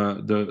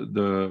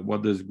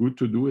what is good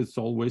to do is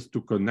always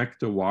to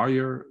connect a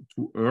wire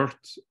to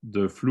earth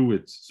the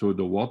fluid. So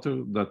the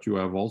water, that you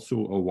have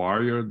also a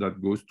wire that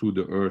goes to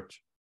the earth,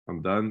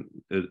 and then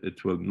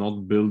it will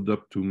not build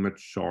up too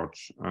much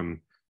charge,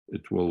 and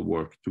it will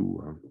work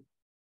too.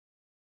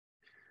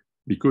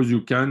 Because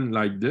you can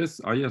like this,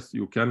 yes,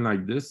 you can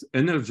like this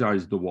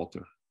energize the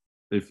water.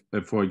 If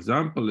for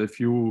example,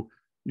 if you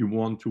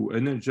want to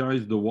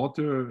energize the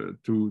water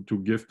to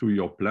give to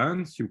your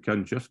plants, you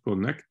can just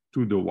connect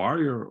to the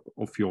wire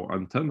of your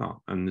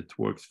antenna, and it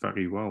works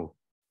very well.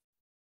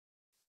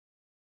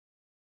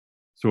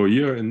 So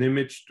here an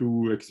image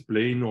to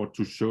explain or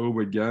to show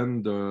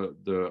again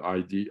the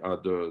idea,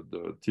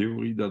 the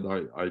theory that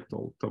I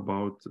talked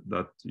about,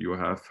 that you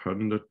have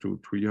 100 to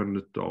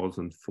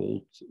 300,000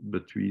 volts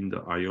between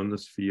the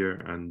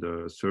ionosphere and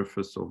the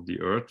surface of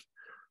the Earth.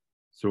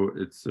 So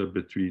it's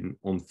between,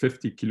 on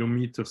 50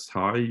 kilometers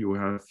high, you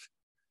have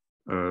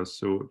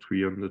so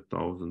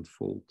 300,000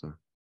 volts.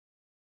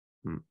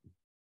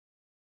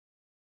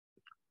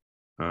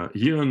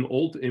 Here an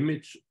old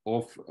image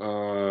of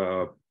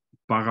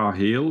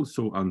para-hail,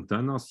 so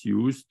antennas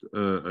used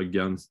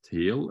against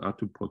hail,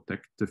 to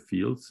protect the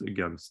fields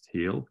against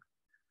hail.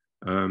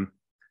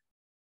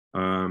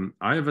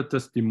 I have a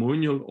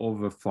testimonial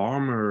of a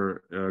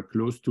farmer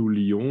close to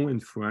Lyon in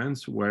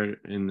France, where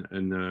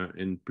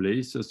in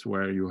places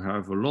where you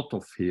have a lot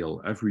of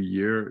hail. Every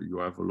year you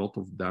have a lot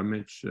of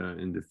damage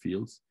in the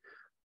fields.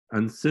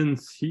 And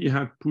since he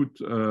had put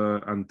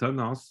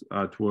antennas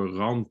to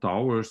round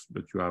towers,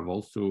 but you have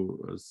also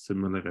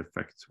similar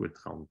effects with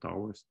round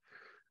towers,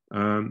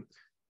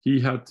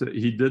 he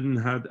didn't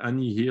have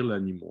any hail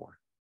anymore,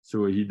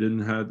 so he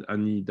didn't have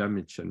any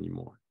damage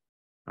anymore.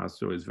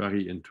 So it's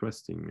very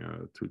interesting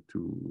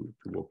to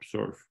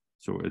observe.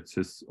 So it's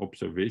his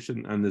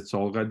observation, and it's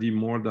already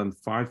more than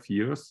 5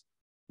 years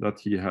that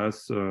he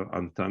has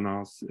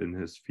antennas in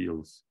his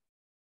fields.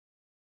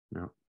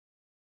 Yeah.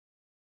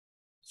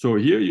 So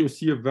here you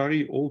see a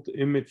very old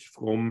image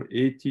from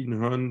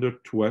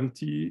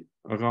 1820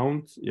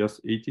 around, yes,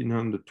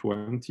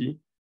 1820.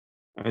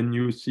 And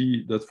you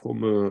see that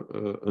from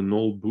an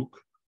old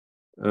book.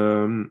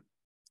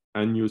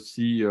 And you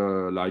see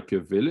like a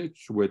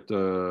village with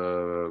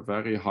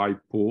very high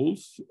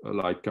poles,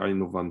 like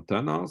kind of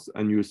antennas.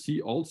 And you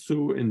see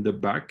also in the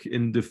back,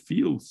 in the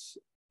fields,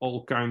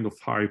 all kind of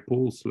high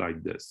poles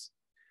like this.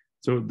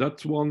 So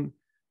that's one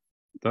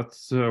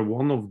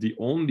of the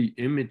only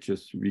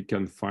images we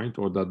can find,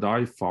 or that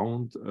I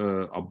found,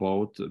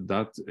 about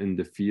that in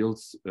the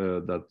fields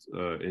in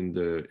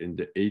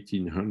the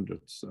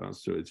 1800s.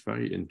 So it's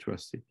very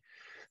interesting.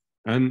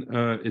 And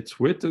it's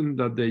written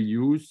that they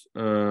use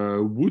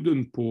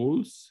wooden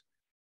poles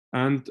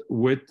and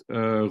with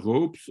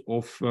ropes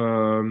of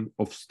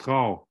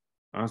straw.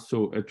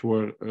 So it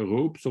were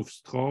ropes of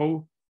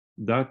straw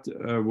that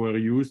were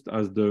used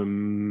as the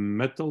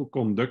metal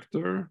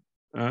conductor.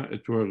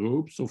 It were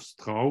ropes of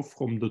straw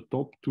from the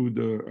top to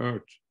the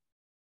earth.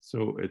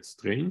 So it's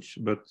strange,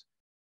 but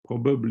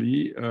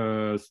probably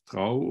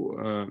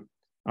straw,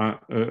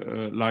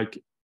 like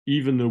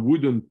even a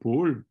wooden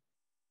pole,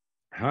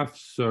 have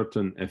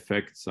certain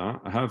effects,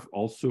 have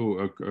also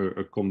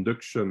a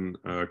conduction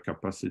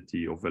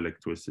capacity of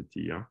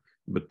electricity,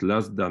 but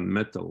less than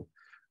metal.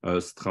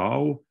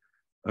 Straw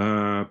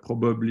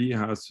probably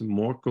has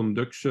more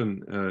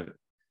conduction.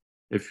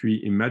 If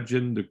we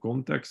imagine the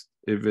context,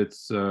 if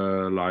it's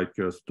like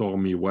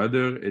stormy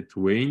weather, it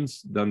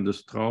rains, then the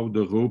straw,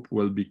 the rope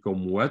will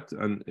become wet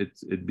and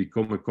it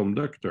become a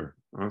conductor.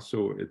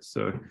 So it's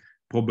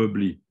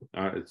probably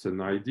it's an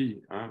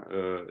idea.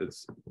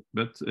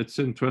 But it's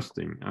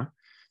interesting.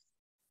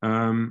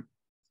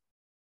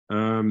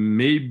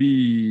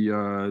 Maybe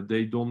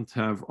they don't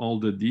have all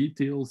the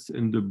details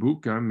in the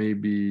book.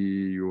 Maybe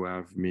you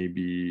have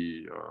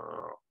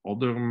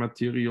other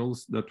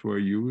materials that were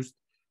used,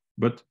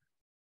 but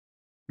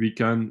we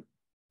can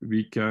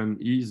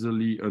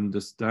easily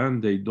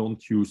understand they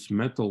don't use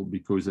metal,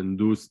 because in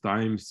those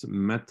times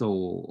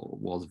metal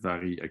was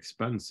very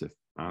expensive.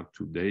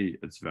 Today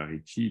it's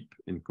very cheap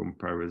in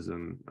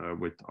comparison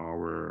with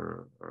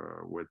our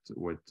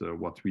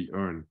what we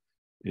earn.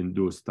 In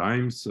those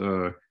times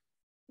they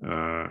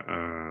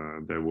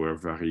were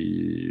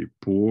very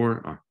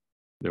poor.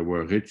 They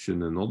were rich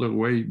in another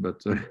way,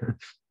 but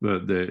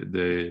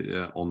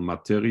they on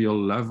material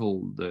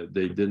level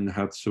they didn't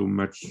have so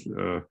much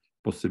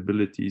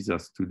possibilities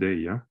as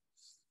today.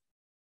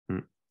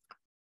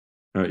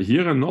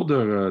 Here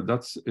another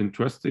that's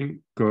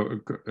interesting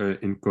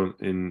in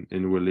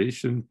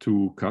relation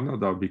to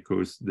Canada,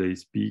 because they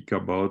speak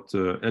about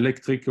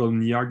electrical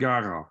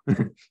Niagara,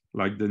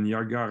 like the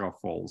Niagara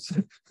Falls.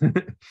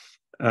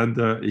 And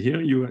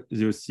here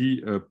you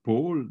see a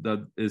pole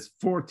that is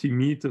 40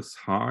 meters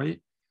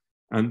high,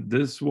 and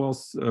this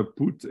was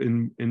put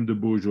in the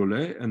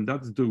Beaujolais, and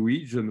that's the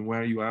region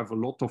where you have a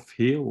lot of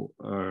hail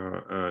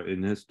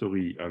in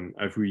history and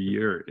every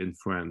year in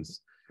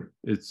France.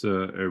 It's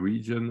a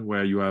region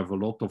where you have a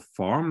lot of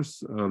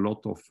farms, a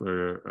lot of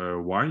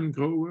wine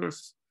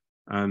growers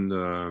and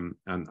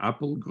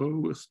apple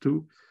growers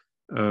too,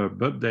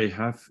 but they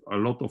have a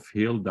lot of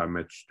hail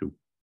damage too.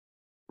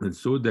 And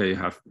so they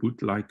have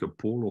put like a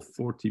pole of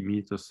 40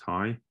 meters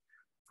high,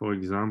 for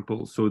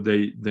example. So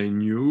they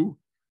knew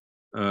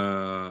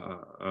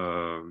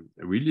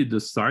really the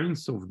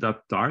science of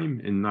that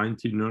time in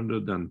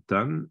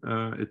 1910,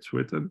 it's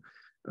written.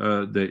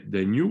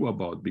 They knew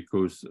about,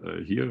 because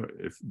here,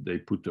 if they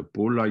put a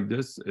pole like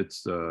this,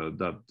 it's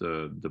that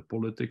the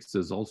politics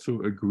is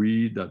also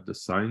agree, that the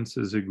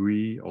sciences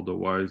agree,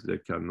 otherwise they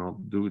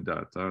cannot do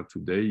that.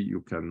 Today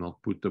you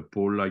cannot put a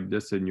pole like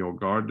this in your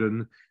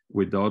garden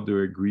without the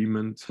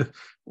agreement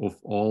of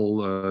all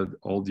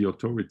the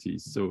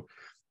authorities.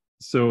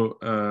 So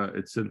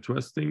it's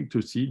interesting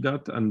to see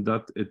that, and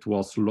that it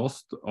was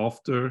lost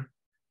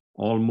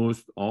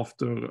almost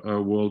after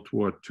World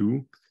War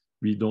II.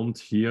 We don't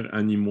hear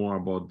any more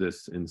about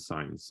this in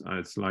science.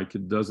 It's like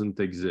it doesn't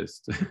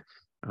exist.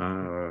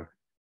 And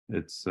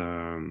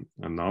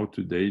now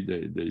today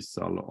they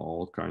sell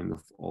all kind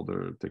of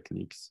other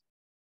techniques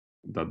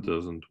that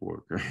doesn't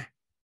work.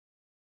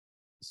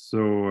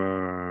 So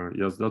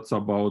yes, that's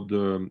about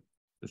the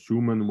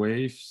Schumann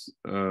waves.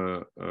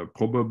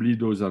 Probably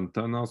those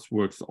antennas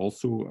works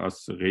also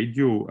as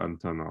radio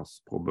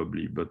antennas,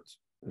 probably, but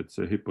it's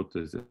a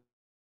hypothesis.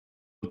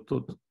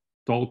 We'll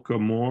talk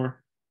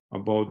more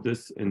about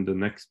this in the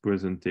next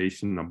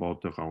presentation about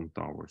the round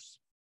towers.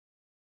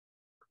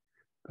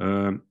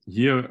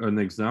 Here an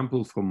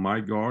example from my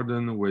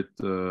garden with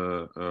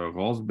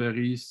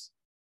raspberries,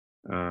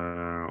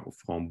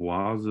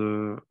 framboise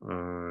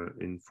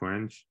in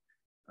French,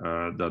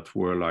 that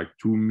were like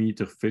 2.50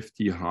 meters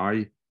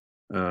high,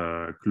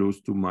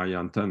 close to my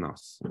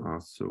antennas.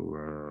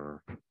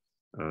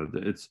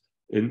 It's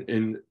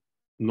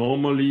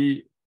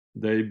normally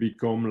they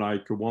become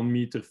like 1.50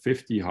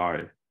 meters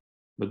high.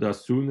 But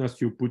as soon as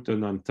you put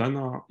an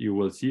antenna, you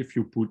will see, if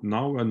you put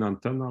now an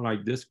antenna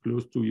like this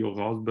close to your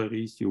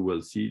raspberries, you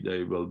will see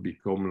they will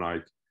become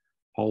like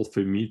half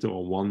a meter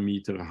or 1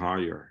 meter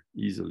higher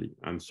easily.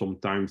 And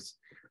sometimes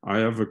I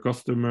have a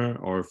customer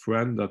or a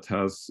friend that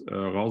has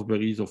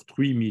raspberries of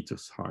 3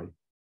 meters high,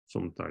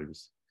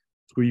 sometimes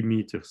 3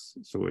 meters.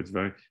 So it's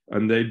very,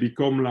 and they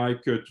become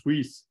like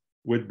trees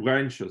with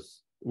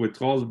branches, with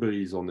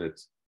raspberries on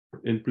it,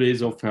 in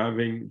place of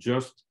having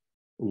just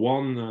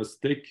one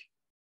stick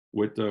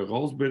with the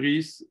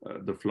raspberries,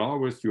 the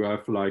flowers, you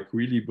have like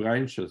really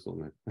branches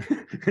on it.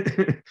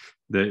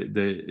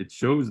 It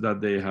shows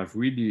that they have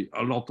really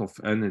a lot of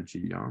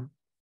energy. Yeah.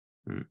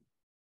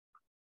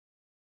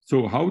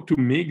 So how to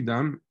make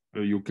them?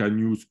 You can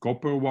use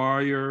copper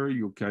wire,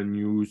 you can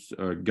use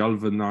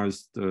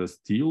galvanized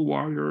steel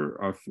wire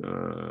of,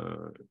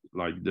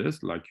 like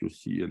this, like you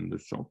see in the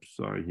shops.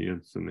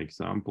 Here's an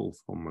example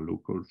from a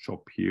local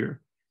shop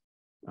here.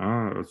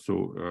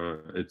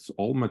 It's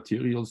all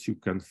materials you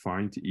can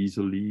find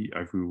easily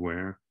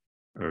everywhere,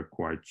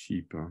 quite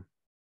cheap.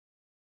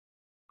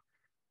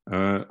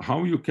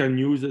 How you can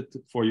use it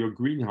for your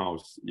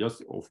greenhouse?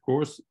 Yes, of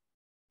course,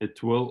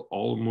 it will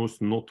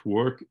almost not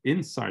work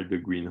inside the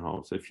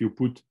greenhouse. If you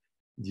put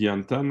the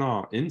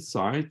antenna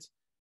inside,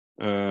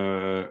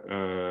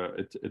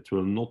 it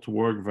will not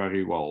work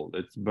very well.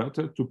 It's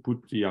better to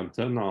put the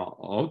antenna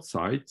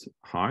outside,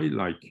 high,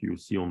 like you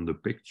see on the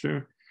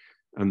picture,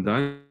 and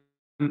then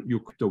you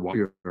cut the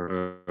wire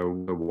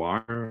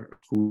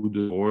through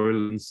the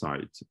soil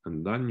inside,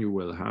 and then you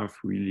will have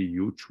really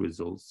huge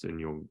results in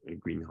your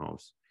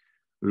greenhouse.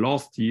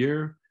 Last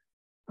year,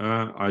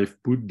 I've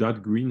put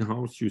that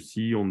greenhouse you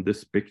see on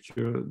this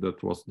picture.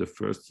 That was the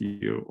first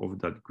year of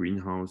that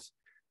greenhouse.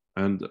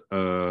 And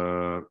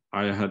I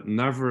had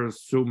never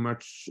so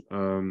much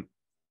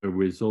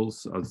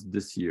results as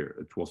this year.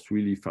 It was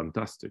really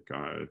fantastic.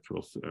 It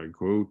was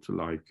growth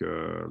like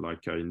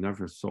I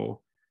never saw.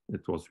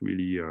 It was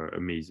really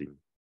amazing.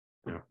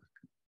 Yeah.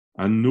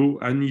 And no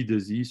any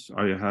disease.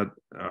 I had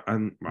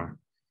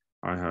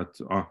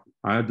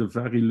a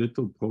very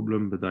little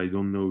problem, but I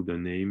don't know the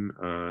name,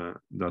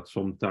 that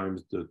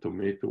sometimes the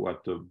tomato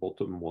at the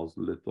bottom was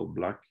a little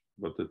black,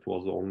 but it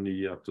was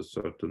only at a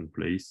certain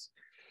place.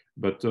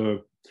 But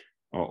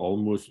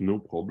almost no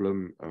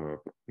problem,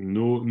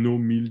 no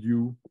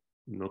mildew,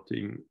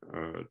 nothing.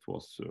 It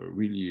was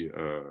really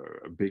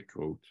a big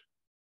growth.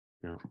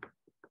 Yeah.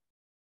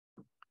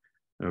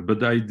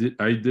 But I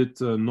did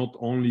not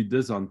only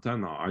this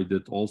antenna, I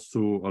did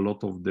also a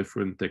lot of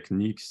different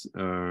techniques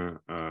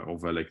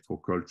of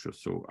electroculture.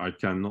 So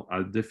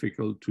it's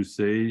difficult to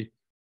say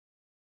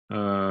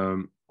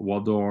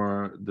what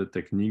are the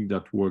techniques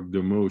that work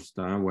the most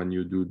when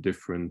you do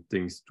different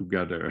things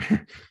together.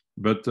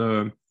 But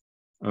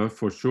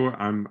for sure,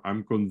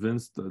 I'm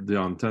convinced the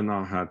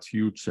antenna had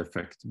huge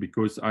effect,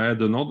 because I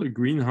had another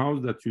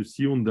greenhouse that you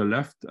see on the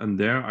left, and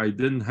there I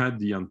didn't have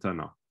the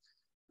antenna.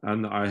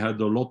 And I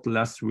had a lot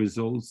less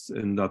results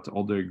in that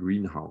other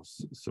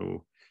greenhouse.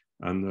 So,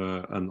 and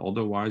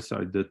otherwise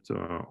I did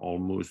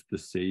almost the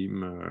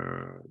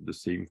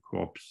same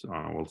crops,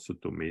 also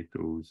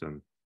tomatoes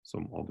and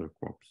some other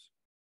crops.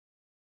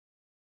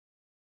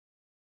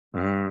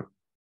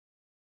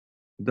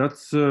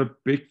 That's a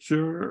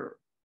picture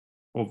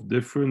of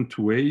different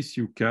ways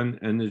you can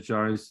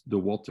energize the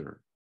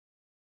water.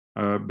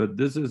 But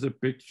this is a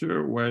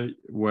picture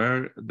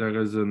where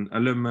there is an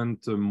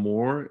element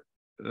more.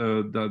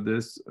 That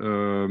is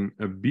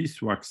a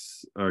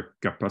beeswax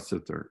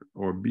capacitor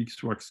or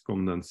beeswax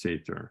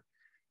condensator.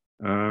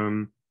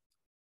 And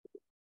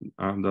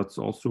that's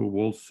also a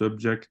whole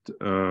subject.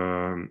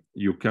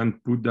 You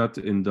can put that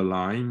in the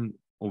line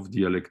of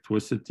the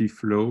electricity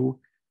flow,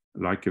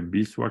 like a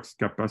beeswax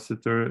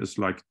capacitor is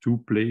like 2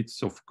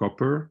 plates of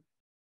copper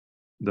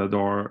that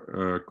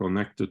are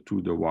connected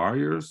to the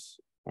wires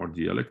or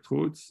the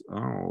electrodes,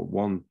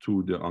 one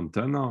to the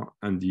antenna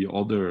and the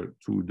other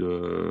to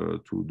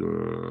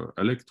the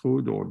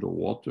electrode or the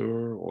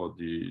water or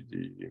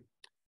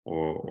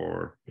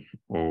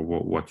or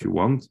what you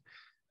want,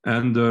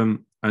 and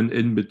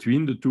in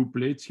between the 2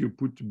 plates you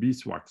put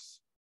beeswax.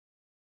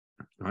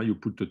 You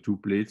put the 2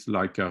 plates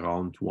like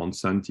around 1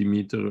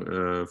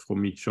 centimeter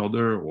from each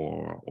other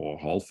or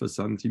half a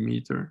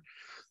centimeter.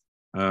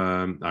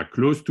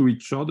 Close to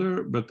each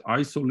other, but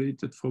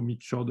isolated from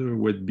each other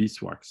with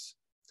beeswax.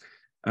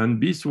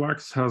 And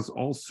beeswax has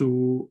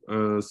also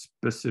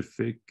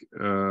specific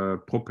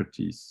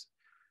properties.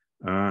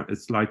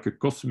 It's like a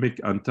cosmic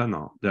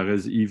antenna. There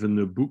is even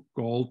a book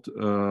called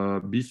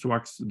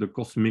Beeswax, the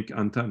Cosmic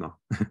Antenna.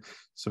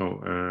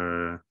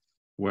 So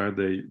where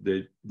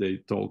they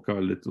talk a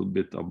little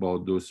bit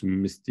about those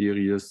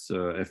mysterious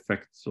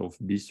effects of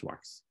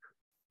beeswax.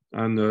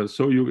 And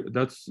so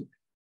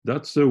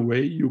that's a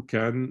way you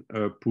can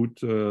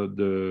put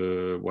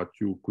what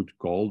you could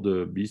call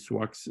the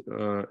beeswax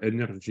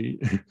energy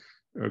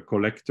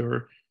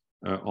collector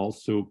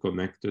also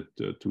connected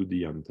to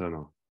the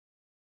antenna.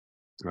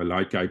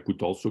 Like I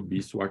put also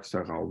beeswax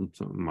around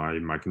my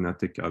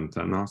magnetic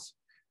antennas.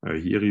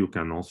 Here you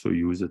can also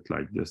use it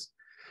like this.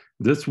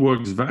 This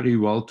works very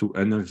well to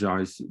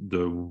energize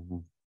the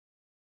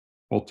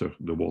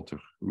water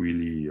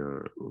really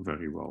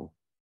very well.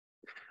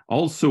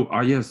 Also,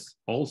 yes,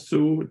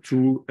 also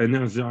to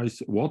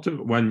energize water.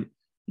 When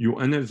you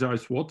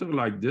energize water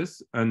like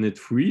this and it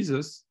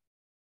freezes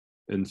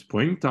in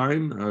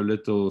springtime, a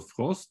little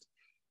frost,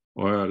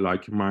 or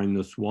like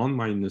 -1,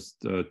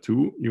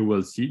 -2, you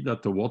will see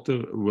that the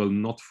water will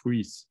not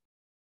freeze.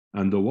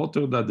 And the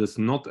water that is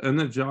not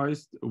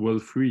energized will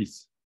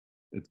freeze.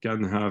 It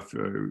can have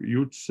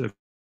huge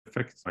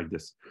effects like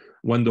this.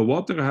 When the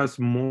water has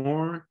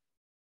more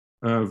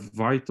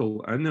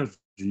vital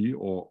energy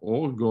or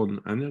organ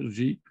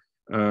energy,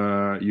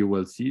 you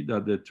will see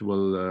that it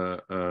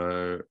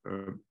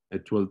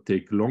will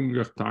take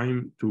longer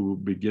time to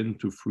begin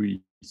to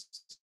freeze.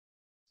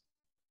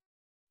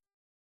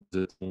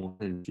 More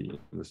energy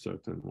in a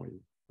certain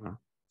way.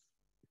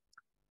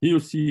 Here you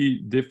see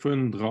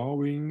different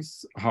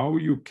drawings, how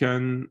you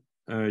can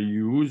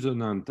use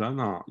an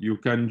antenna. You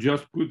can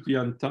just put the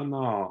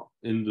antenna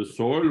in the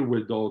soil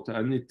without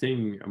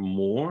anything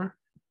more,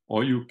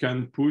 or you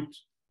can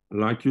put,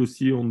 like you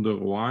see on the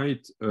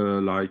right,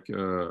 like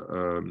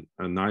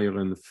an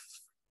iron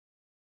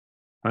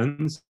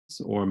fence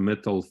or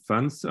metal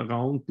fence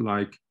around,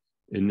 like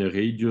in a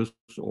radius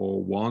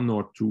or 1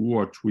 or 2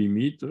 or 3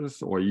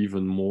 meters or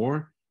even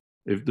more.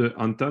 If the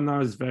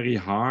antenna is very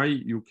high,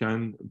 you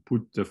can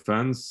put the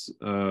fence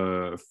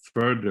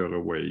further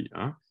away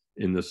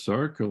in a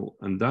circle.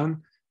 And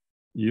then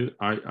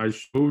I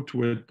showed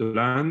with the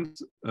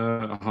plants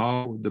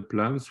how the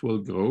plants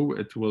will grow.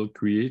 It will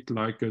create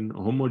like an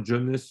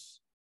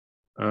homogeneous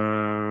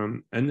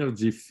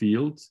energy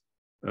field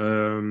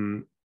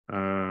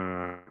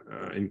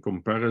in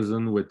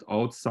comparison with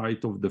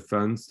outside of the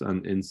fence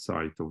and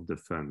inside of the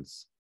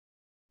fence.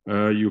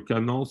 You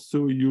can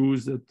also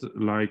use it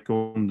like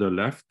on the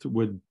left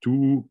with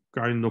 2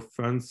 kind of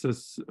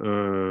fences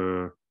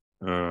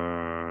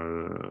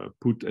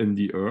put in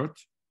the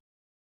earth.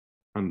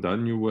 And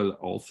then you will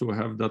also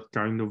have that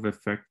kind of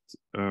effect.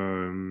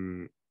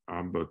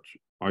 But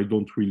I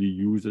don't really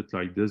use it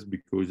like this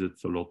because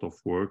it's a lot of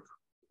work.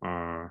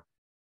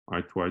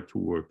 I try to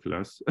work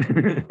less,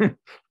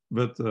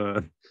 but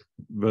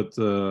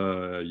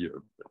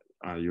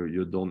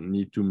you don't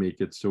need to make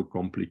it so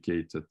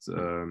complicated.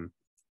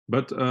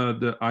 But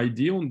the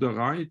idea on the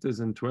right is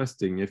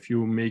interesting. If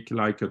you make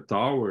like a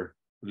tower,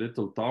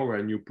 little tower,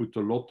 and you put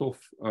a lot of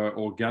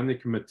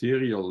organic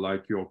material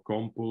like your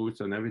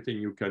compost and everything,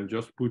 you can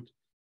just put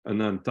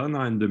an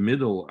antenna in the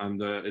middle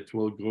and it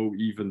will grow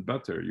even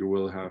better. You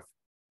will have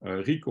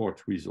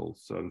record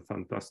results and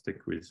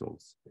fantastic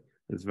results.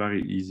 It's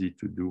very easy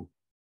to do.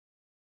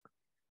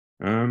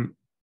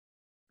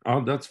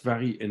 That's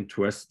very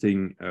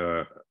interesting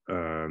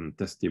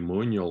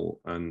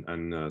testimonial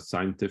and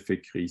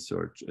scientific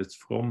research. It's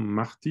from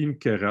Martine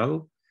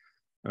Kerel.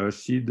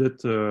 She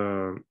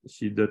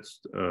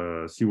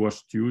was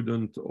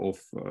student of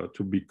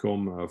to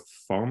become a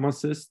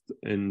pharmacist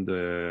in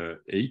the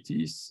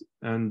 80s,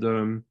 and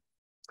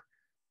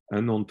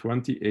on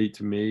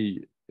 28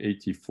 May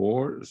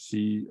 84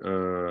 she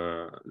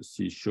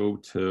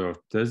showed her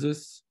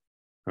thesis,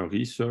 her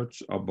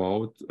research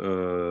about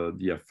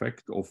the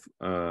effect of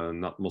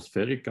an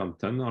atmospheric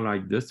antenna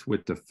like this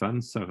with the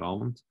fence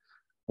around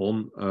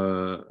on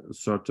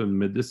certain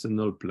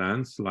medicinal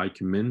plants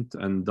like mint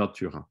and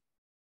datura.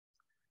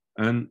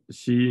 And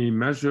she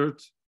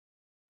measured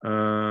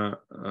more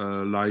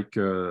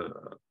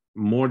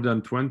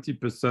than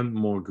 20%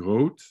 more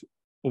growth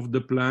of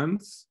the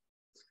plants.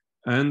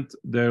 And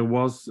there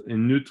was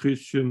in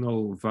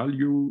nutritional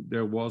value,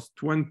 there was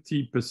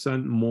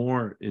 20%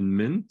 more in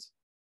mint.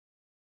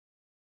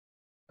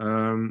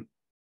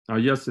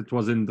 Yes, it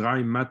was in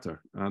dry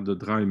matter. The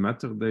dry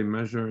matter they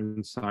measure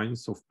in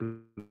science of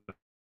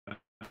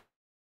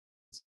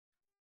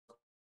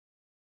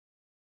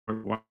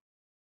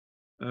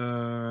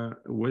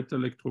with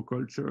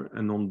electroculture,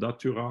 and on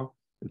datura,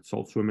 it's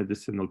also a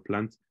medicinal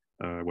plant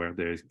where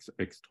they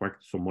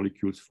extract some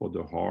molecules for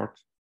the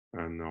heart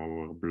and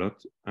our blood.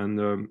 And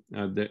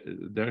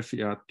there she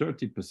had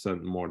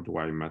 30% more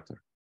dry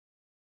matter.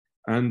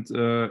 And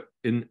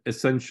in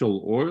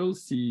essential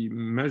oils, she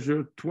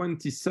measured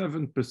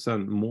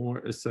 27%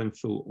 more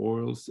essential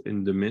oils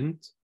in the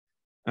mint,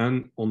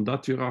 and on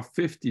datura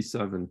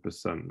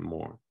 57%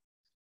 more.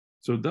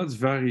 So that's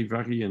very,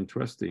 very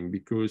interesting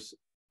because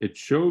it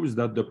shows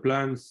that the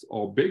plants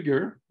are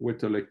bigger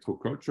with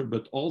electroculture,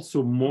 but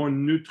also more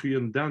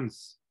nutrient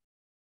dense.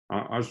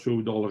 I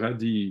showed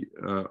already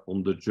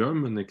on the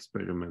German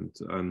experiment,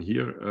 and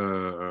here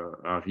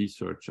our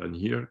research, and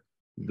here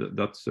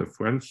that's a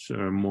French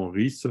more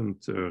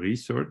recent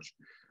research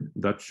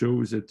that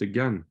shows it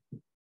again.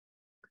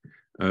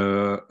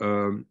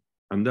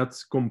 And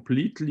that's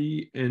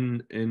completely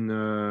in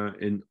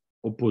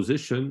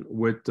opposition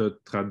with the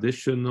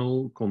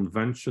traditional,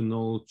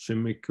 conventional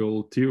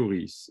chemical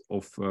theories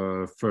of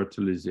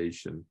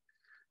fertilization,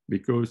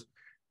 because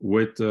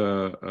with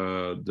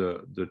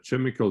the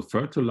chemical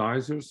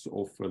fertilizers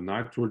of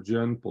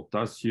nitrogen,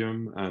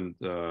 potassium,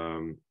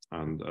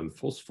 and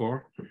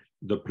phosphor,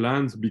 the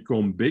plants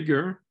become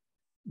bigger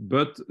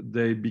but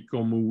they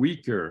become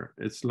weaker.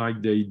 It's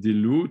like they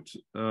dilute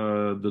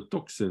the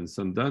toxins,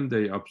 and then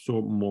they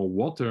absorb more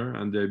water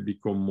and they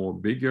become more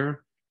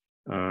bigger,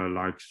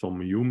 like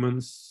some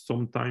humans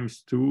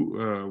sometimes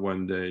too.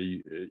 When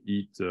they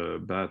eat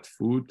bad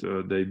food,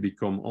 they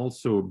become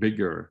also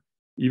bigger,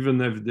 even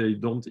if they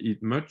don't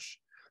eat much.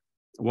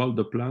 Well,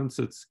 the plants,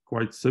 it's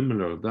quite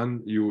similar.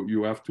 Then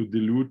you have to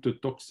dilute the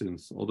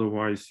toxins,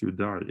 otherwise you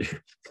die.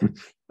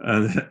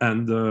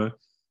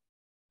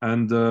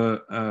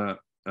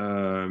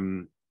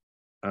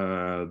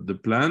 The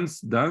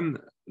plants, then,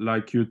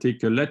 like you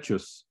take a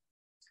lettuce,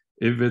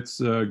 if it's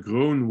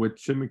grown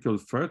with chemical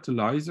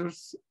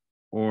fertilizers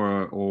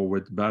or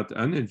with bad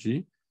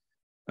energy,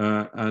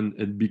 and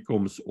it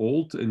becomes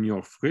old in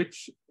your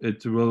fridge,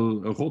 it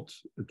will rot.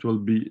 It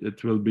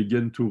will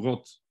begin to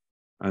rot,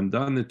 and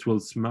then it will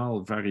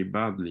smell very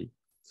badly.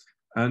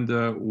 And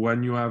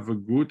when you have a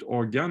good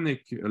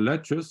organic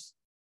lettuce,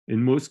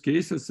 in most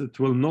cases, it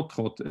will not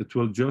rot. It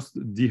will just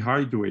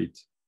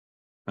dehydrate,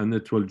 and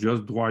it will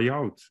just dry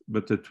out,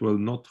 but it will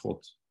not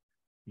rot.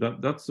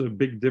 That's a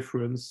big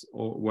difference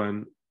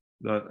when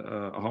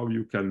how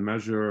you can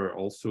measure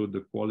also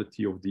the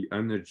quality of the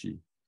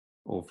energy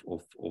of a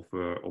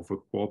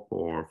crop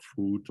or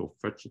fruit or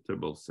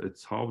vegetables.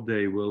 It's how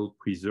they will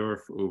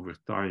preserve over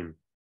time.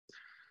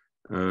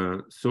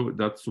 So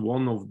that's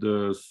one of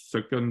the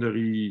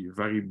secondary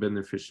very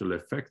beneficial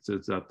effects,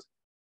 is that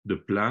the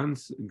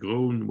plants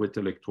grown with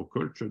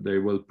electroculture, they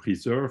will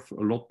preserve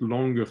a lot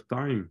longer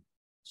time.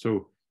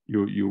 So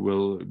you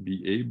will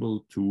be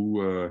able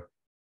to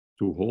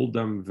hold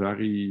them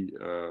very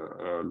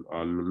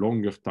a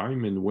longer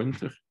time in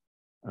winter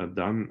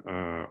than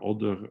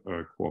other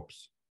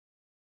crops.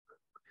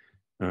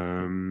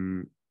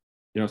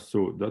 Yeah,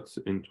 so that's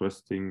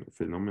interesting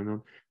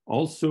phenomenon.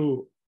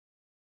 Also,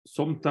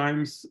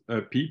 sometimes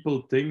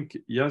people think,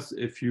 yes,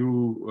 if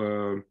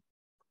the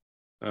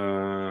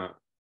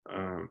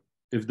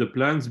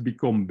plants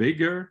become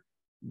bigger,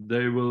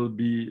 they will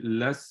be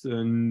less, they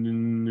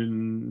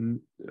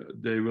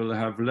will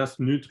have less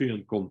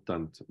nutrient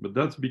content. But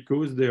that's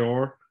because they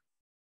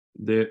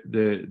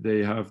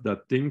have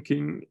that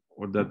thinking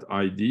or that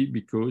idea,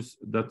 because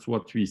that's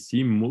what we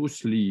see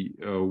mostly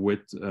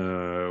with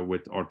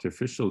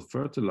artificial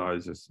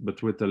fertilizers.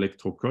 But with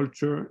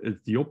electroculture,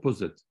 it's the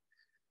opposite.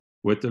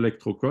 With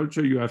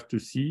electroculture, you have to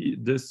see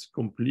this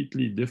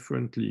completely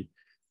differently.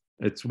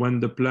 It's when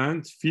the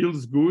plant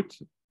feels good,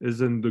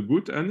 is in the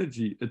good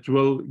energy, it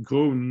will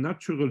grow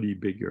naturally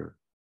bigger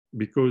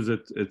because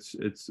it's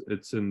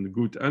in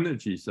good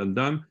energies, and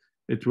then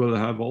it will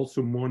have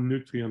also more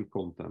nutrient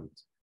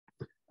content.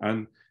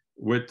 And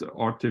with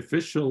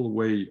artificial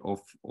way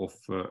of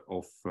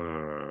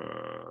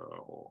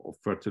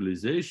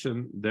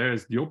fertilization,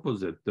 there's the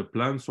opposite. The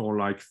plants are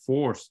like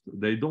forced;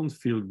 they don't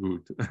feel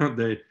good.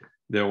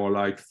 They are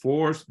like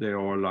forced. They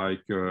are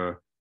like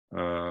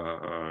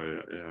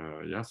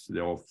yes, they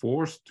are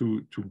forced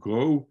to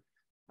grow,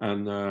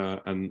 and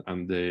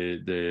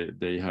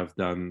they have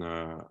then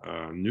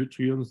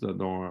nutrients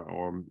that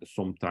are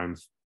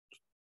sometimes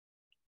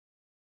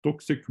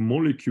toxic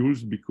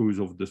molecules because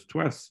of the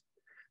stress,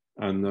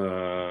 and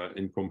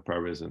in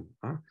comparison.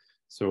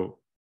 So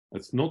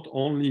it's not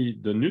only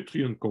the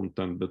nutrient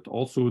content, but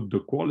also the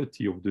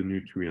quality of the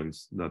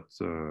nutrients that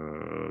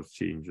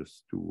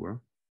changes too.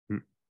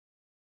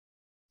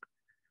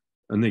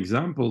 An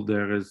example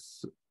there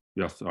is,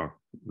 yes,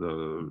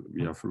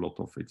 we have a lot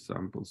of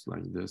examples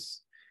like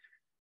this.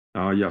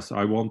 Yes,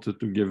 I wanted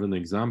to give an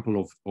example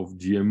of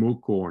GMO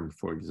corn,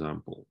 for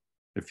example.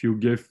 If you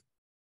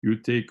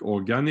take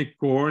organic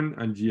corn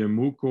and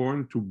GMO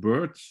corn to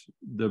birds,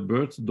 the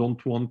birds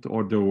don't want,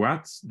 or the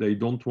rats, they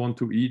don't want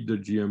to eat the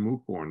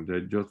GMO corn.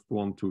 They just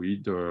want to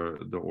eat the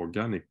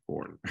organic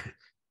corn.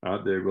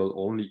 They will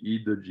only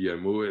eat the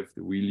GMO if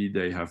really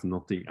they have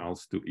nothing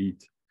else to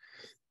eat.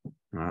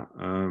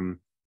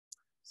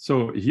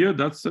 So here,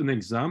 that's an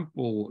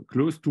example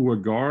close to a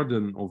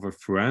garden of a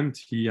friend.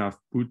 He have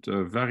put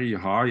a very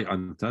high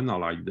antenna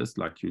like this,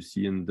 like you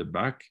see in the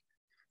back.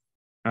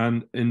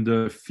 And in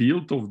the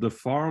field of the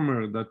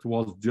farmer that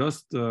was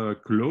just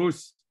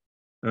close,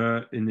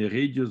 in a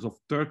radius of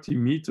 30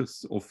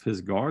 meters of his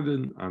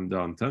garden and the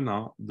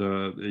antenna,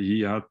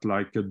 he had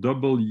like a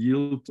double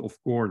yield of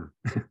corn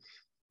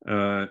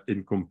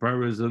in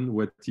comparison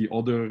with the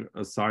other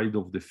side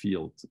of the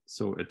field.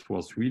 So it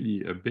was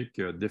really a big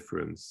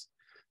difference.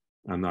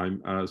 And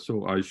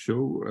so I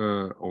show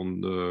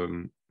on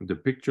the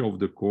picture of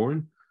the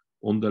corn.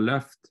 On the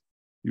left,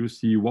 you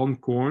see one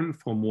corn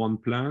from one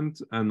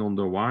plant, and on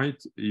the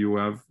right, you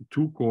have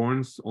two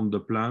corns on the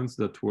plants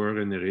that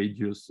were in a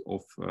radius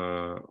of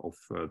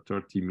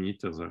 30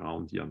 meters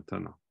around the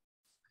antenna.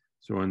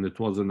 So, and it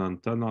was an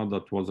antenna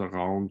that was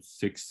around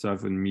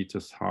 6-7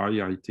 meters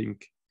high, I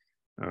think.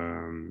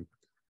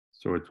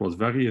 So it was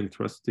very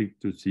interesting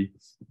to see.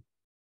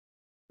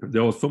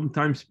 There are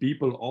sometimes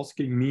people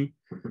asking me,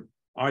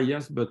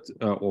 yes, but,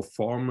 or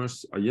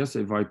farmers, yes,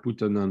 if I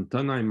put an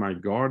antenna in my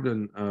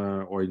garden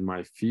or in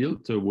my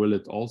field, will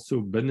it also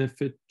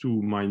benefit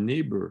to my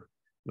neighbor?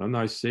 Then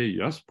I say,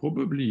 yes,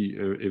 probably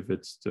if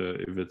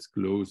it's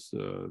close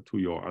to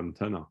your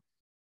antenna.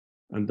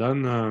 And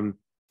then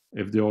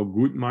if they are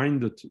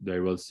good-minded, they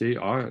will say,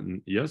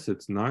 yes,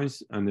 it's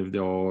nice. And if they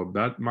are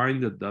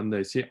bad-minded, then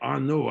they say,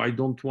 no, I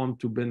don't want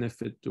to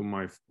benefit to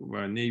my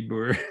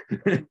neighbor.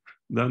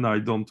 Then I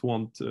don't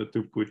want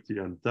to put the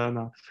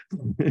antenna.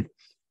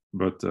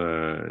 But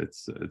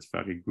it's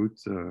very good.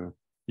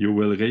 You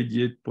will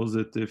radiate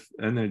positive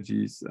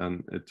energies,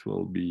 and it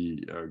will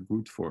be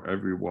good for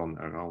everyone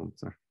around.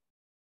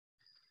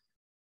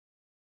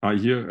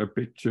 Here a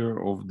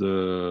picture of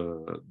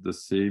the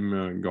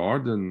same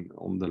garden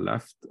on the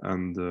left,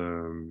 and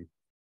the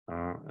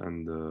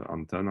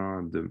antenna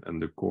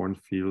and the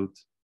cornfield.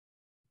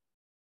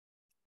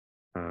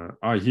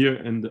 Here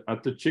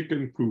at the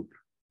chicken coop,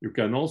 you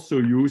can also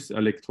use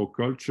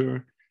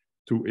electroculture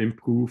to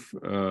improve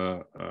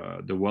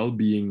the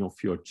well-being of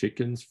your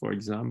chickens. For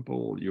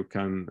example, you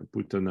can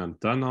put an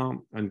antenna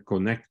and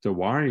connect a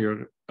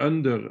wire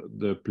under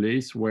the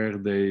place where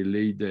they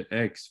lay the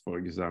eggs, for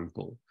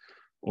example,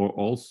 or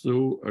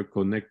also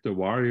connect the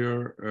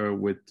wire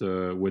with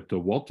the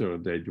water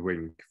they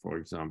drink, for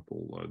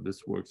example.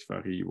 This works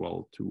very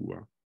well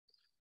too.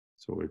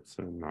 So it's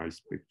a nice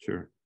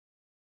picture.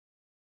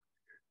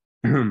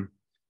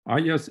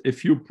 Yes,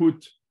 if you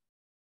put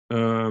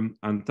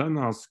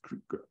antennas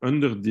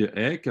under the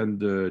egg and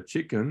the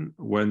chicken,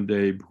 when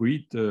they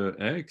breed the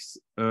eggs,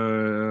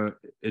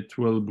 it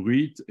will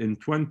breed in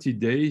 20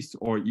 days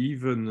or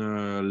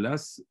even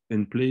less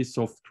in place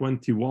of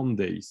 21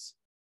 days.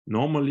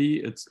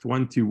 Normally, it's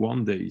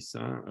 21 days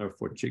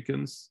for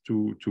chickens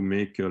to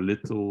make a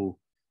little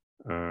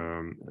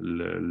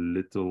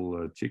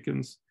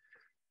chickens.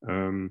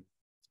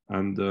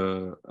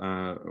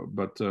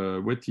 But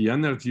with the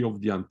energy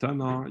of the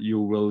antenna, you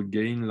will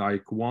gain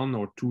like 1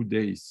 or 2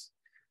 days.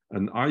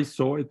 And I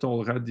saw it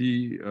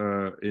already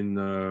in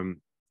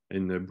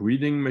a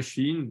breeding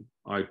machine.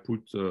 I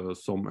put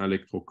some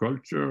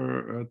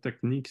electroculture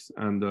techniques,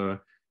 and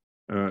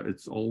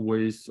it's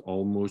always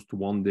almost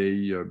 1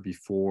 day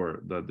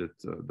before that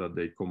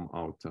they come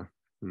out.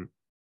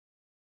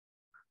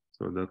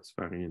 So that's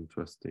very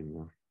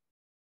interesting.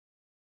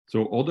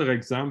 So other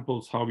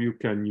examples how you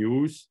can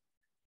use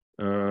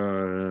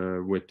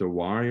with the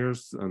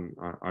wires, and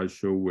I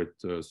show with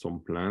some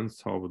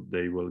plants how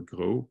they will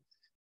grow.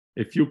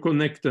 If you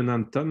connect an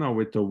antenna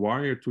with a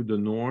wire to the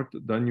north,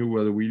 then you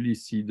will really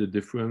see the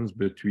difference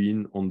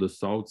between on the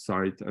south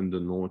side and the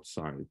north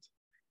side.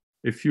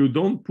 If you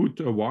don't put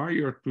a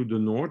wire to the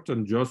north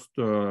and just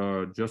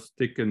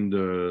stick in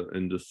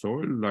the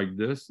soil like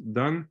this,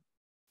 then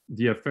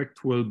the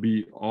effect will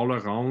be all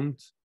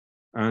around,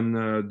 and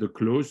the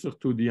closer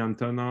to the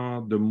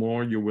antenna, the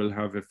more you will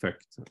have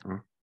effect.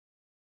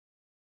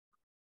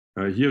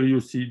 Here you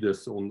see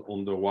this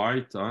on the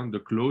right. The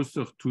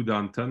closer to the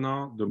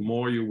antenna, the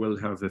more you will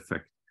have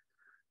effect.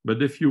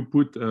 But if you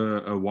put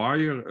a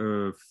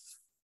wire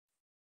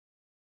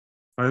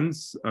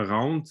fence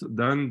around,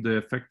 then the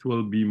effect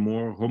will be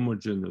more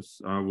homogeneous,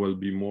 will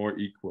be more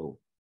equal.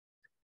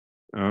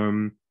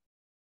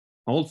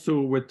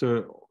 Also, with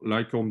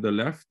like on the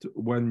left,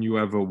 when you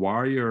have a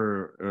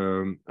wire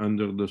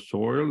under the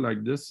soil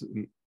like this,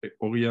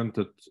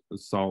 oriented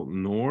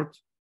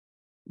south-north,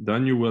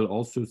 then you will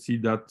also see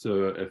that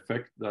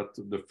effect, that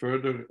the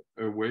further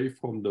away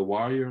from the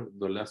wire,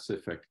 the less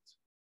effect.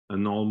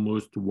 And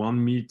almost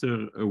 1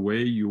 meter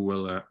away, you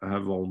will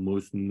have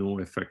almost no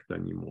effect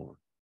anymore.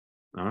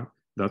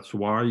 That's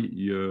why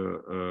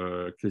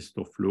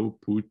Christophe Lowe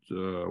put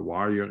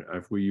wire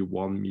every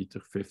 1.50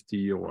 meters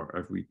or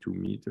every 2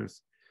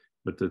 meters,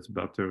 but it's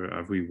better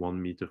every 1.50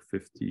 meters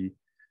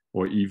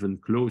or even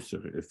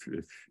closer.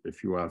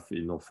 If you have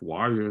enough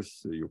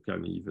wires, you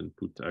can even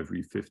put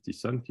every 50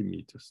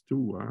 centimeters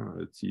too.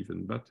 It's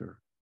even better.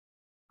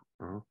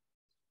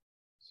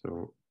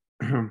 So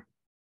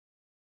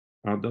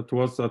that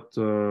was at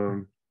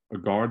a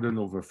garden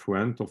of a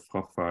friend of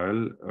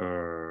Raphael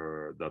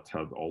that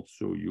had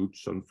also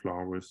huge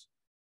sunflowers.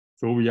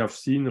 So we have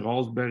seen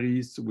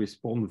raspberries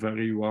respond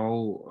very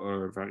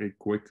well, very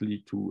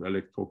quickly to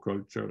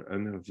electroculture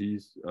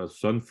energies.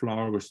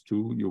 Sunflowers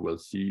too, you will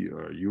see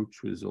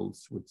huge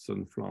results with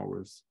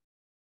sunflowers.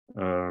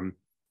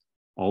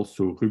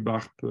 Also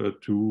rhubarb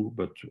too,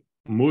 but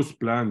most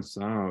plants,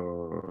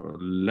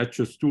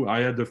 lettuce too.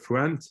 I had a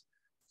friend,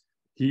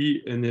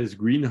 he, in his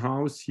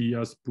greenhouse, he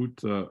has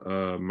put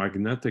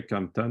magnetic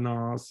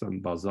antennas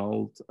and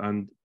basalt,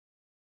 and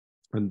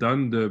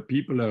then the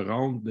people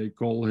around, they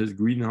call his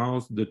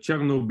greenhouse the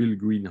Chernobyl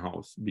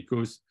greenhouse,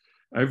 because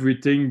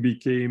everything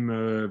became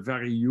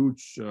very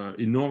huge,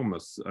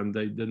 enormous, and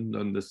they didn't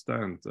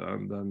understand.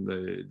 And then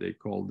they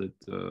called it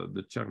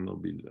the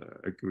Chernobyl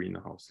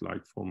greenhouse,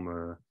 like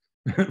from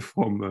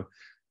from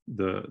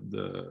the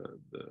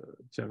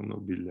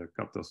Chernobyl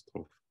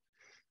catastrophe.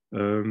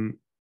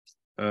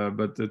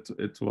 But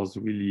it was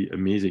really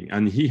amazing.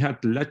 And he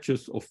had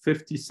ledges of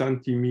 50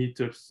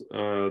 centimeters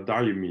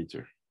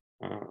diameter.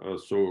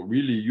 So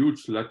really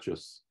huge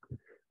ledges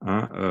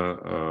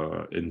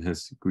in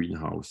his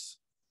greenhouse.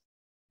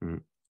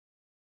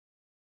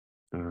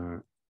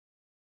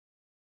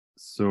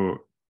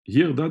 So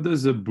here, that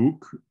is a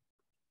book.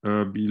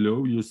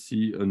 Below you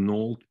see an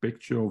old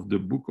picture of the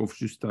book of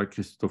Justin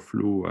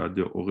Christoffel,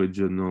 the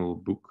original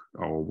book,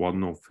 or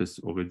one of his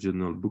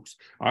original books.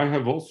 I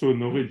have also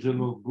an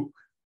original book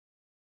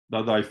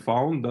that I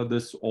found that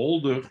is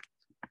older.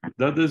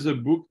 That is a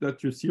book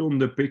that you see on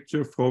the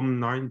picture from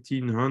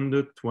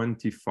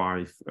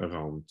 1925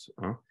 around.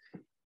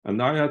 And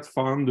I had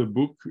found a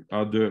book,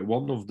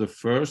 one of the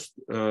first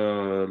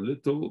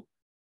little,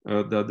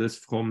 that is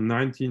from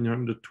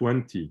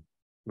 1920.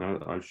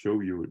 I'll show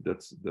you.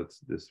 That's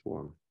this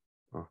one.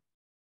 So,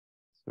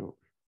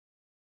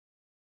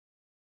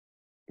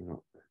 yeah,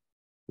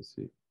 let's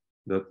see.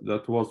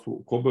 That was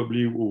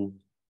probably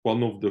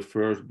one of the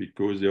first,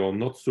 because there are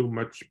not so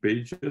much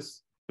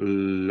pages,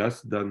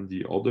 less than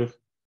the other,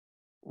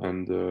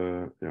 and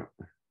yeah.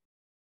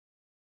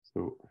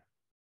 So,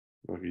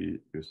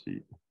 very, you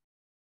see.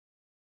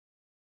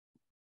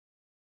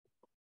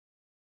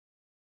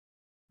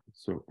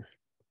 So.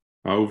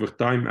 Over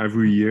time,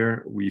 every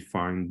year, we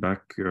find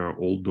back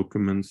old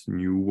documents,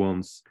 new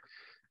ones.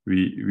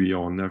 We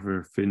are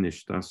never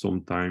finished.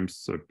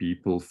 Sometimes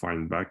people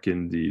find back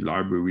in the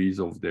libraries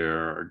of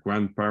their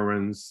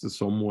grandparents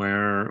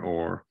somewhere,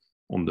 or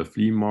on the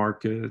flea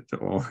market,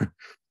 or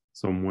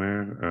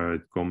somewhere.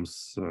 It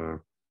comes,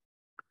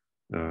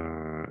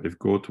 if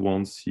God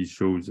wants, he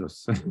shows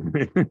us.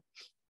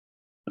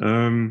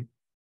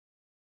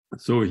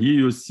 So here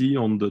you see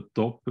on the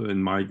top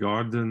in my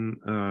garden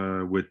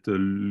with the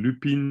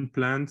lupine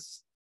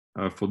plants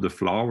for the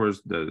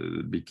flowers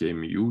that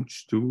became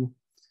huge too.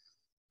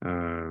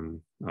 Are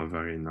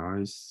very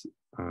nice.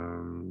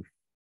 Yeah,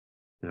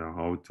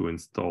 how to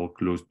install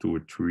close to a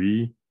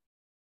tree.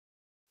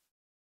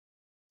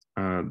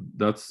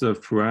 That's a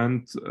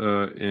friend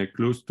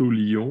close to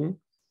Lyon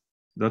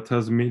that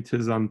has made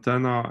his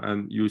antenna,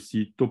 and you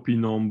see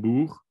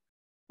topinambour,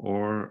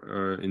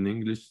 or in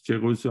English,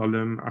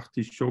 Jerusalem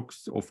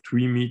artichokes of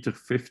 3.50 meters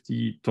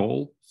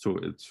tall, so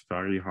it's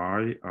very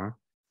high.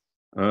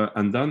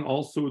 And then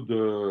also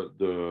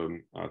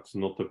it's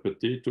not a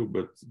potato,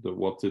 but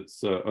what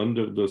it's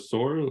under the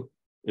soil,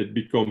 it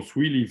becomes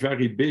really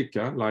very big,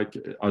 like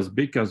as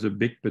big as a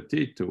big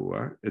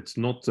potato. It's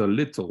not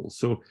little,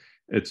 so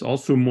it's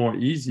also more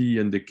easy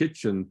in the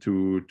kitchen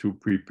to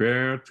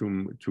prepare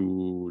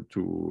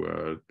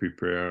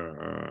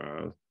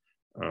prepare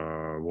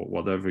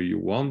whatever you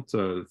want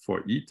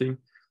for eating,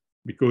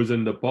 because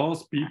in the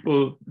past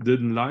people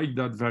didn't like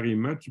that very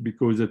much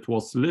because it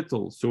was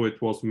little, so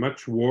it was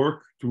much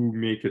work to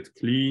make it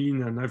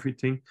clean and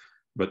everything.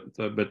 But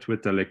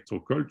with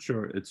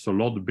electroculture, it's a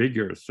lot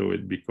bigger, so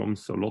it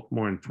becomes a lot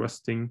more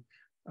interesting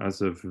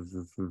as a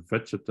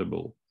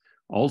vegetable.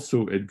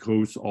 Also, it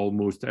grows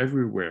almost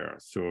everywhere,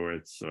 so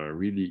it's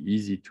really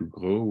easy to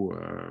grow,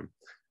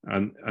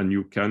 and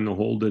you can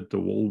hold it the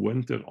whole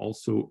winter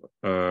also.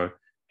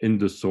 In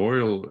the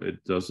soil,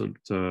 it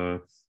doesn't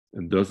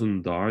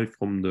die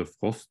from the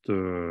frost,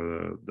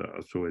 so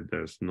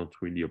there's not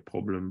really a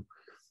problem.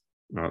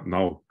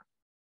 Now,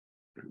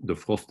 the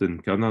frost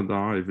in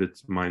Canada, if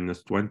it's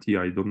 -20,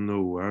 I don't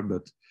know,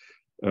 but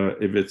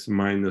if it's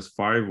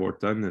 -5 or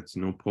 10, it's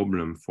no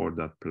problem for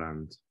that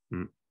plant.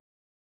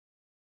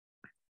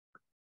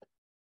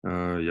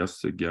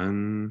 Yes,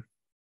 again.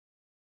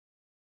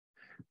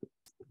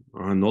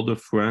 Another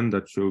friend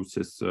that shows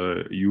his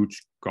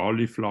huge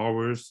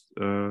cauliflowers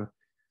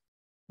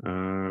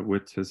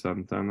with his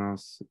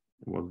antennas.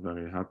 Was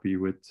very happy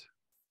with.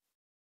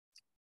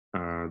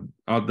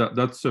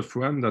 That's a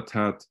friend that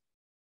had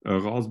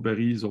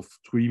raspberries of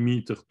 3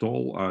 meters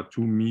tall,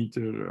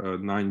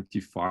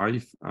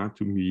 2.95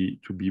 meters,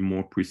 to be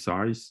more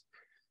precise.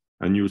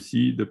 And you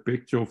see the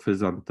picture of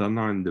his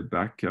antenna in the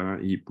back.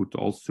 He put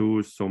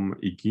also some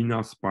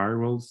Egina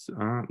spirals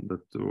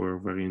that were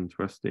very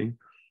interesting.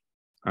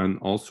 And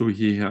also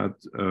he had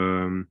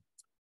a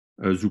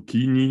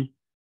zucchini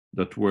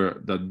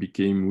that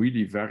became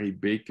really very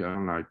big,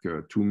 like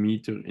 2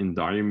 meters in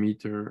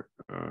diameter,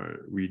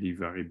 really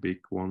very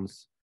big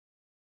ones.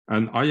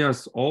 And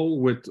IAS all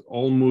with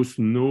almost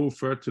no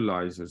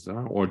fertilizers,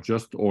 or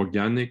just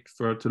organic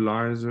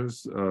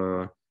fertilizers.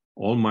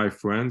 All my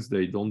friends,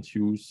 they don't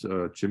use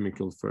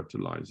chemical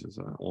fertilizers,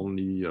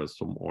 only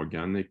some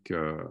organic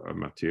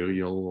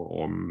material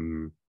or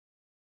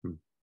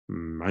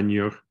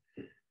manure.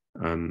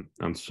 And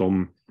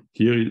some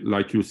here,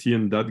 like you see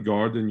in that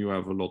garden, you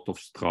have a lot of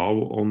straw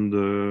on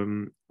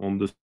the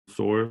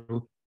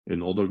soil.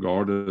 In other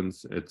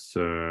gardens, it's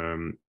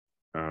the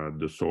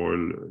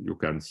soil. You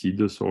can see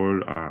the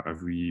soil.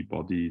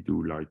 Everybody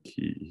do like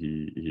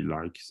he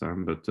likes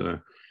them, but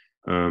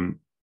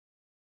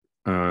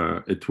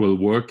it will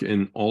work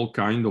in all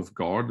kind of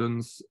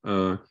gardens.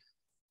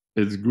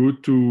 It's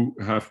good to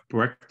have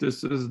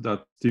practices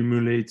that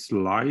stimulates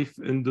life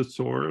in the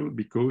soil,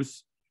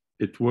 because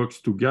it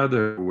works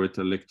together with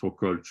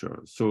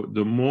electroculture. So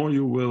the more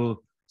you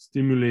will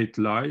stimulate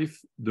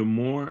life, the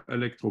more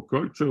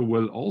electroculture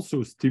will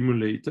also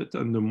stimulate it,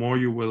 and the more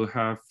you will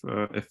have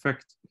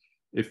effect.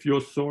 If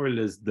your soil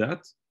is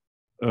dead,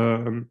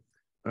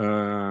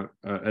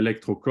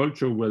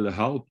 electroculture will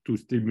help to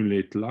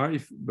stimulate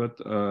life, but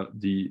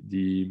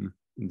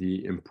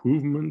the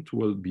improvement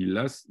will be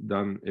less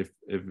than if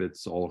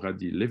it's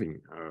already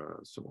living.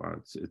 So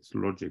it's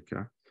logic.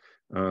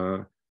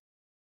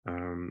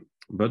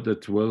 But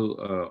it will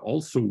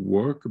also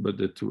work, but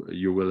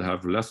you will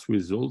have less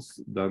results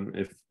than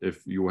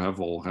if you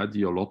have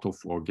already a lot of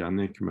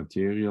organic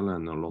material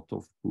and a lot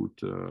of good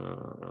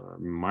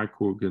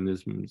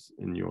microorganisms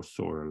in your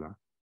soil.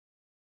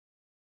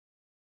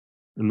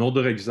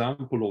 Another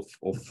example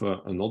of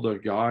another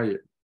guy,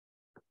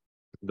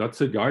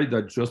 that's a guy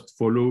that just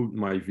followed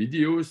my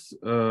videos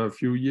a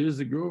few years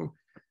ago.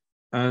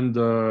 And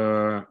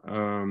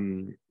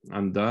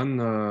then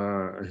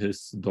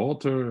his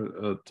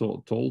daughter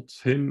told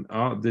him,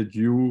 did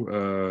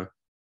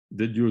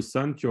you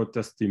send your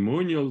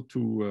testimonial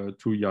to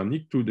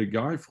Yannick, to the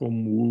guy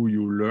from who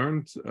you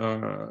learned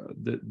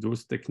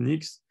those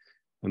techniques?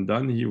 And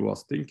then he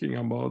was thinking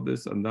about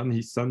this, and then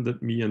he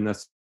sent me an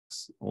SMS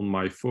on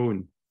my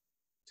phone,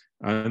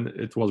 and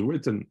it was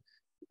written,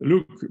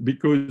 look,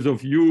 because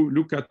of you,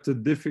 look at the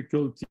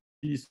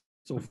difficulties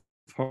of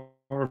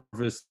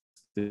harvesting,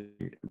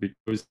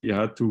 because he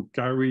had to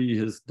carry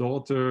his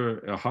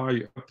daughter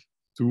high up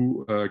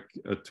to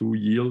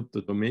yield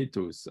the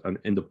tomatoes. And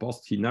in the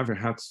past, he never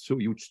had so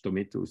huge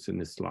tomatoes in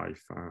his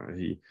life.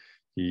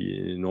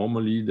 He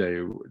normally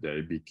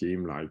they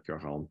became like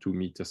around 2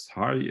 meters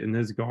high in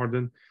his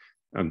garden,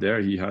 and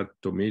there he had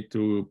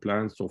tomato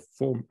plants of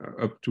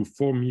up to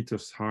 4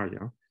 meters high.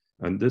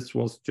 And this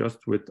was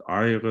just with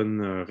iron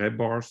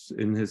rebars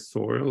in his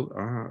soil,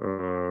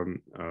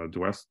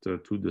 dressed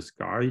to the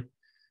sky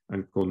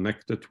and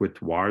connected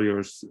with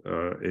wires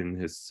in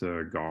his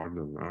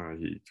garden.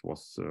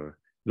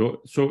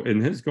 So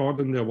in his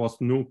garden, there was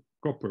no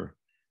copper.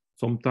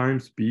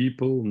 Sometimes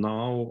people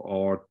now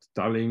are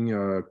telling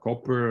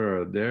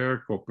copper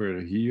there, copper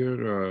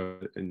here,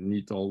 it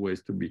need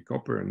always to be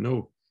copper.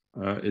 No,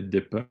 it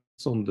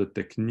depends on the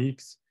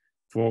techniques.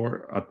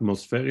 For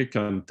atmospheric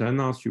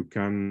antennas, you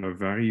can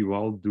very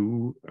well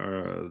do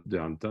the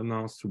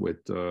antennas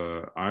with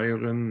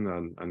iron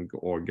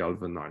or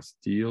galvanized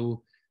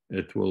steel.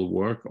 It will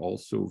work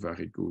also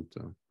very good.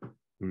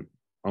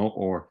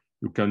 Or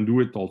you can do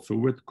it also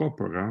with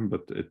copper,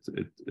 but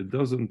it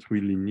doesn't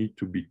really need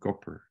to be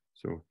copper.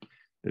 So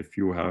if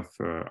you have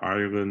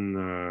iron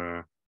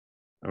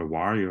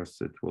wires,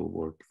 it will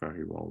work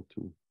very well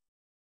too.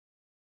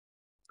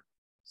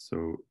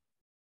 So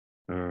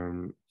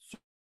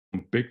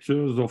some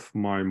pictures of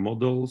my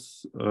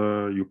models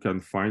you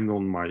can find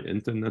on my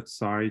internet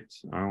site,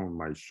 on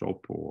my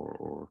shop,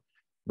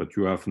 but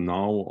you have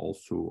now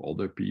also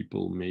other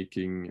people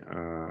making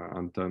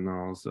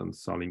antennas and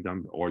selling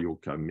them, or you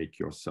can make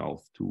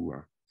yourself too.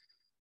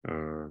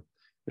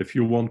 If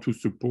you want to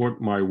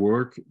support my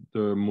work,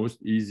 the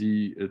most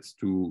easy is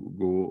to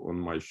go on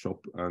my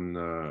shop and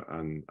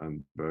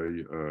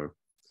buy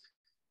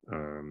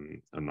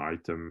an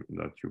item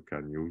that you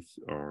can use,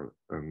 or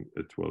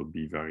it will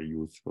be very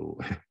useful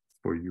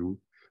for you.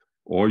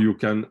 Or you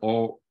can,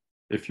 or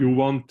if you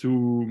want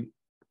to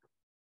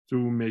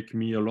make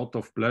me a lot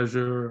of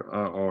pleasure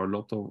or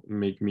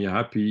make me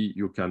happy,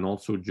 you can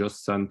also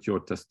just send your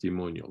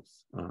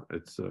testimonials.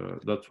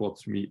 That's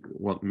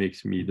what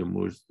makes me the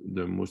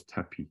most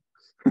happy.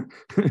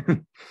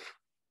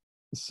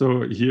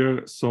 So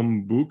here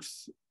some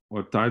books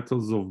or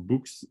titles of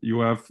books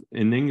you have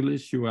in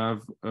English. You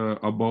have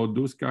about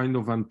those kind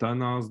of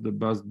antennas. The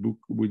best book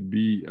would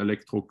be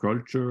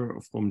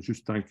Electroculture from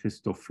Justin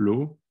Christophe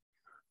Lowe.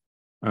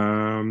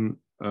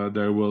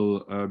 There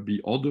will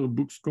be other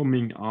books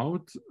coming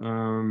out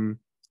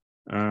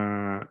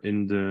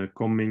in the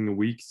coming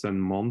weeks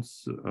and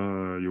months.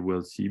 You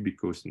will see,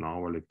 because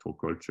now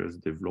electroculture is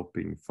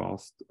developing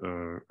fast,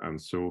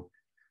 and so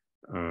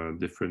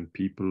different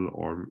people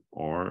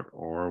are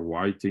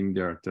writing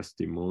their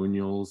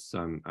testimonials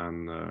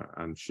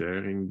and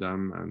sharing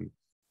them,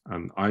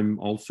 and I'm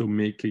also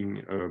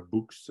making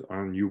books,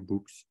 new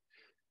books.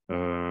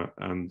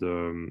 And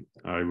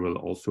I will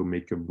also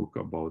make a book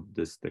about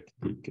this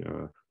technique.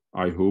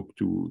 I hope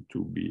to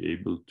be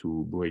able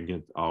to bring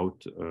it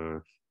out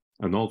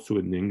and also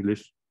in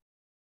English.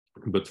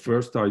 But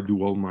first I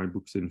do all my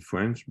books in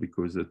French,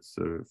 because it's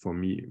for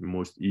me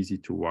most easy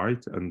to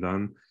write, and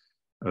then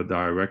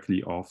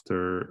directly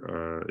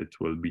after it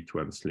will be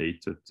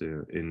translated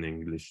in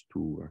English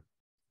too.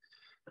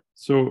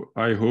 So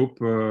I hope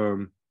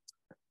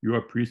you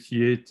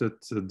appreciated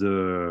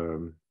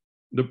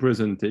the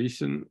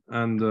presentation,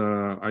 and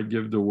I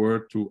give the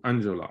word to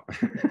Angela.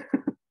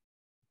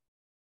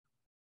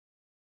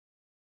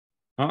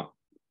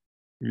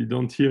 We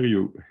don't hear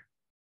you.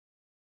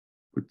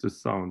 Put the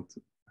sound.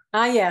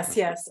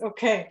 Yes.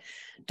 Okay.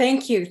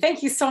 Thank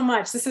you so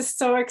much. This is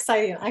so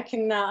exciting. I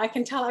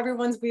can tell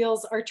everyone's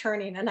wheels are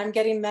turning, and I'm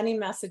getting many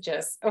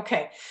messages.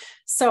 Okay,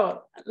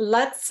 so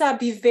let's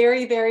be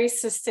very, very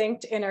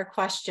succinct in our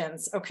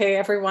questions. Okay,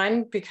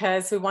 everyone,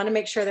 because we want to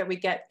make sure that we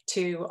get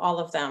to all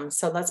of them.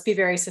 So let's be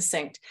very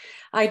succinct.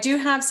 I do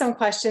have some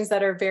questions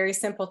that are very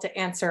simple to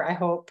answer, I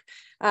hope.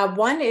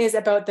 One is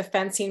about the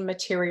fencing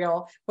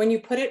material. When you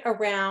put it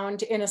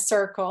around in a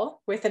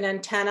circle with an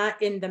antenna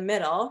in the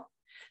middle,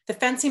 the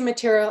fencing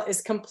material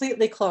is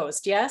completely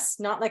closed, yes?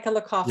 Not like a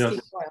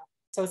Lakovsky coil.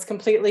 So it's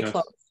completely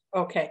closed.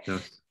 Okay.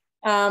 Yes.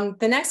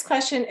 The next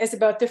question is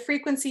about the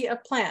frequency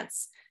of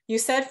plants. You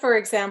said, for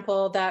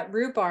example, that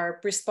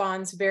rhubarb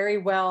responds very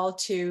well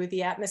to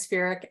the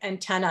atmospheric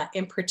antenna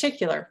in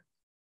particular.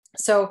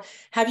 So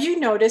have you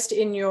noticed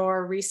in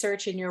your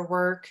research, in your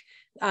work,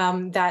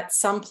 that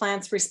some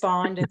plants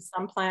respond and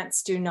some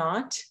plants do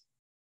not?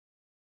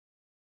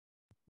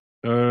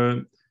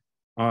 Yes,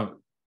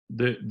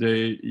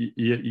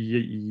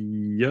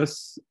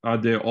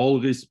 they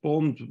all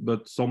respond,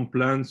 but some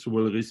plants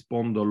will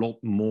respond a lot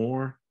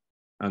more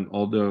and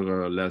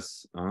other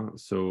less.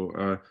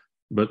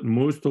 But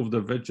most of the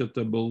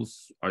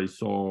vegetables, I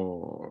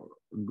saw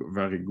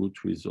very good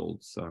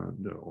results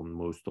on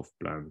most of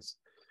plants.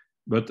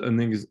 But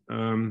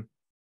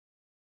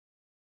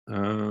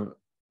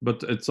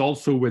but it's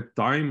also with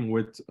time,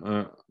 with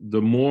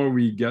the more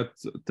we get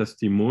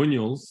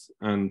testimonials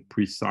and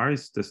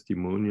precise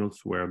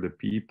testimonials where the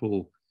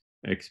people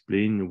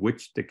explain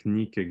which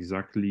technique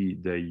exactly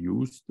they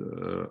used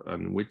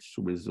and which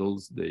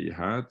results they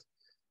had.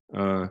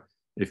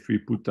 If we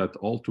put that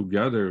all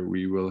together,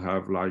 we will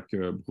have like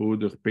a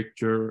broader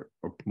picture,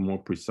 a more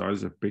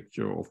precise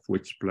picture of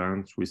which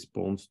plants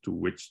respond to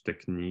which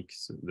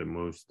techniques the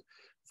most.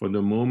 For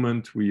the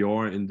moment, we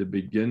are in the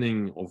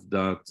beginning of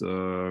that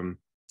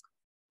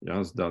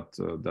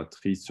that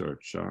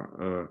research.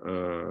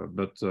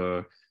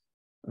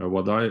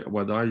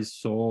 What I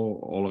saw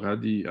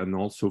already, and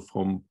also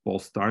from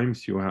past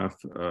times, you have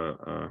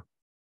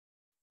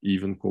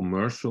even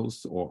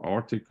commercials or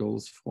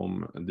articles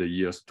from the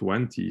years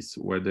 20s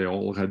where they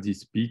already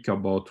speak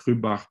about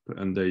rhubarb,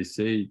 and they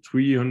say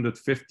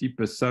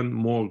 350%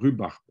 more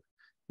rhubarb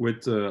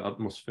with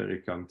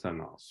atmospheric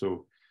antenna.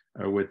 So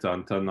with the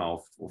antenna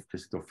of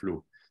Christophe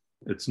Lou.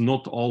 It's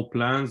not all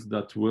plants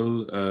that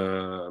will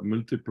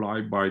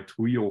multiply by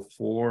 3 or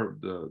 4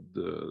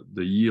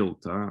 the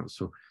yield.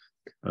 So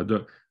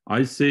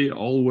I say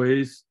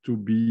always to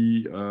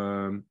be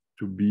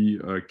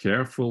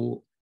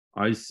careful.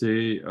 I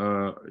say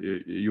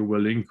you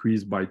will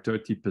increase by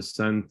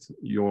 30%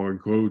 your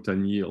growth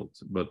and yield,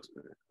 but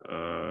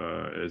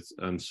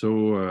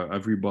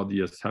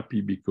everybody is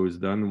happy, because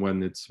then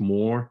when it's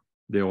more,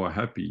 they are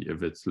happy.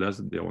 If it's less,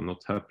 they are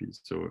not happy.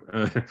 So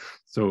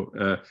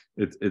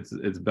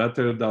it's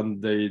better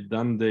than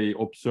they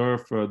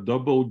observe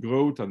double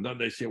growth and then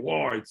they say,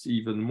 "Wow, it's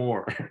even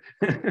more."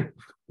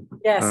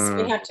 Yes,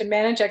 we have to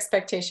manage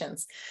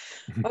expectations.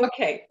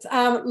 Okay,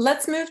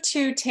 let's move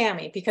to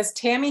Tammy, because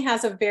Tammy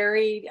has a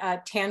very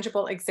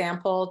tangible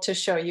example to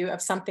show you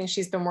of something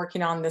she's been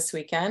working on this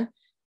weekend.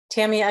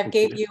 Tammy, I've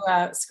gave you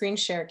screen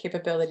share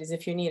capabilities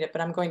if you need it,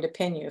 but I'm going to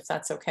pin you if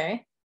that's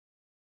okay.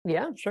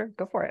 Yeah, sure.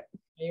 Go for it.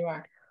 There you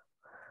are.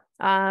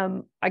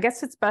 I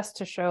guess it's best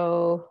to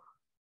show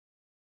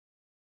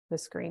the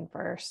screen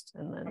first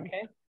and then.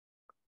 Okay.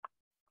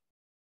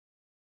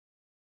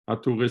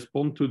 To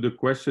respond to the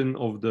question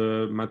of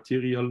the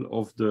material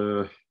of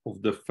the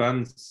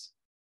fence,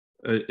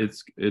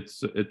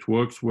 it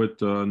works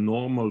with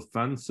normal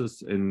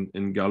fences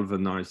in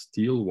galvanized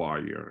steel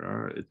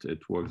wire.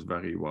 It works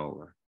very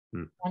well.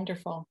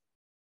 Wonderful.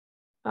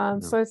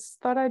 So I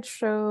thought I'd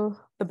show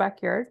the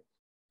backyard.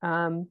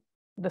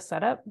 The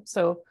setup.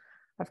 So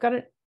I've got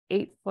an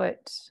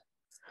 8-foot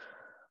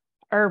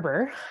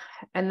arbor,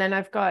 and then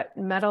I've got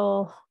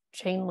metal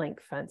chain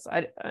link fence.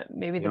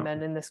 Maybe the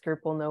men in this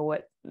group will know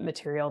what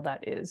material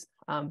that is.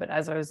 But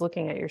as I was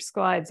looking at your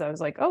slides, I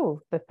was like,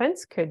 oh, the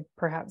fence could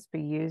perhaps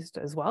be used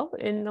as well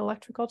in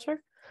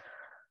electroculture.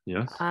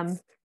 Yes. And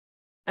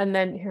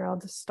then here, I'll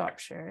just stop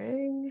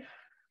sharing.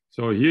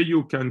 So here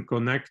you can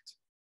connect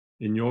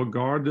in your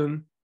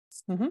garden.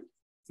 Mm-hmm.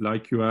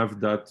 Like you have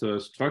that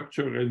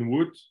structure in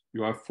wood,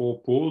 you have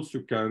 4 poles,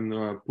 you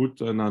can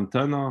put an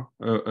antenna,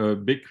 a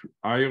big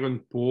iron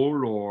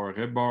pole or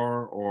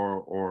rebar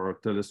or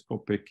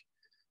telescopic,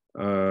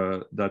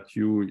 that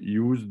you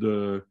use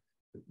the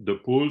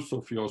poles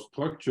of your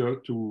structure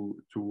to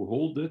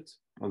hold it.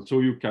 And so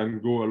you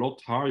can go a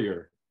lot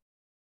higher.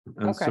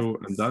 And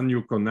and then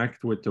you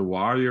connect with the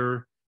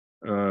wire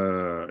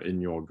in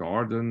your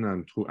garden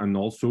and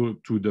also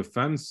to the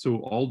fence, so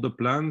all the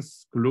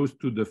plants close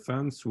to the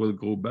fence will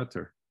grow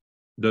better.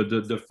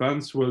 The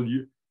fence will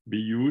be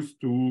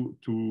used to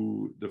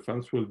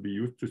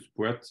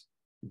spread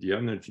the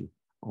energy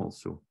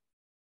also.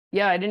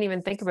 Yeah, I didn't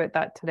even think about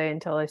that today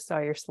until I saw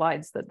your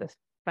slides, that the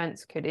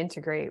fence could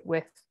integrate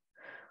with.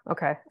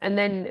 Okay, and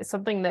then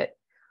something that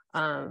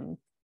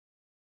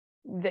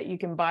that you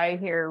can buy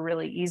here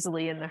really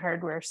easily in the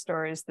hardware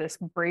store is this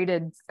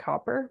braided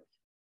copper.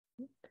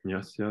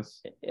 Yes.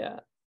 Yeah.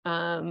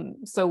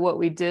 So what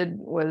we did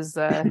was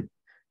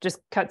just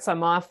cut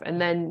some off, and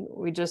then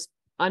we just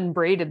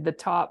unbraided the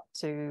top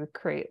to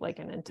create like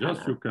an antenna.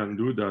 Yes, you can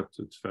do that.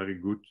 It's very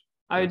good.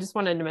 I just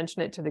wanted to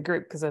mention it to the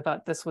group because I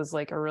thought this was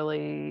like a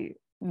really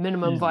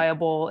minimum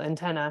viable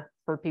antenna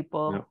for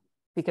people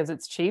because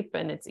it's cheap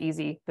and it's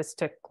easy. This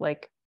took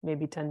like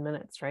maybe 10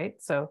 minutes, right?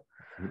 So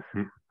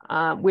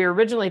we were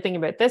originally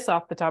thinking about this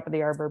off the top of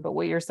the arbor, but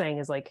what you're saying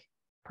is like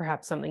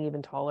perhaps something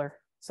even taller.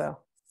 So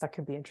that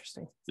could be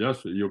interesting.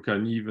 Yes, you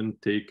can even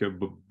take a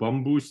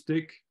bamboo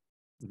stick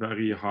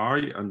very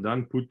high and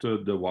then put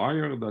the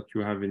wire that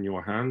you have in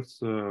your hands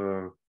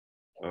on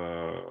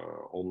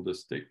the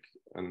stick.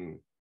 And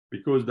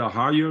because the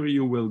higher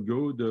you will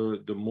go,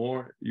 the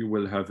more you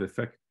will have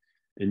effect.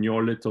 In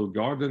your little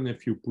garden,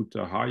 if you put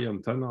a high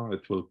antenna,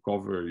 it will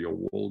cover your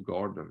whole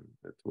garden.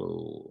 It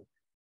will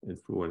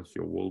influence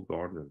your whole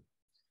garden.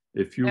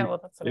 If you, yeah, well,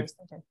 that's what I was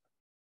thinking.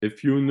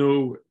 If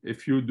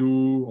you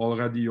do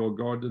already your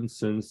garden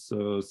since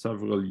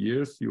several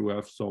years, you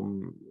have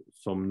some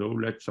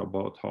knowledge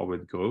about how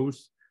it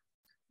grows.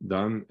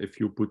 Then if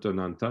you put an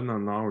antenna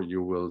now,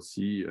 you will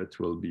see it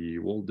will be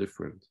all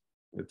different.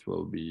 It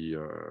will be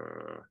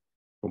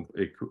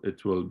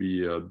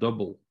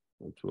double.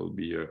 It will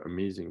be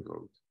amazing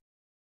growth.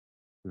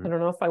 I don't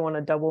know if I want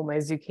to double my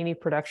zucchini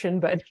production,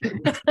 but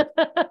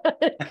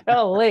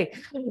golly.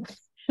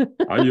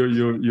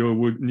 You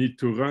would need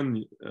to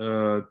run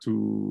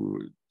to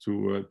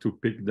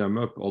pick them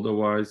up.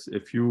 Otherwise,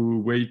 if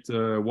you wait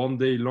one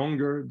day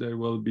longer, they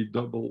will be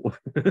double.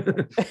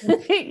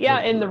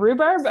 Yeah, in the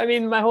rhubarb. I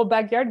mean, my whole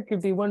backyard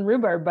could be one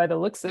rhubarb by the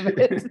looks of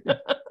it.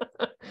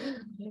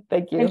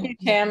 Thank you. Thank you,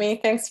 Tammy.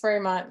 Thanks very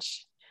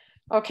much.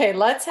 Okay,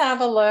 let's have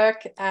a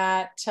look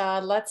at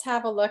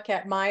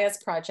Maya's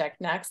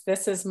project next.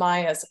 This is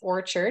Maya's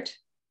orchard.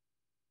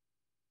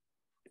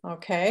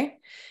 Okay,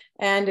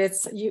 and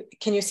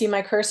can you see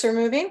my cursor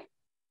moving?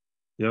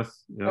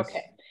 Yes, yes.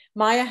 Okay,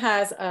 Maya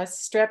has a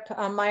strip.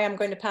 Maya, I'm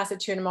going to pass it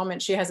to you in a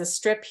moment. She has a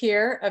strip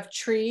here of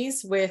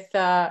trees with,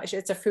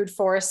 it's a food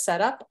forest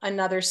setup,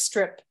 another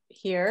strip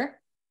here.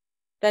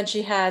 Then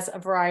she has a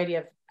variety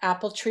of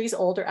apple trees,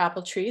 older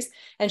apple trees.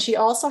 And she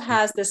also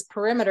has this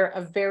perimeter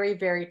of very,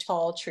 very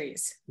tall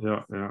trees.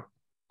 Yeah, yeah.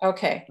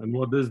 Okay. And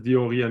what is the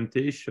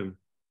orientation?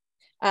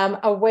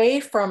 Away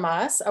from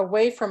us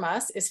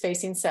is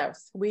facing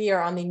south. We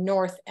are on the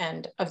north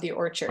end of the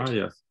orchard. Ah,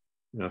 yes,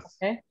 yes.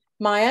 Okay.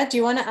 Maya, do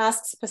you want to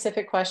ask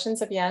specific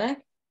questions of Yannick?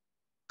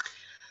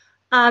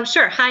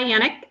 Sure. Hi,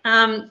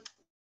 Yannick.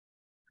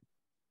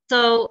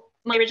 So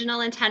my original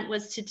intent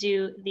was to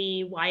do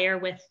the wire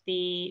with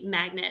the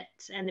magnet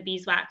and the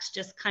beeswax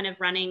just kind of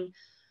running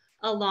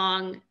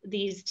along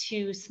these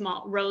two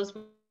small rows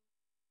where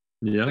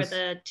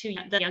the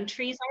young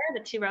trees are,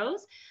 the two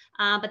rows.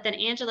 But then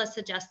Angela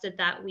suggested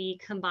that we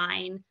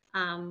combine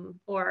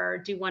or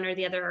do one or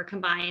the other or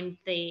combine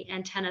the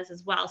antennas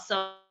as well.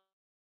 So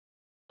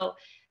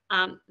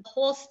the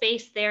whole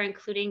space there,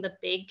 including the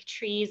big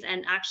trees,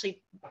 and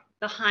actually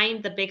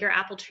behind the bigger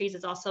apple trees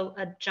is also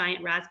a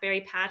giant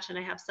raspberry patch, and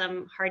I have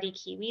some hardy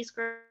kiwis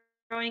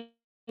growing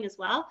as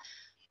well.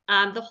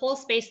 The whole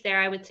space there,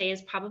 I would say,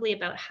 is probably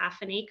about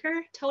half an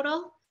acre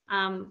total.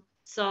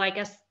 So I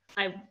guess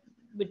I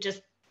would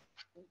just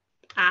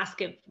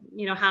ask if,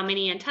 how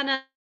many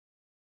antennas,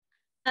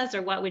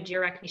 or what would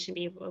your recommendation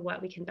be,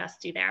 what we can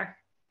best do there?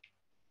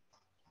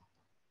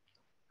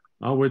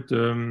 I would,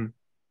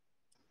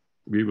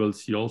 we will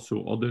see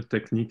also other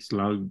techniques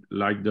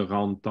like the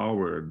round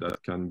tower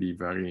that can be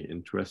very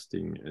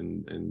interesting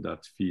in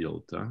that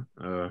field.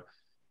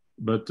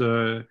 But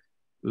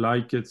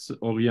like it's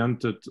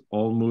oriented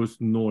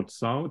almost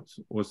north-south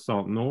or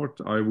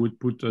south-north, I would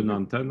put an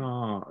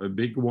antenna, a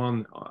big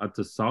one at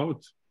the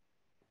south.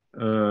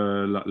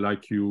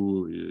 Like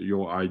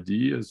your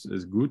idea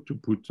is good to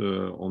put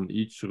on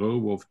each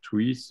row of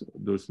trees,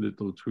 those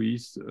little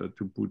trees,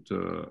 to put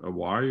a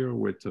wire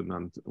with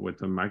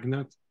a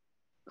magnet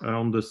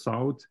on the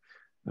south,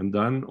 and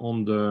then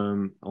on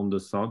the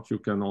south you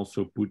can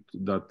also put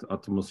that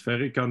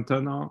atmospheric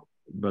antenna,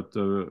 but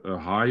a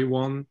high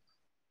one.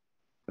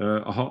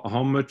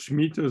 How much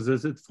meters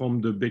is it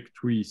from the big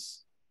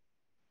trees?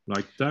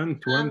 Like 10,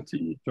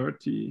 20,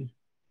 30?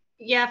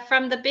 Yeah,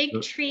 from the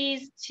big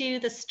trees to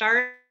the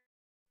start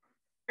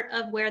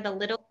of where the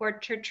little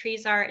orchard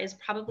trees are is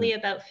probably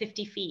about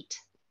 50 feet.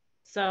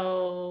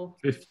 So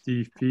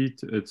 50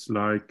 feet, it's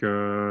like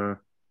 20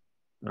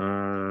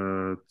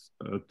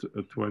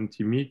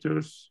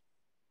 meters.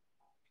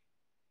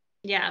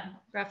 Yeah,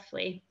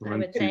 roughly, I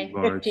 20 would say.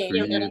 by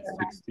 3,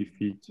 60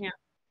 feet. Yeah.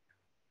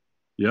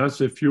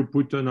 Yes, if you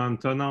put an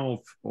antenna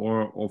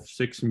of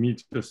 6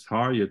 meters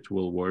high, it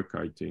will work,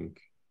 I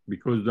think.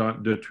 Because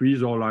the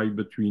trees are like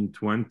between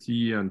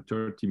 20 and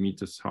 30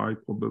 meters high,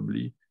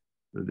 probably.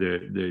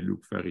 They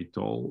look very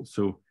tall.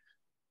 So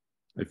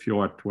if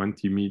you're at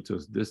 20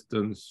 meters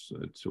distance,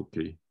 it's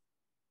okay.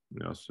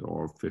 Yes,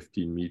 or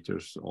 15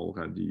 meters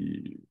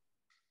already.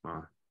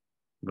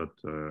 But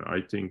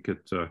I think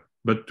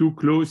but too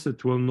close,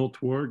 it will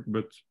not work.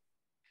 But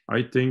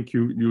I think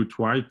you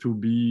try to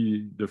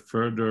be the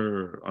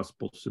further as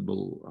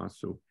possible.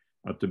 So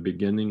at the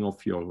beginning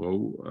of your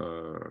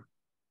row,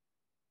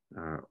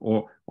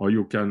 or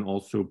you can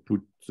also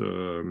put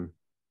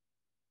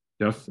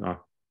yes.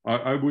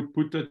 I would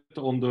put it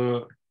on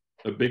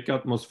a big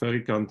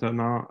atmospheric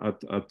antenna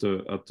at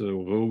a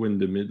row in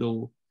the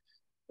middle,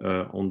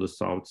 on the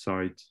south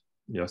side.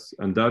 Yes,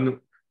 and then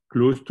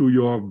close to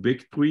your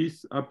big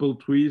trees, apple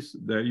trees,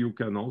 there you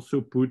can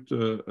also put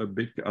a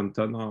big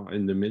antenna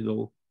in the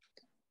middle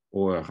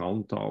or a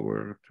round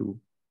tower too.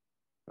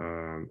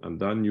 And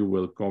then you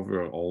will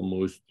cover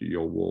almost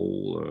your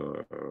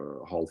whole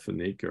half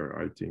an acre,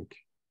 I think.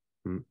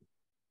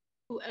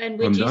 And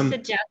would you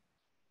suggest,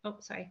 oh,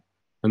 sorry.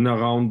 And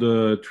around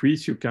the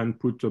trees, you can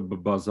put a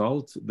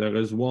basalt. There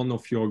is one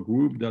of your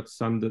group that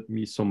sent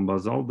me some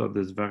basalt that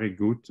is very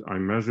good. I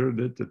measured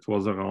it. It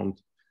was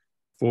around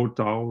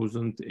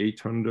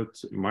 4,800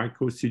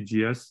 micro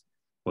CGS,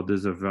 but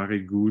is a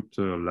very good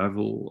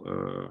level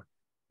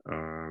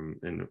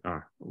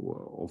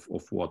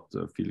of what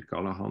Phil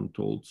Callahan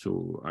told.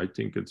 So I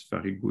think it's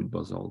very good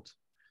basalt.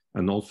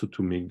 And also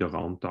to make the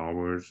round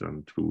towers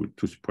and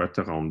to spread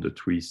around the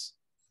trees.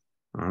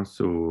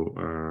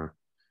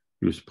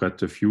 You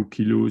spread a few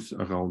kilos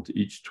around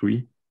each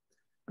tree,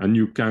 and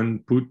you can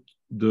put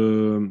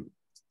the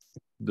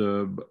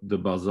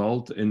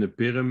basalt in a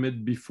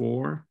pyramid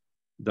before.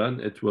 Then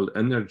it will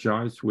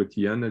energize with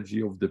the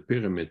energy of the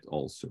pyramid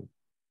also.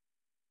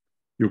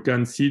 You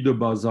can see the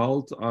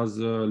basalt as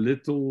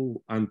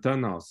little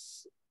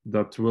antennas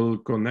that will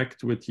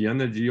connect with the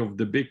energy of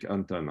the big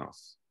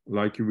antennas.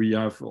 Like we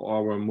have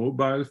our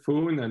mobile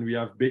phone and we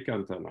have big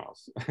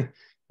antennas.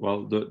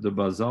 Well, the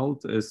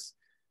basalt is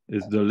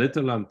the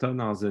little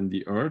antennas in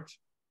the earth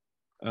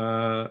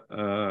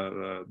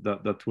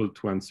that will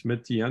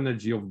transmit the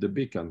energy of the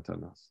big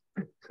antennas.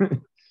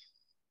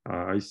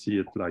 I see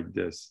it like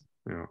this.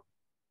 Yeah.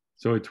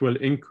 So it will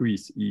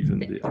increase even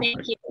the effect.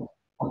 Thank you.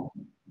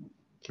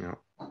 Yeah.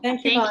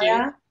 Thank you,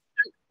 Maya.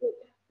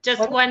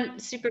 Just one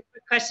super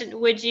quick question.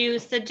 Would you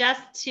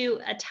suggest to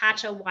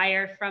attach a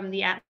wire from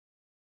the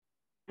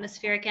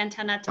atmospheric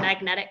antenna to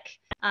magnetic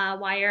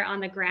wire on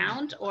the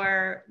ground,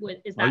 or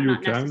is that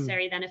not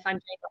necessary then if I'm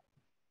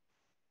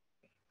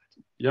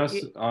Yes,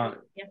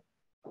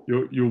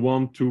 you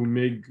want to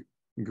make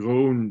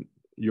grown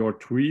your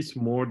trees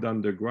more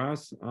than the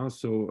grass,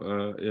 so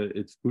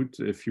it's good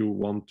if you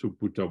want to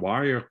put a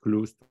wire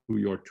close to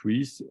your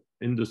trees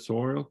in the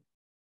soil.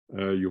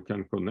 You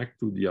can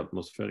connect to the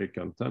atmospheric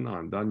antenna,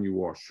 and then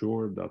you are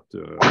sure that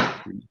the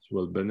trees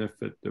will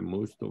benefit the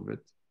most of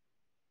it.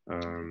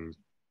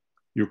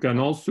 You can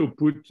also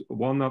put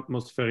one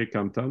atmospheric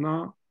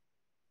antenna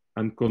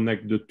and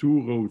connect the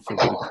two rows of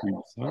the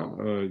trees.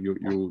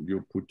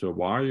 You put a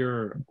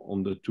wire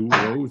on the two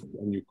rows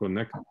and you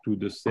connect to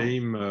the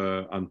same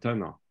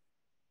antenna.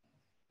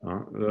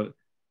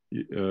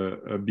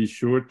 Be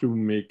sure to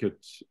make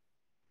it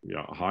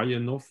high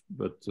enough,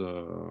 but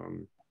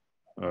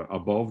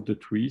above the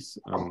trees,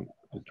 and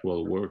it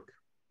will work.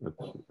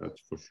 That's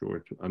for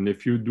sure. And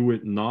if you do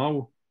it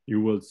now,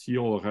 you will see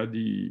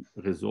already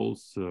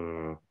results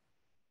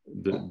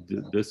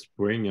this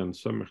spring and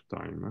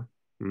summertime.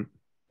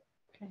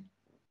 Okay.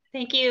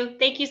 Thank you.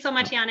 Thank you so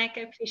much, Yannick.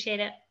 I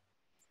appreciate it.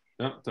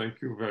 Yeah, thank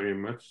you very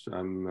much.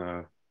 And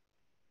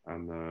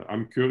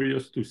I'm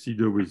curious to see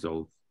the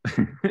results.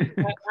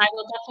 I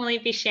will definitely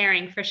be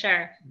sharing for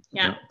sure.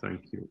 Yeah,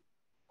 thank you.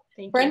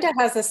 Brenda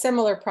has a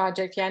similar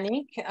project,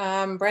 Yannick.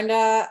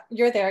 Brenda,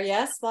 you're there,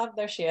 yes? Love,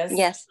 there she is.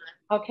 Yes.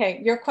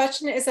 Okay, your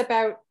question is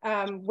about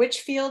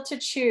which field to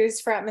choose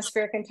for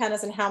atmospheric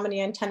antennas and how many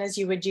antennas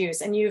you would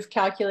use. And you've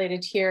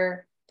calculated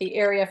here the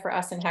area for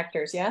us in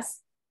hectares,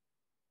 yes?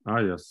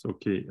 Yes,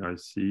 okay, I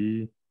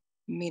see.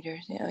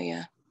 Meters,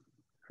 yeah.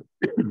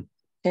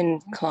 In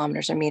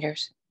kilometers or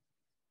meters.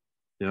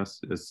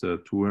 Yes, it's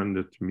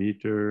 200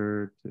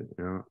 meters,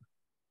 yeah.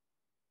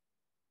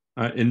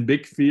 In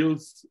big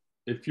fields,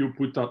 if you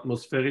put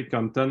atmospheric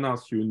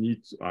antennas, you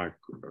need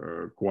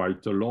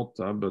quite a lot,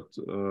 but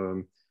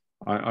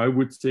I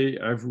would say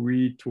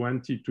every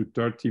 20 to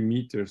 30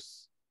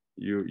 meters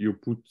you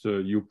put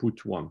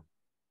one.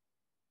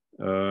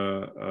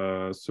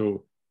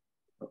 So,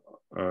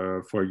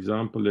 for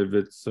example, if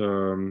it's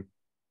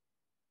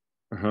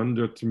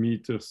 100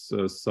 meters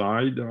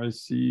side, I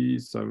see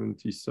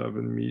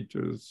 77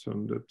 meters,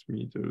 100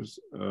 meters.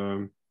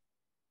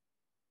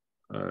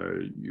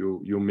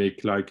 You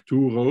make like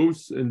two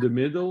rows in the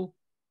middle,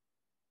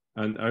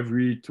 and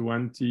every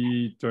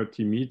 20,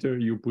 30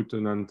 meters you put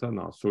an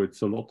antenna. So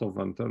it's a lot of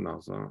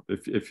antennas.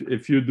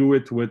 If you do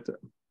it with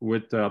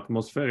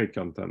atmospheric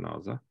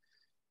antennas.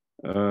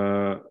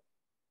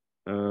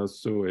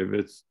 So if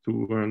it's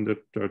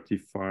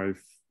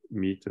 235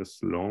 meters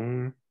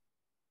long,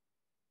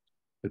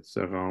 it's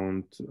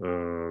around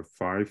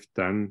 5,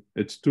 10.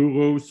 It's two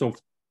rows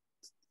of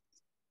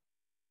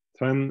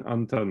 10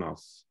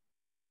 antennas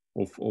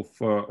of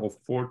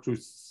 4 to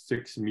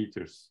 6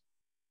 meters.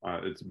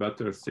 It's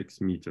better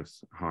 6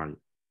 meters high.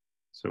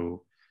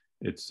 So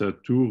it's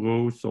 2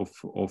 rows of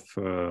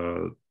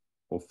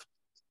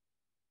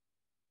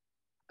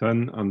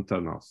 10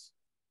 antennas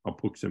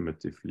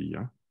approximately.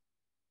 Yeah.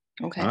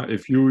 Okay.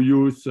 If you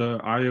use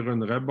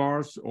iron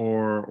rebars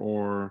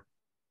or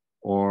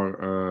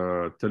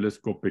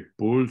telescopic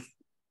poles,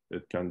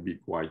 it can be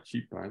quite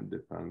cheap. It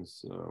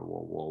depends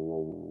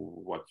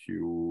what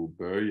you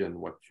buy and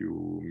what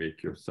you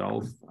make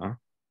yourself.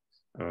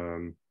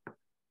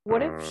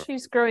 What if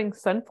she's growing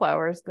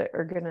sunflowers that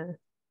are gonna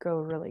go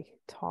really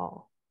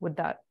tall? Would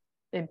that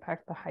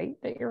impact the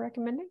height that you're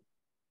recommending?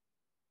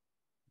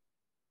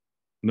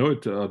 No,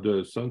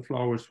 the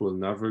sunflowers will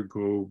never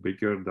grow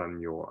bigger than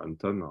your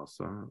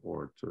antennas,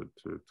 or it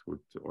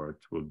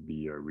would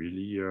be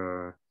really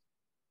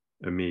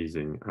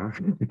amazing. Huh?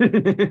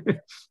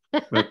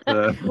 but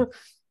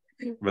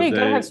hey, you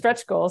gotta have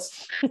stretch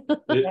goals.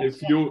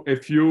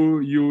 if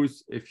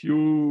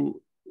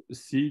you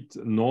seed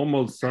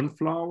normal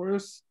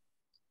sunflowers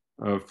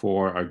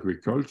for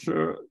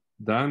agriculture,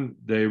 then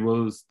they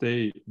will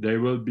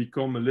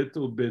become a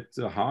little bit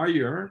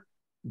higher,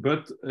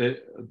 but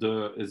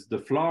it's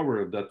the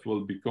flower that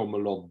will become a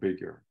lot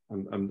bigger,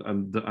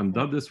 and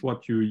that is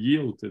what you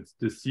yield. It's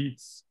the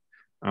seeds,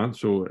 and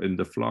so in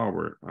the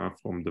flower,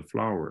 from the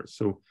flower.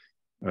 So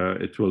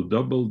it will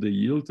double the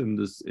yield in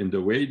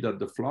the way that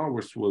the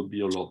flowers will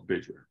be a lot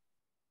bigger,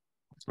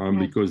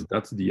 because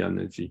that's the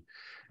energy.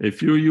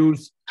 If you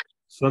use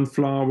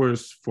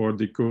sunflowers for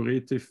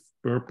decorative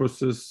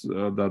purposes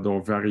that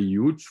are very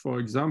huge, for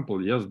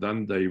example, yes,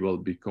 then they will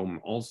become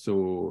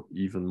also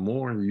even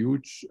more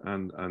huge,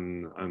 and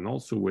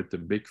also with the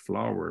big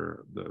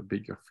flower, the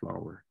bigger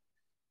flower.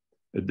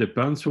 It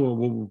depends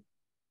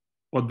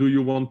what do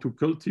you want to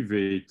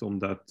cultivate on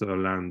that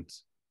land,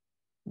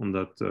 on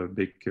that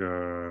big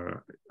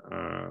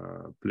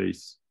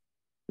place.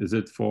 Is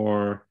it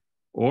for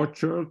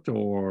orchard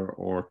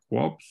or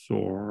crops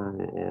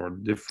or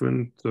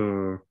different?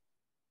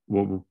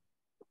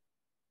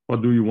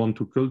 What do you want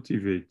to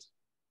cultivate?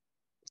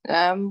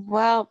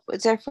 Well,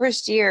 it's our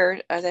first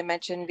year, as I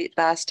mentioned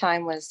last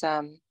time, was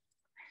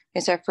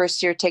it's our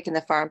first year taking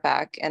the farm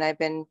back, and I've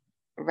been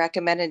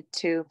recommended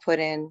to put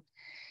in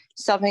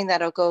something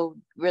that'll go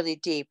really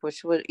deep,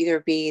 which would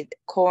either be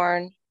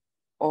corn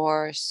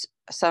or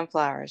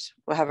sunflowers.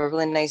 Will have a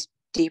really nice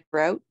deep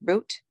root.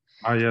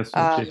 Ah, yes.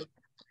 Okay.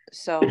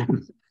 So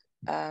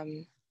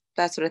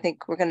that's what I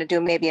think we're going to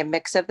do. Maybe a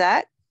mix of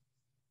that.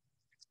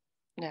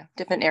 Yeah,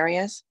 different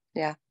areas.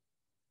 Yeah.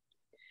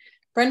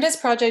 Brenda's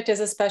project is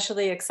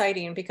especially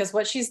exciting because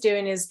what she's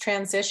doing is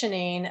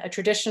transitioning a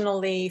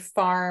traditionally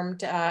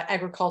farmed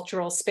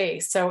agricultural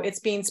space. So it's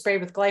being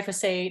sprayed with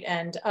glyphosate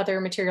and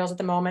other materials at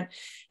the moment.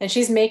 And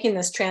she's making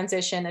this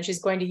transition, and she's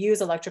going to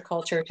use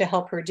electroculture to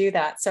help her do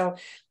that. So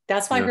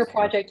that's why her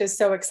project is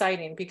so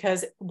exciting,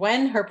 because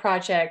when her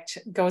project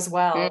goes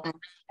well,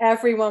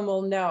 everyone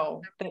will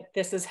know that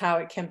this is how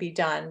it can be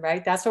done,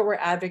 right? That's what we're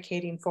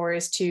advocating for,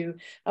 is to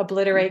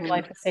obliterate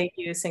glyphosate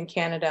use in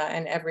Canada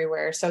and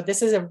everywhere. So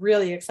this is a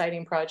really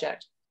exciting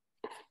project.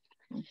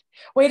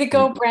 Way to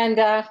go,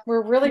 Brenda.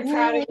 We're really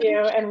proud of you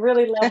and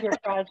really love your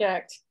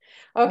project.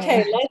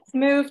 Okay, let's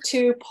move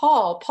to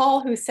Paul.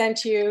 Paul, who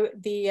sent you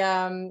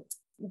the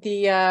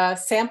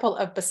sample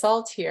of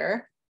basalt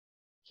here.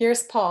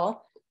 Here's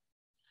Paul.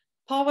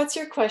 Paul, what's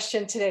your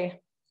question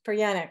today for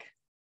Yannick?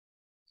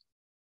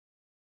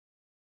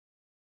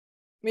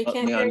 We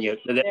can't hear you.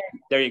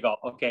 There you go.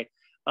 Okay.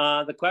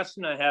 The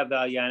question I have,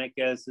 Yannick,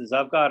 is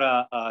I've got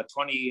a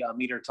 20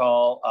 meter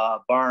tall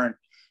barn.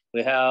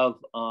 We have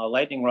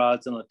lightning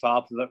rods on the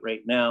top of it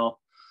right now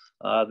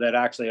that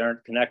actually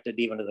aren't connected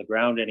even to the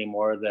ground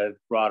anymore. They've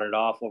rotted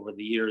off over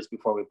the years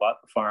before we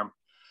bought the farm.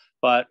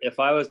 But if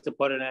I was to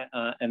put an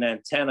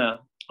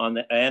antenna on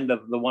the end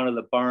of one of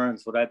the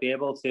barns, would I be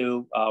able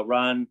to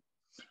run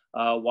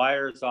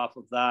wires off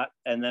of that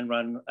and then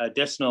run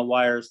additional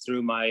wires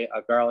through my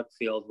garlic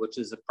field, which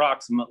is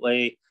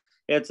approximately,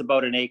 it's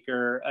about an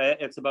acre.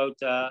 It's about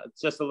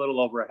just a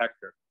little over a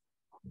hectare.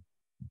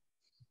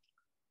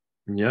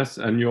 Yes,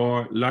 and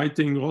your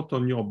lighting rod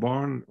on your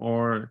barn,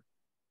 or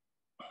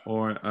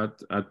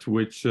at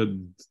which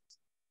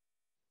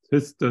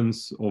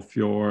distance of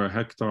your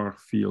hectare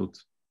field?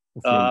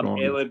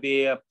 It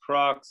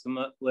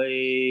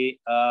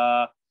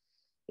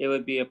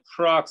would be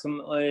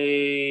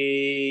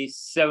approximately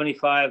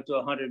 75 to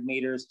 100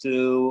 meters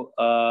to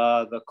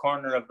the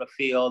corner of the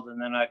field,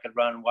 and then I could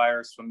run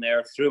wires from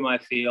there through my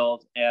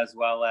field as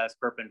well as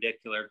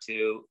perpendicular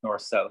to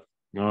north-south.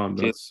 Oh,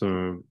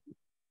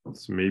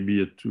 that's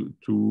maybe too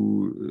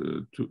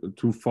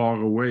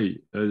far away.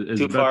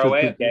 Too far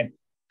away. Okay.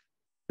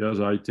 Yes,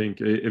 I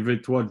think if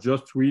it was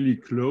just really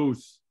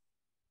close,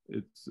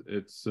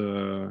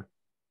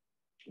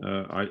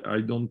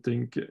 I don't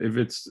think if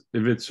it's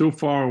so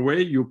far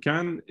away you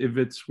can. If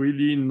it's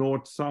really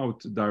north-south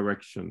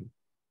direction,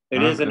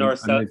 it is a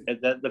north-south.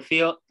 The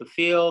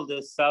field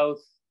is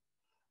south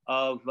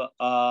of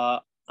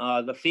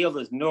the field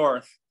is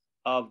north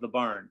of the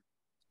barn.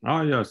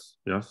 Yes.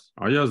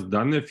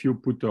 Then if you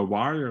put a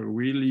wire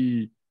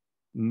really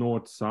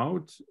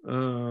north-south,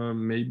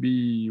 maybe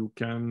you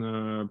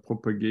can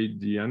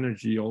propagate the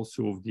energy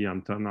also of the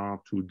antenna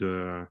to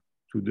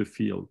the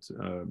field,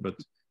 but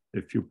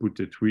if you put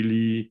it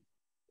really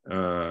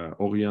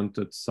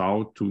oriented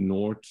south to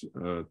north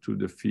to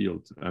the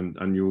field,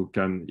 and you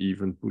can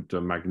even put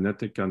a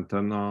magnetic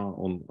antenna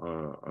on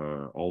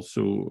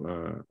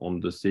also on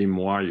the same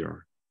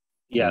wire.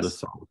 Yes. On the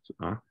south,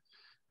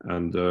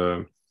 and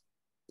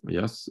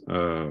Yes,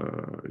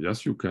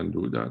 yes, you can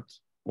do that.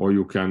 Or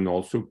you can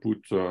also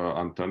put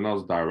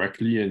antennas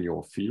directly in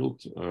your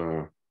field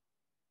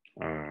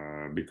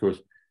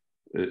because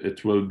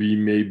it will be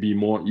maybe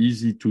more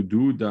easy to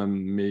do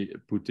than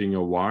putting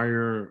a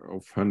wire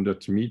of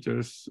 100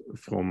 meters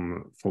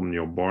from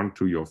your barn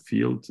to your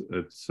field.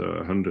 It's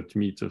 100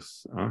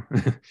 meters. Huh?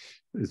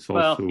 It's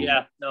also... Well,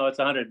 yeah, no, it's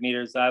 100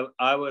 meters.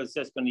 I was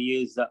just going to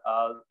use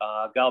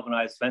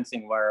galvanized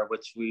fencing wire,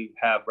 which we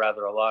have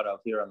rather a lot of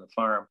here on the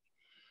farm,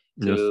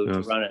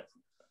 to run it.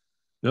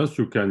 Yes,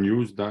 you can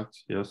use that.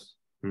 Yes.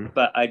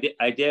 But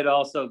I did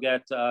also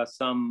get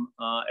some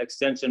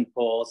extension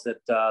poles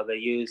that they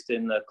used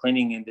in the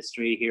cleaning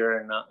industry here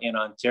in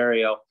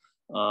Ontario,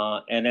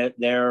 and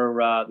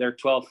they're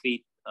 12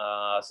 feet.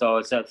 So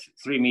it's a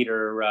 3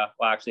 meter,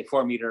 well, actually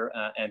 4 meter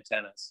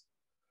antennas.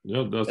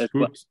 Yeah, that's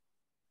good.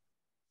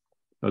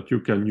 That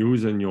you can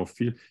use in your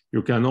field.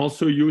 You can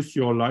also use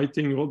your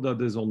lighting rod that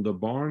is on the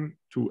barn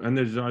to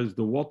energize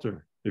the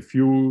water. If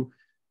you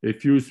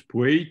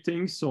spray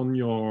things on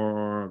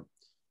your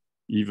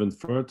even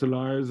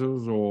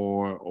fertilizers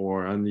or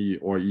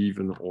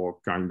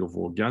kind of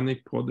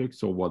organic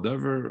products or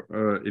whatever,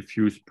 if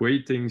you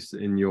spray things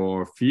in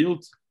your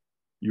field,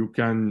 you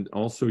can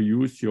also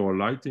use your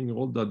lighting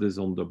rod that is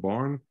on the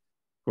barn,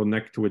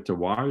 connect with a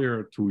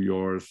wire to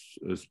your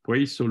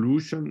spray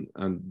solution,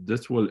 and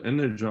this will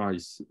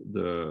energize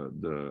the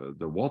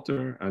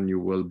water, and you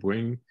will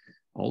bring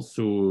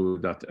also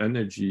that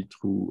energy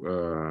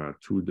to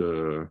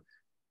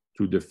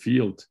the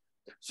field.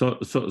 So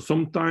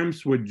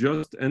sometimes with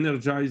just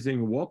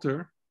energizing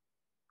water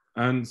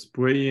and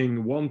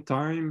spraying one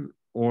time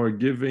or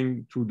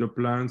giving to the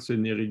plants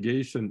in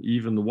irrigation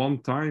even one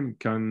time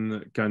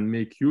can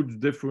make huge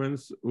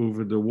difference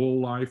over the whole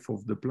life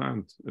of the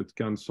plant. It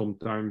can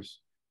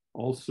sometimes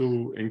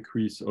also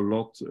increase a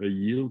lot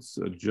yields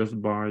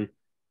just by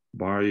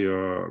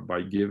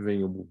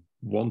giving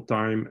one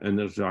time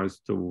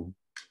energized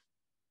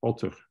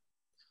water.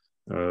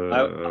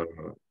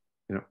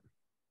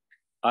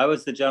 I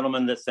was the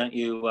gentleman that sent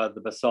you the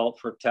basalt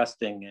for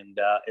testing, and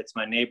it's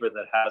my neighbor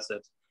that has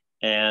it.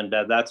 And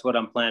that's what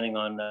I'm planning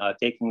on,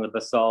 taking the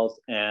basalt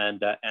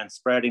and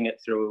spreading it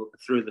through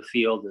the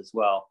field as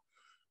well.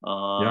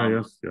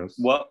 Yes.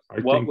 What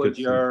would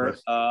your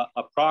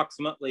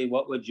approximately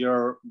what would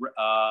your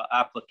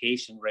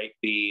application rate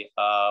be?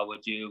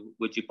 Would you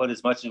put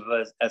as much of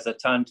as a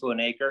ton to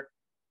an acre,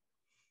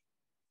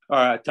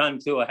 or a ton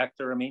to a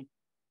hectare? I mean.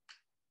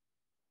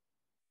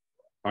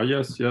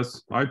 Yes.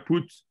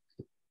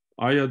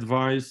 I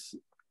advise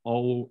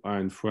all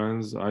and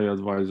friends. I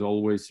advise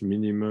always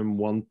minimum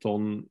 1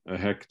 ton a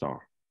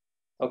hectare.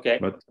 Okay.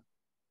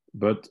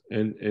 But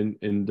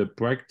in the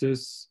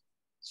practice,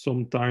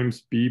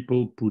 sometimes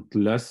people put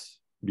less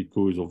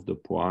because of the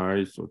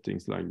price or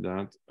things like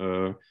that.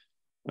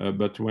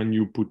 But when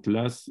you put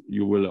less,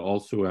 you will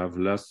also have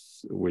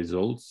less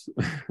results,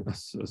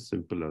 as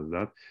simple as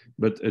that.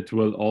 But it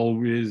will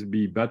always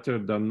be better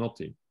than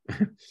nothing.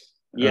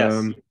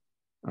 Yes.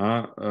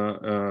 But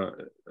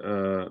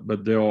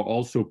there are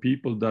also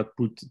people that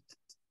put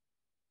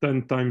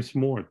 10 times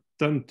more,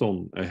 10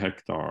 ton a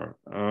hectare.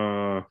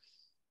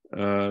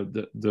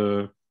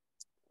 The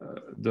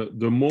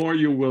more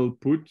you will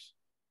put,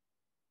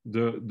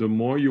 the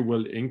more you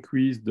will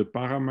increase the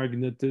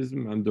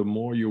paramagnetism, and the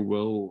more you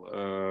will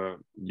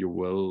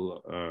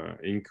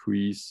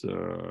increase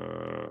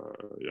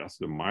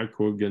the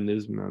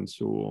microorganism and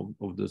so on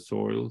of the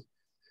soil.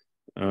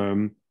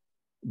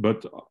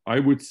 But I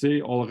would say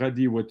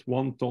already with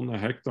 1 ton a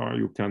hectare,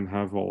 you can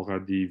have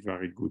already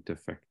very good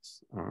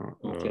effects.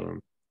 Okay.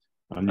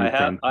 And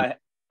I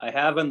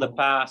have in the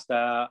past,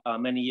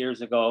 many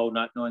years ago,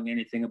 not knowing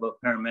anything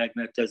about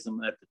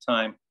paramagnetism at the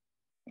time,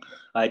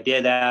 I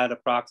did add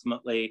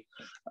approximately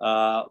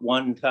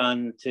 1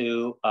 ton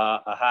to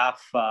a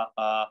half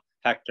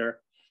hectare.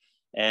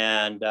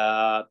 And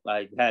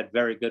I had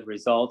very good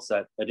results.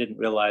 I didn't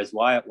realize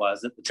why it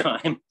was at the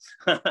time.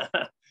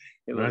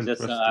 It was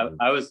just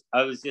I was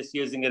just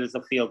using it as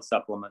a field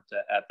supplement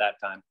at that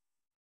time.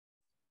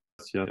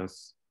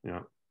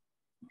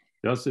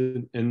 Yes,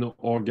 in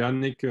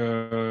organic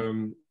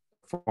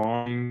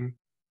farming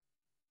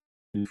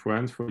in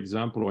France, for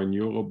example, or in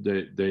Europe,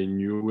 they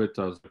knew it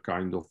as a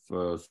kind of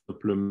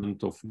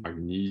supplement of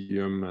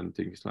magnesium and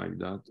things like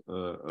that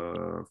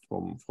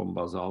from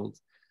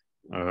basalt.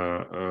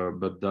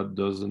 But that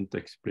doesn't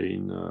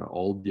explain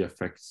all the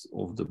effects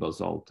of the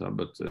basalt,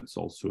 but it's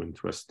also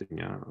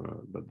interesting.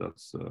 But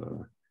that's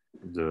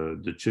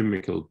the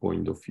chemical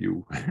point of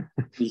view.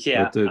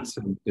 Yeah.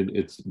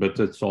 But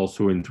it's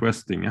also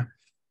interesting.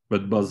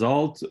 But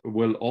basalt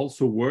will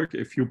also work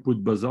if you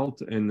put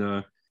basalt in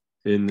a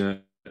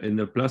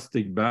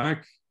plastic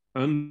bag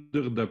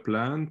under the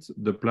plant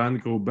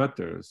grow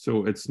better.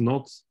 So it's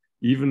not,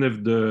 even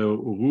if the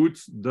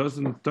roots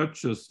doesn't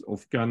touch us or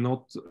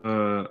cannot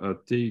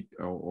take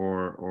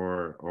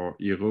or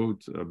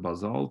erode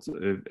basalt,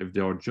 if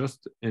they are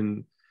just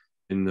in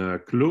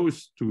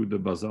close to the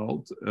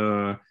basalt,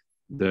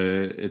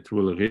 it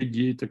will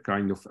radiate a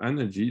kind of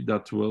energy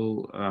that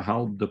will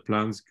help the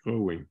plants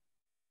growing.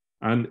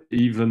 And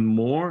even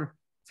more,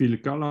 Phil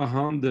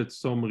Callahan did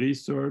some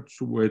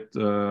research with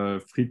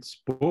Fritz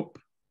Popp.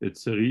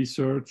 It's a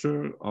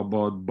researcher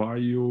about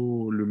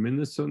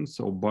bioluminescence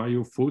or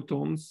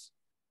biophotons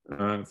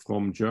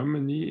from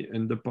Germany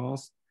in the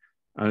past.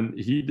 And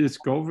he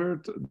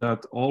discovered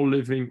that all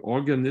living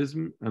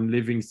organisms and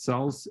living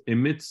cells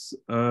emits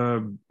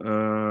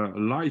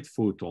light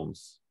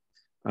photons.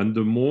 And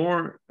the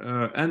more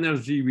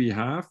energy we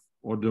have,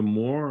 or the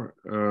more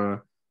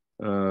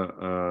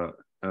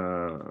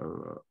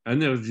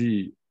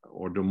energy,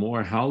 or the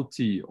more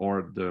healthy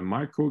or the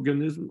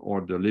microorganism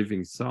or the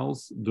living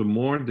cells, the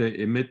more they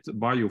emit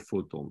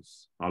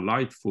biophotons,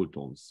 light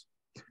photons.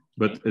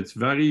 But it's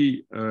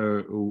very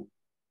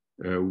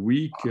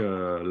weak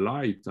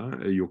light.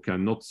 You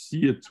cannot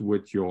see it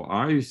with your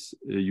eyes.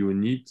 You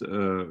need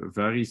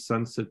very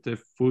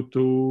sensitive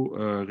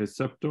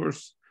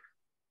photoreceptors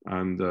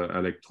and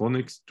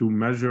electronics to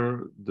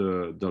measure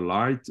the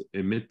light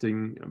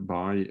emitting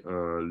by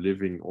a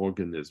living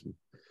organism.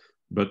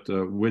 But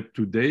with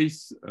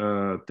today's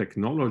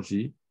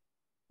technology,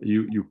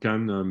 you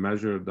can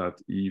measure that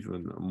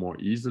even more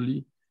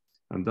easily.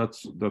 And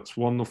that's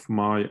one of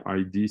my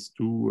ideas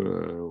too.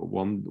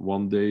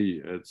 One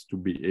day it's to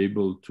be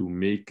able to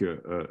make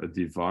a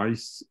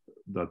device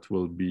that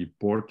will be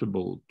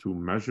portable to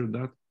measure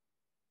that.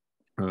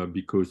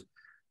 Because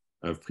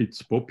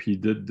Fritz Popp, he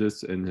did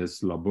this in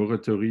his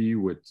laboratory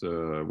with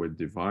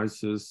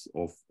devices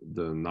of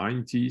the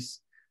 90s.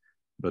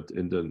 But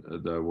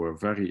they were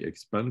very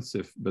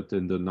expensive. But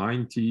in the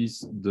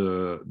 90s,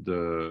 the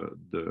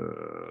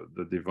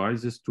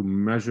devices to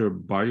measure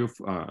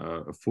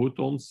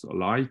photons,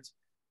 light,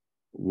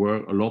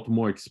 were a lot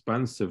more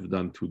expensive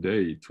than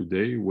today.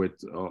 Today,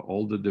 with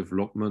all the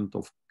development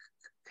of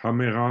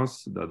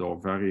cameras that are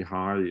very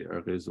high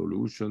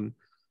resolution,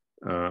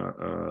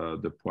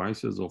 the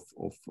prices of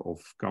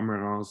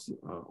cameras,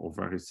 or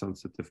very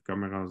sensitive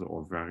cameras,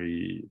 are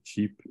very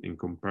cheap in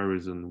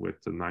comparison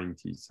with the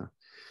 90s.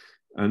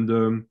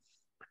 And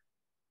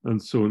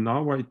so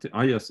now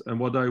yes, and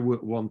what I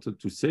wanted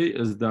to say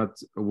is that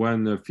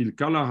when Phil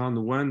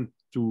Callahan went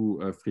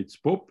to Fritz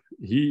Popp,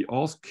 he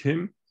asked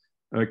him,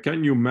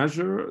 can you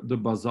measure the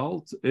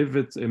basalt if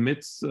it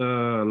emits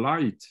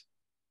light?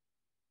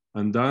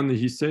 And then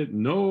he said,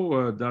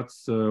 no,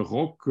 that's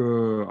rock.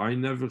 I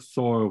never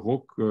saw a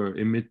rock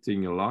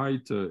emitting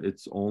light.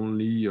 It's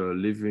only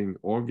living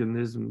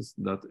organisms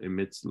that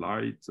emits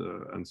light,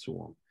 and so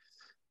on.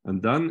 And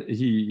then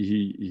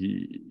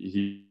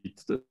he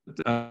said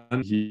that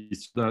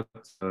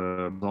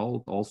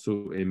basalt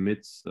also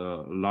emits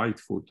light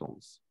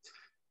photons.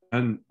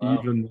 And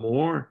even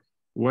more,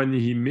 when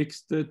he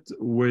mixed it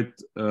with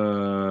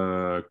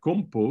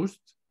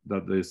compost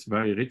that is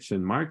very rich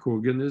in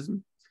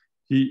microorganisms,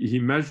 he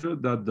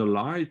measured that the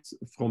light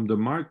from the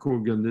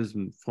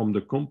microorganism from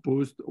the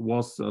compost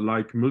was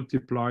like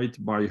multiplied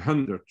by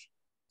 100.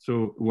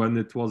 So when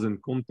it was in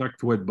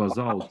contact with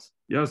basalt,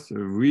 yes,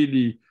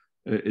 really,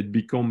 it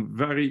became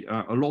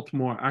a lot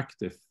more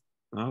active.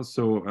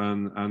 So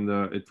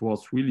it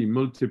was really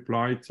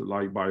multiplied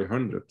like by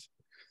 100.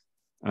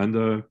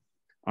 And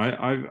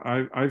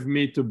I've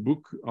made a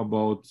book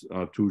about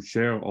to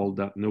share all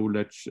that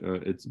knowledge.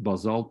 It's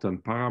basalt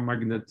and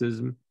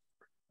paramagnetism.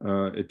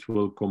 It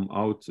will come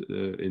out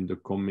in the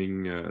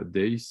coming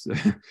days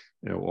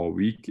or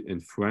week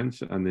in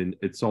French, and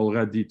it's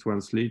already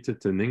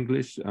translated in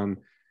English. And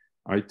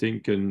I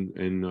think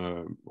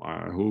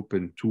I hope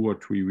in 2 or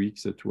 3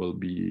 weeks it will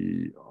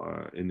be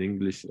in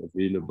English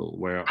available,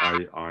 where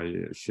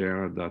I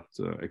share that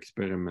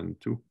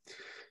experiment too.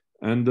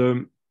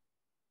 And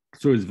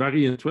so it's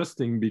very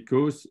interesting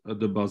because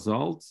the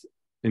basalt,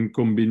 in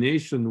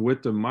combination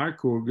with the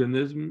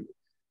microorganism,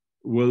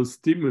 will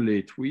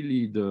stimulate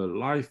really the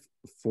life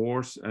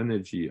force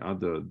energy,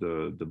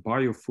 the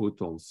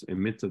biophotons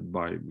emitted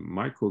by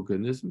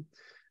microorganisms.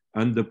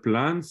 And the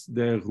plants,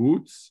 their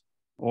roots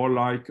are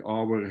like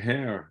our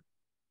hair.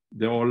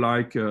 They are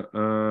like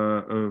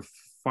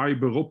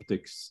fiber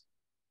optics,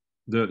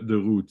 the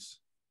roots.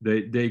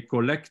 They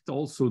collect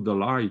also the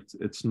light.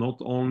 It's not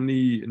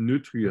only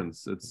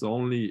nutrients, they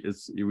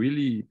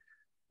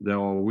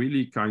are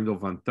really kind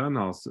of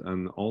antennas,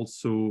 and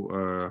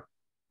also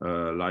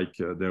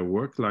they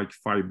work like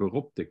fiber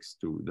optics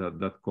too,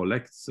 that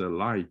collects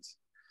light.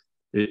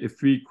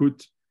 If we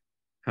could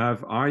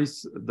have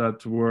eyes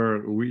that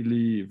were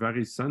really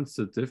very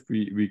sensitive,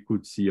 we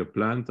could see a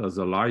plant as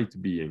a light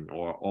being,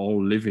 or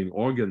all living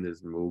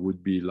organisms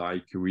would be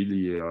like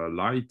really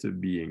light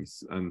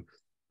beings. And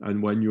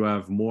when you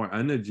have more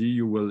energy,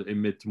 you will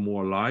emit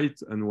more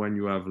light. And when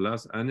you have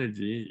less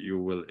energy, you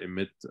will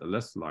emit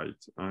less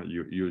light.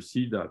 You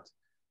see that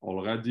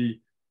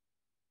already.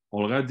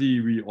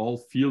 Already, we all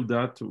feel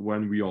that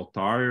when we are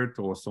tired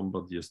or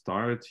somebody is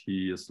tired,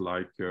 he is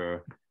like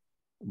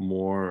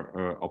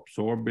more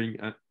absorbing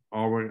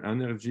our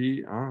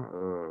energy.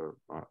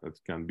 It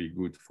can be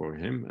good for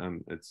him,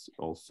 and it's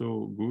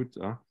also good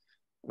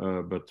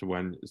but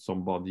when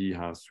somebody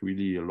has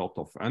really a lot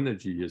of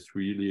energy, it's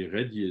really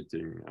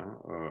radiating,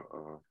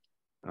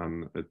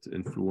 and it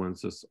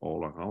influences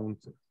all around.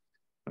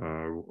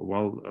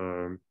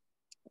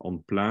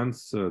 On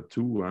plants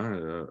too,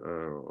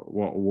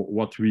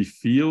 what we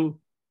feel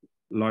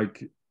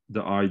like,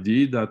 the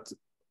idea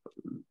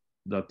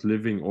that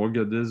living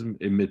organism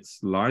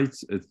emits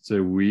light, it's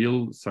a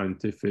real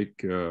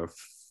scientific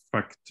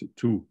fact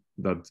too,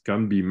 that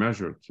can be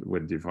measured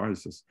with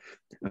devices.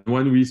 And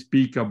when we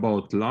speak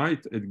about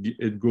light,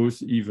 it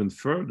goes even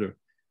further.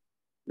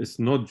 It's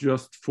not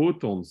just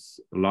photons.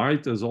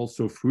 Light is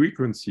also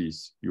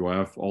frequencies. You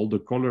have all the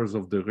colors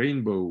of the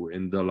rainbow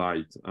in the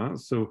light.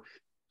 So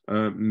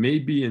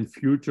maybe in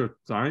future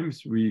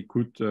times we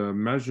could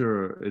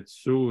measure it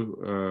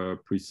so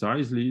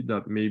precisely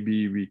that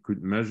maybe we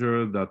could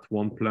measure that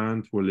one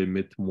plant will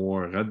emit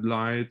more red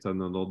light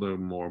and another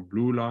more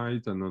blue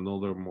light and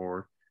another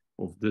more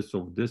of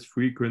this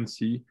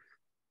frequency.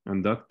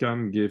 And that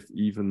can give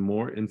even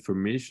more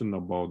information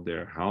about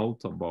their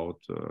health, about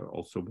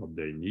also what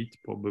they need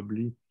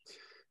probably.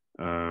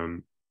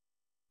 And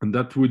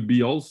that would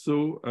be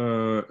also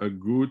a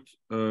good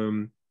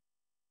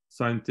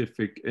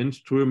scientific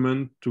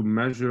instrument to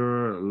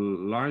measure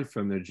life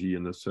energy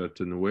in a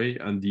certain way,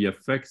 and the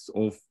effects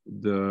of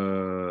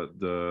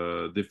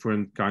the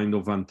different kind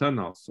of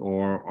antennas,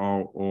 or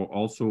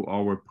also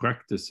our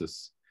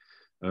practices.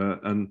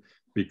 And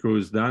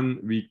because then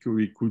we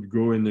could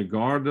go in a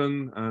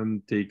garden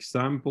and take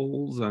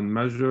samples and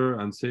measure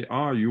and say,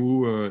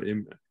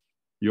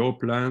 your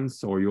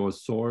plants or your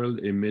soil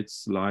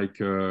emits like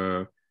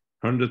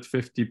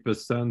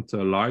 150%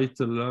 light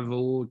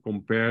level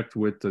compared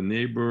with the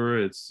neighbor.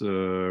 It's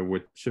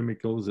with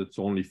chemicals, it's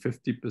only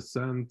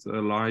 50%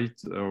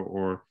 light,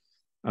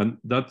 and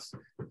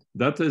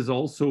that is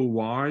also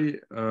why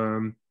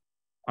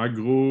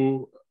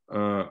agro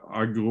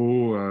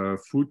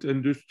food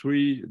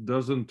industry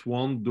doesn't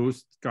want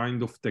those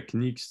kind of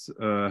techniques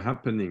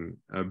happening,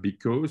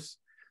 because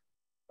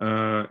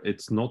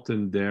it's not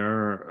in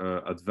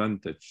their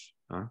advantage.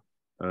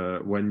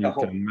 When you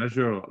can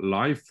measure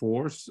life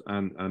force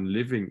and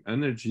living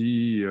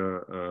energy,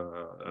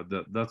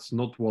 that's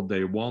not what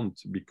they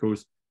want,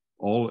 because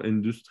all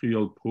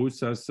industrial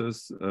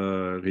processes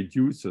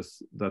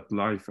reduces that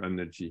life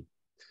energy,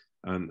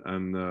 and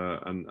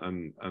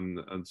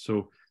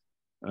so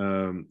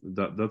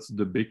that's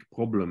the big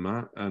problem,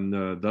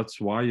 and that's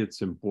why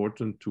it's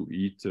important to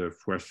eat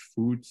fresh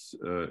foods.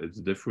 It's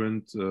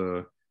different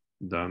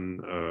than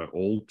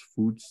old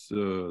foods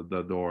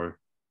that are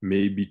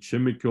maybe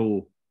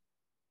chemical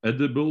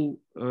edible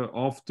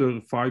after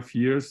 5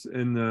 years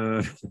in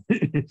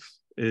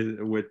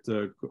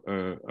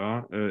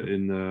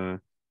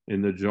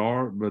in a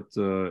jar, but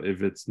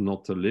if it's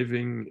not a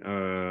living,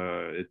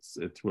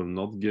 it will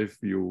not give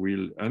you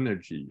real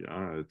energy.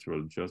 It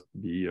will just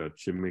be a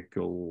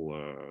chemical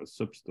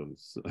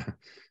substance.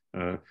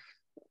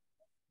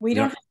 We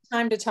don't have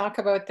time to talk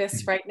about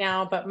this right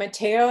now, but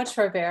Matteo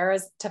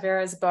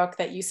Tavera's book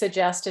that you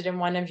suggested in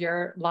one of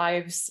your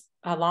lives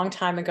a long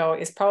time ago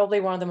is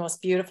probably one of the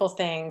most beautiful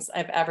things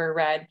I've ever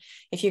read.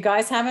 If you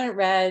guys haven't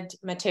read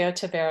Matteo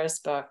Tavera's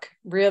book,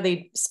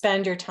 really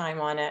spend your time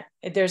on it.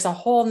 There's a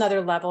whole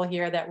nother level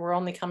here that we're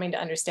only coming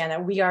to understand,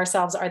 that we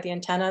ourselves are the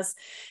antennas,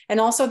 and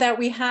also that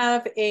we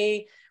have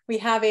a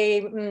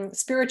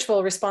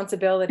spiritual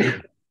responsibility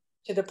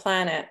to the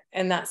planet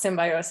and that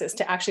symbiosis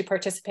to actually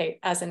participate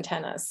as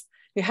antennas.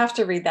 You have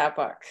to read that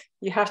book.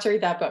 You have to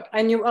read that book.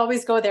 And you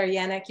always go there,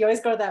 Yannick. You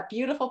always go to that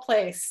beautiful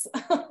place.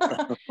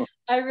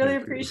 I really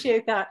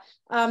appreciate that.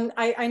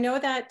 I know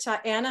that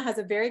Anna has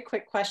a very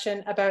quick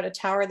question about a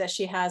tower that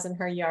she has in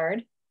her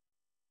yard.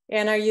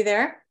 Anna, are you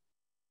there?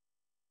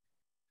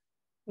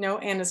 No,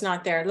 Anna's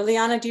not there.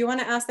 Liliana, do you want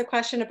to ask the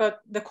question about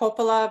the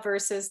cupola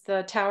versus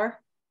the tower?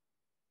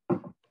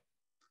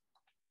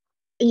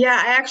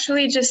 Yeah, I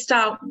actually just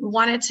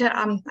wanted to,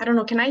 I don't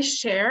know, can I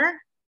share?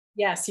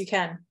 Yes, you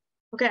can.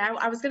 Okay,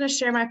 I was going to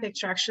share my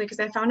picture actually,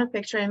 because I found a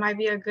picture. It might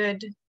be a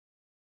good,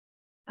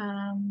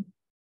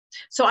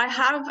 so I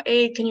have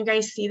can you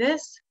guys see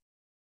this?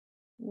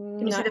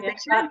 Can you see the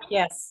picture?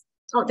 Yes.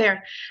 Oh,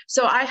 there.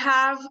 So I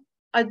have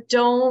a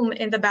dome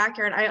in the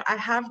backyard. I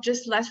have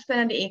just less than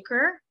an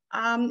acre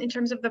in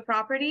terms of the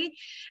property,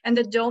 and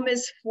the dome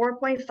is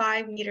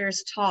 4.5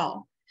 meters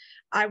tall.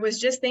 I was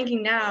just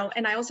thinking now,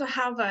 and I also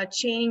have a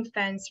chain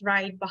fence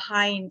right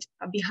behind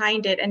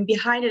it, and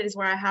behind it is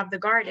where I have the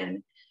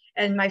garden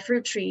and my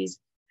fruit trees.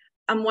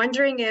 I'm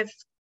wondering if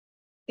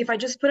I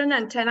just put an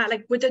antenna,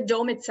 like would the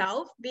dome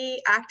itself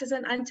act as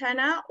an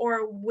antenna,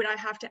 or would I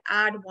have to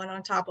add one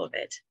on top of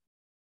it?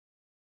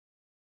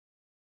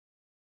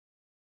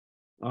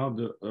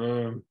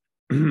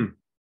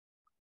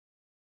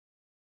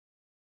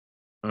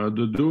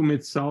 The dome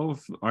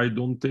itself, I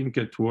don't think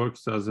it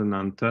works as an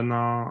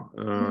antenna.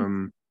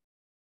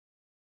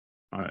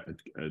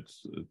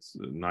 It's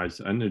a nice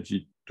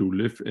energy to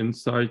live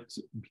inside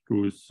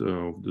because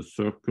of the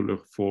circular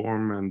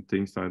form and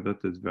things like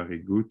that is very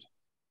good.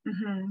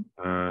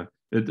 Mm-hmm.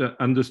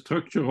 And the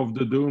structure of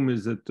the dome,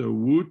 is it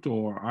wood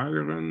or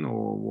iron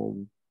or?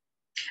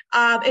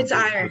 It's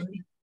iron.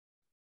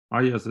 Ah,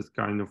 yes, it's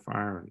kind of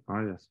iron.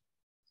 Ah, yes.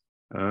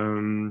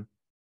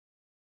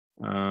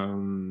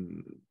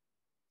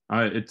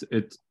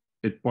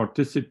 It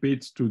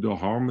participates to the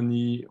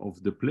harmony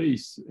of the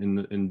place.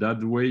 In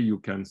that way, you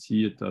can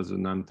see it as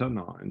an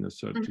antenna in a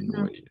certain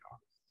way.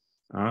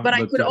 But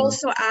I could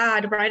also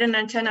add, right, an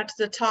antenna to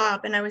the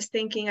top, and I was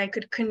thinking I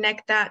could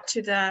connect that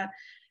to the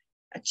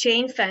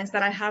chain fence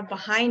that I have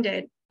behind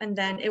it, and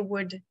then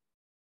would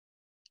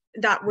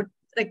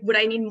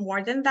I need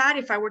more than that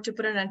if I were to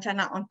put an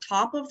antenna on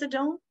top of the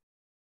dome?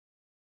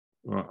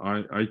 Well,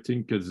 I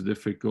think it's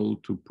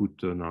difficult to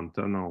put an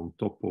antenna on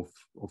top of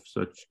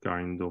such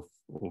kind of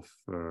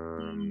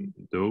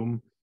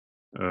dome.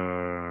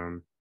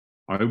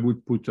 I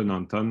would put an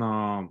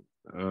antenna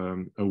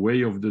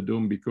away of the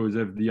dome, because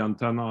if the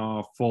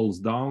antenna falls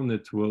down,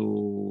 it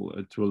will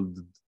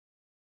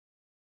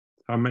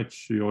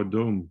damage your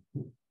dome.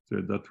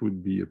 So that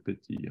would be a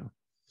pity. Yeah.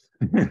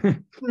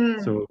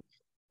 So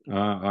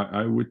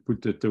I would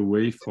put it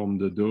away from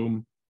the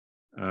dome.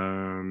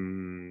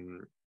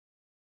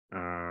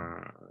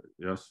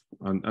 Yes,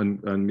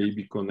 and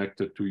maybe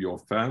connected to your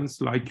fence,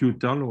 like you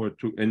tell,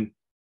 and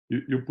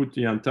you put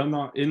the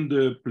antenna in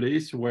the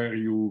place where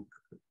you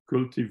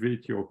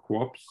cultivate your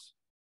crops.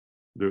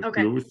 The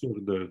closer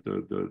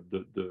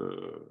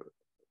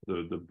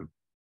the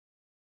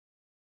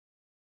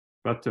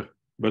better.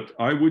 But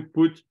I would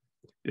put,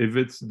 if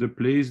it's the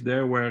place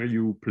there where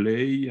you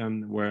play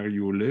and where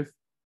you live,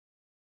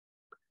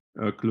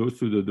 close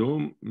to the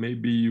dome,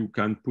 maybe you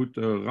can put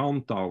a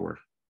round tower.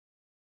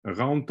 A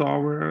round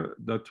tower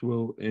that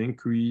will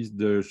increase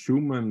the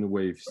Schumann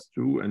waves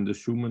too, and the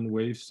Schumann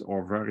waves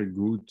are very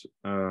good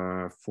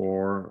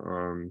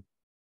for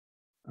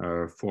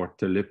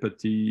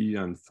telepathy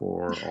and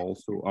for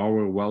also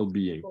our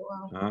well-being.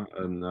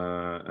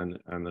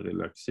 And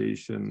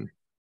relaxation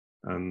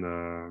and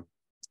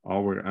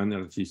our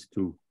energies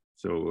too.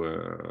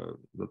 So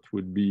that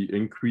would be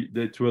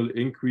that will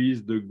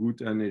increase the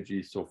good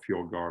energies of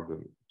your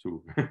garden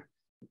too.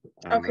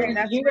 Okay,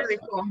 that's really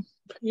cool.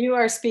 You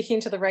are speaking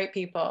to the right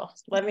people,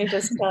 let me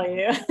just tell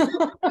you.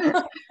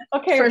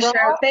 Okay, for Rob,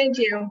 sure. Thank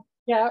you.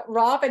 Yeah,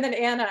 Rob, and then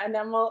Anna, and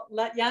then we'll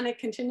let Yannick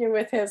continue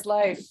with his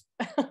life.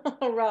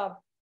 Rob.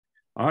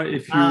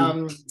 If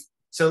you...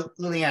 So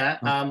Liliana,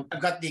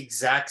 I've got the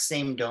exact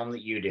same dome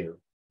that you do.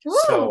 Ooh.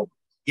 So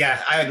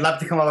yeah, I'd love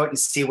to come out and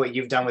see what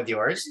you've done with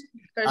yours.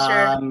 For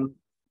sure.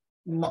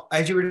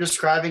 As you were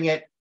describing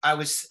it, I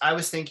was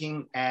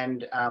thinking,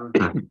 and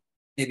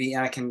maybe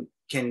I can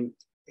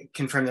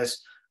confirm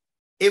this.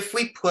 If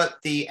we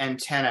put the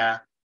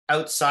antenna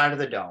outside of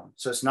the dome,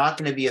 so it's not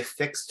going to be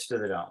affixed to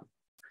the dome,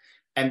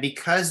 and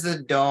because the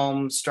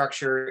dome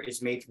structure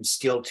is made from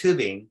steel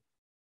tubing,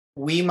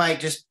 we might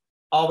just,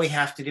 all we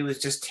have to do is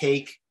just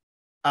take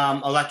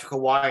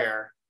electrical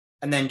wire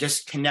and then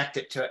just connect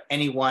it to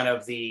any one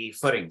of the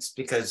footings,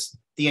 because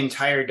the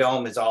entire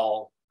dome is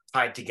all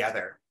tied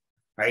together,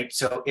 right?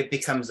 So it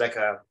becomes like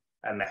a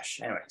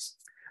mesh. Anyways,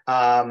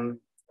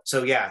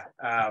 so yeah,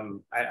 I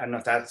don't know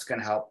if that's going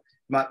to help.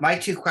 My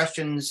two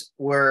questions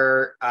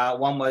were,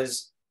 one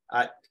was,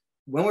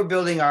 when we're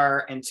building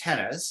our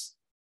antennas,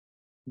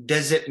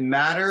 does it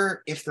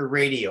matter if the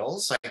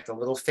radials, like the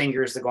little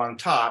fingers that go on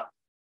top,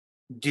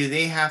 do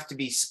they have to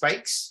be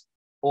spikes,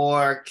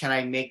 or can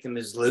I make them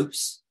as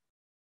loops?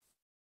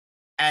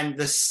 And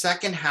the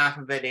second half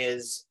of it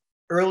is,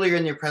 earlier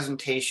in your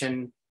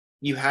presentation,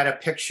 you had a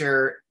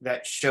picture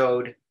that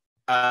showed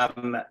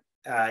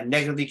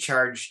negatively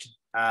charged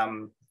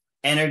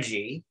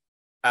energy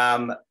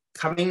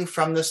coming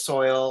from the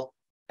soil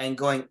and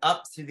going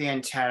up through the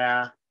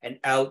antenna and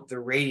out the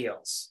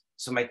radials.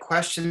 So my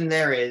question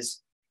there is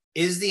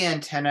the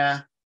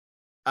antenna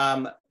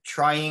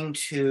trying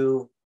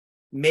to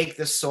make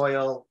the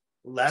soil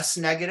less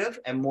negative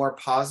and more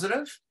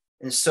positive,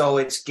 and so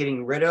it's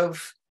getting rid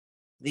of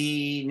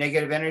the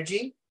negative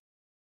energy?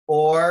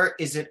 Or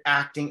is it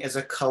acting as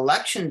a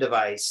collection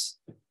device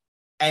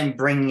and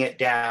bringing it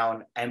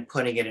down and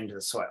putting it into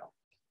the soil?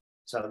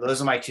 So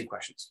those are my two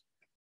questions.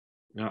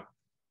 Yeah.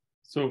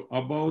 So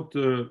about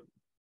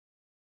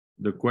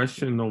the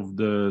question of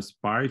the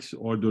spikes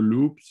or the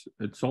loops,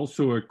 it's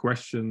also a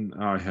question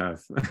I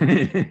have.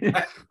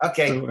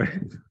 Okay.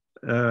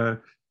 So,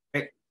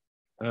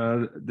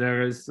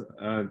 there is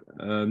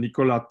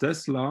Nikola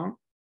Tesla.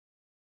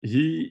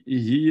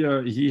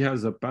 He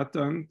has a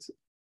patent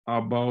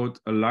about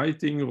a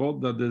lighting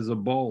rod that is a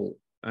ball,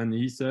 and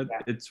he said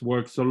it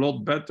works a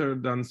lot better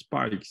than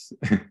spikes.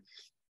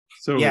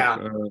 So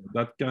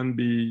that can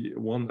be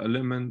one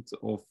element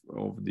of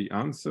the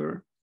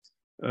answer.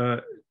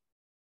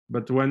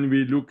 But when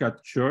we look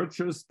at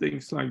churches,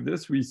 things like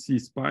this, we see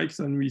spikes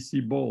and we see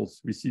balls.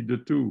 We see the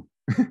two.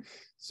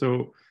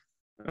 So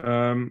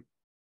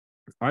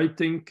I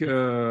think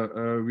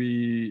I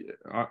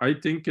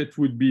think it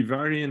would be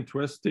very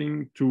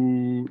interesting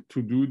to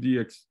do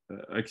the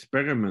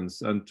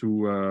experiments and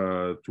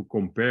to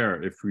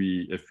compare if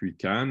we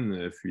can,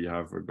 if we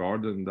have a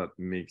garden that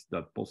makes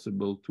that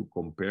possible to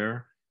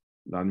compare.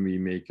 Then we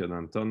make an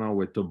antenna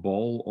with a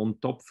ball on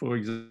top, for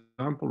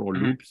example, or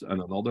loops,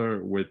 and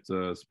another with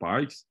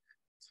spikes.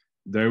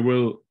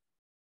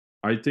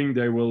 I think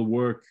they will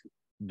work.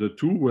 The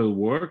two will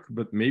work,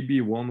 but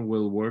maybe one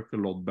will work a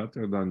lot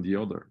better than the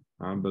other.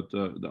 But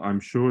I'm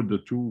sure the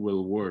two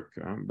will work.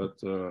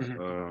 But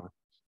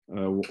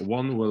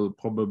one will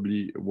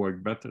probably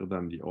work better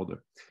than the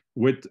other.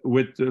 With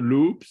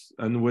loops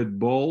and with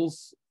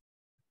balls,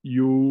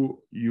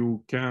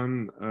 you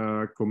can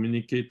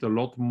communicate a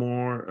lot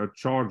more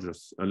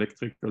charges,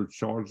 electrical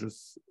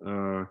charges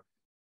on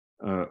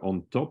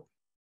top,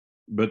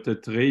 but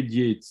it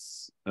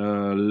radiates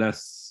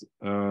less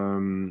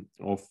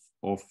of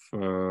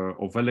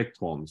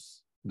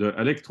electrons. The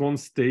electron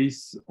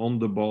stays on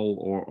the ball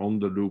or on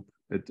the loop.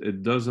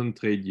 It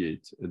doesn't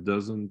radiate. It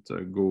doesn't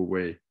go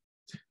away.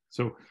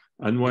 So,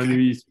 and when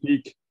we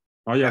speak,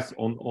 yes,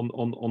 on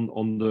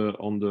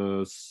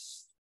the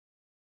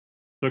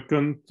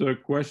second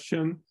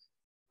question.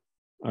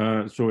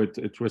 So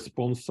it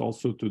responds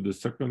also to the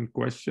second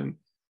question.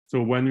 So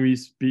when we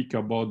speak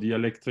about the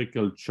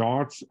electrical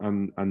charge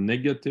and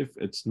negative,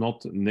 it's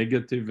not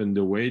negative in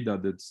the way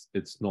that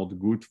it's not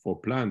good for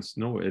plants.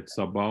 No, it's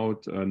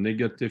about a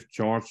negative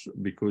charge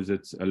because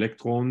it's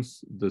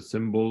electrons. The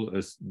symbol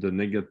is the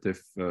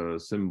negative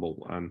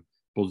symbol, and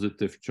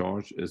positive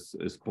charge is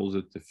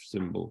positive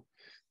symbol.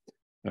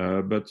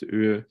 But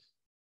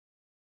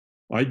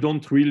I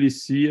don't really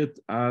see it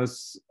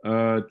as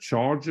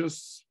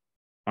charges.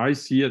 I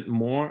see it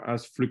more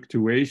as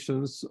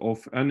fluctuations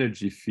of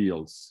energy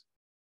fields.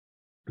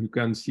 You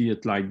can see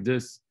it like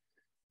this.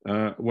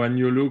 When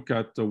you look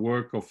at the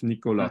work of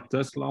Nikola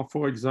Tesla,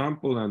 for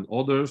example, and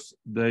others,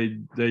 they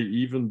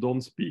even don't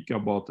speak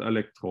about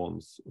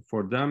electrons.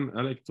 For them,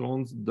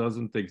 electrons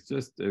doesn't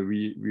exist.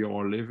 We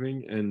are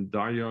living in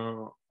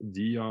dire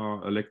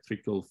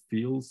electrical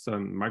fields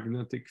and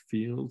magnetic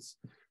fields,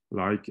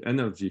 like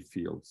energy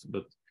fields,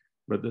 but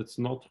it's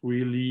not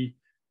really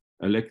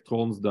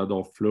electrons that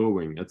are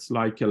flowing. It's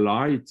like a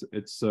light.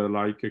 It's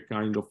like a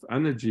kind of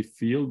energy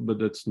field,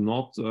 but it's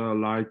not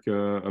like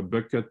a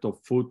bucket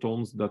of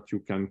photons that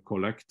you can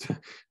collect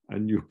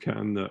and you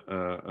can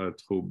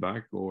throw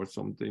back or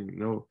something.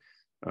 No,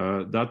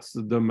 that's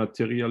the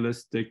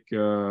materialistic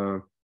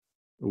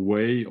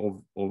way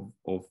of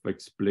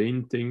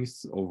explain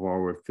things of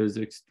our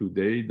physics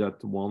today,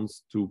 that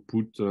wants to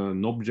put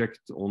an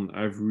object on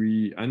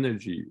every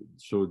energy.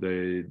 So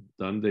they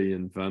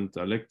invent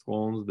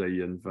electrons,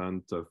 they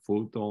invent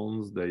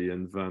photons, they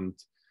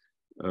invent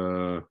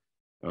for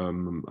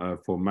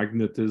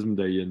magnetism,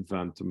 they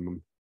invent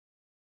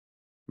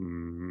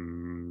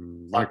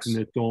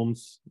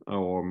magnetons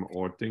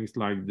or things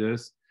like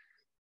this.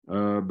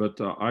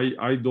 But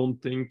I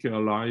don't think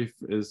life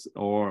is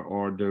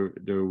or the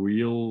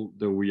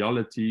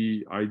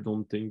reality. I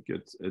don't think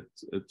it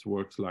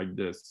works like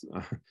this.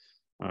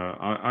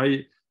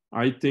 I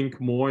think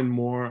more and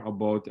more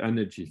about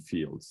energy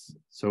fields.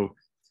 So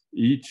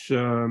each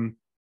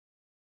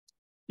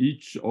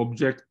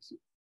object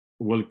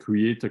will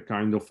create a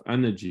kind of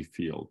energy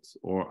field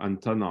or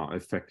antenna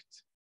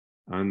effect,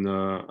 and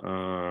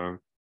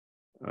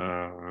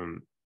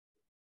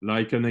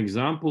like an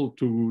example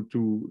to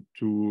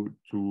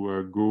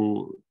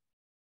go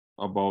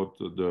about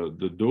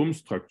the dome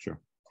structure.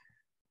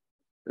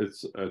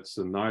 It's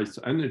a nice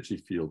energy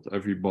field.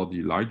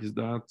 Everybody likes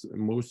that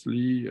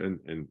mostly,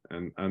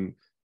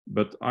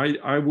 but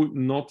I would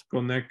not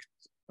connect.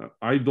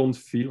 I don't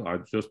feel,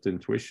 just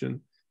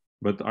intuition,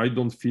 but I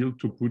don't feel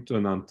to put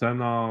an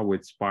antenna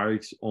with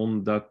spikes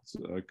on that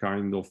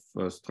kind of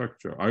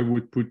structure. I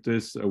would put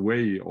this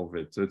away of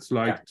it. It's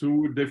like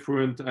two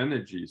different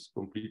energies,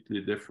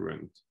 completely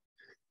different.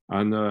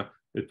 And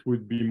it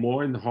would be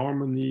more in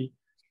harmony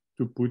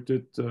to put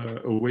it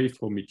away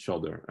from each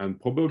other. And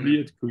probably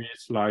it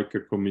creates like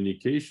a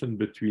communication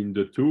between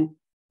the two,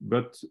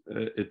 but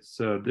it's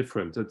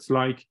different. It's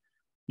like,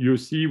 you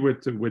see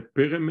with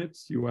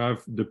pyramids, you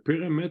have the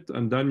pyramid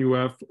and then you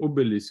have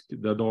obelisks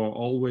that are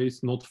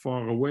always not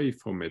far away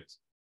from it,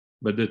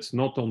 but it's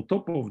not on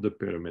top of the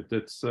pyramid.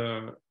 It's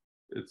not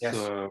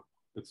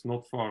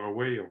far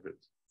away of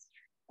it.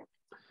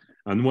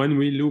 And when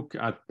we look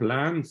at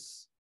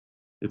plants,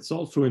 it's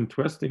also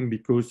interesting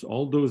because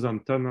all those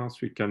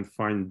antennas we can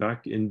find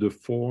back in the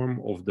form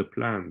of the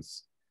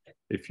plants.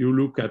 If you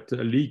look at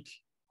a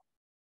leek,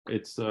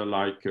 it's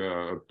like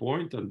a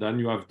point, and then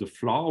you have the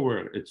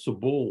flower. It's a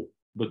ball,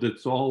 but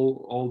it's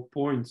all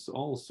points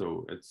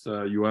also. It's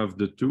you have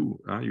the two.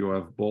 You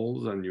have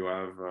balls, and you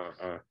have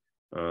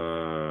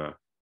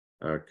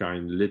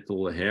kind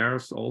little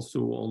hairs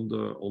also on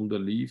the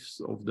leaves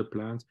of the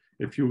plant.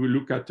 If you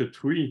look at the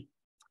tree,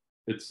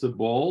 it's a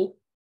ball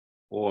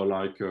or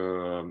like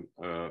a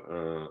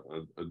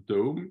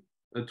dome,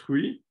 a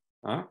tree.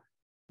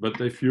 But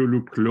if you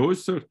look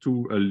closer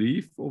to a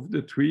leaf of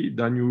the tree,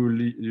 then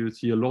you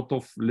see a lot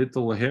of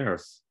little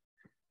hairs.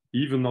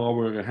 Even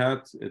our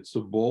head, it's a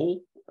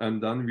ball,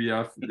 and then we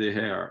have the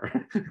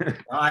hair.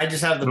 I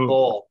just have the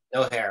bowl,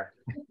 no hair.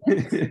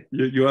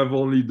 You have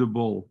only the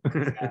ball.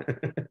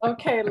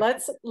 Okay,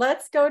 let's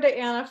go to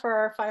Anna for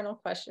our final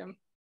question.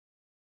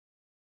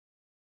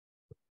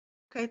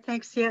 Okay,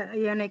 thanks,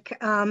 Yannick.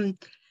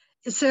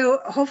 So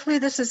hopefully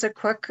this is a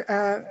quick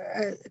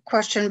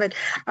question, but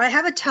I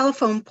have a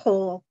telephone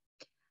pole.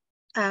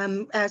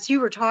 As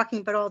you were talking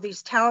about all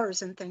these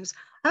towers and things,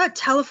 I have a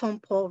telephone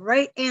pole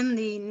right in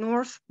the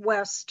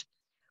northwest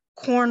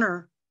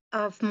corner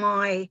of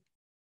my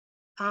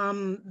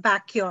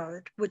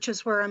backyard, which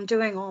is where I'm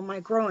doing all my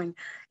growing.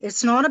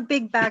 It's not a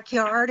big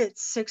backyard,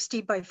 it's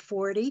 60 by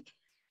 40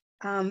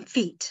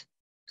 feet.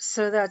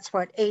 So that's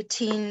what,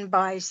 18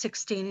 by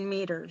 16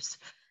 meters.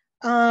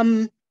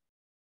 And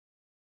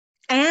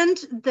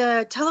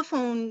the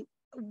telephone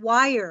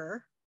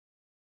wire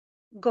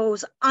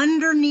goes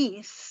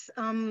underneath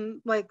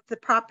like the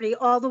property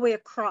all the way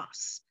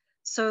across.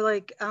 So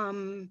like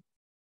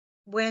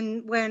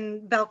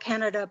when Bell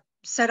Canada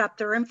set up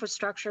their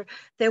infrastructure,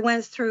 they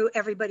went through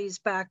everybody's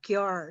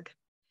backyard.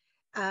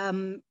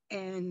 So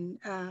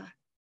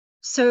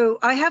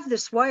I have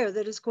this wire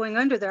that is going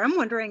under there. I'm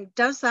wondering,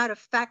 does that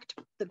affect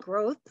the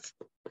growth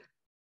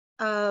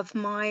of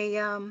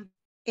my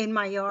in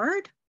my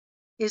yard?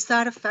 Is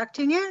that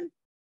affecting it?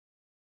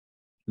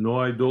 No,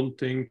 I don't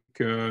think.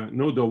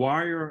 No, the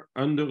wire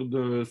under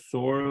the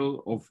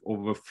soil of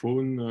a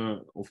phone,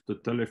 of the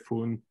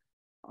telephone,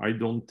 I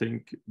don't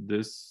think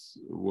this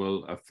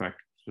will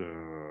affect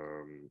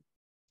your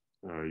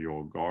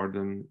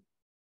garden.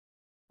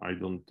 I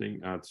don't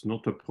think that's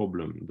not a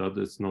problem. That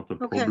is not a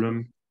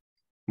problem,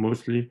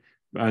 mostly.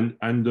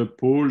 And the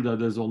pole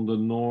that is on the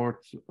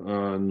north,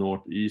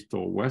 northeast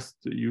or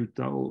west, you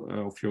tell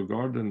of your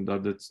garden,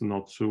 that it's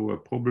not so a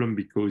problem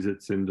because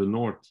it's in the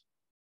north.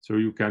 So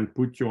you can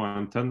put your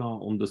antenna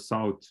on the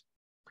south.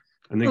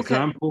 An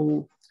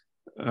example,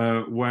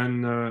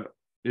 when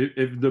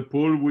if the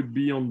pole would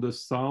be on the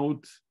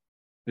south,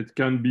 it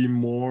can be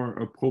more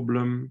a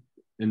problem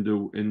in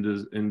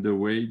the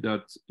way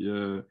that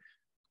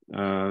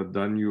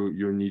then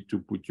you need to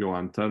put your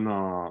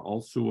antenna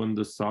also on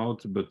the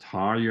south, but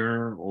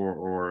higher,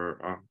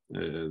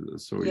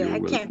 so yeah, you I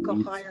will can't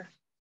go higher.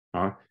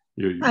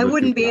 I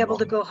wouldn't be able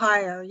to go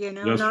higher, you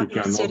know. Yes, not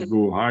you cannot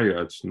go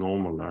higher. It's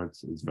normal.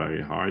 It's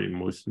very high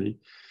mostly,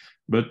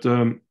 but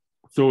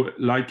so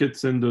like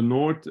it's in the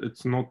north,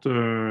 it's not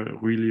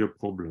really a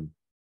problem.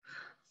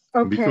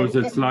 Okay. Because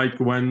it's like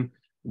when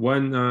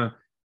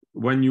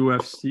you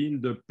have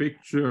seen the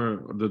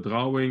picture, the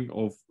drawing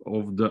of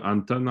the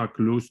antenna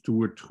close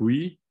to a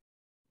tree,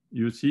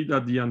 you see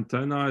that the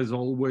antenna is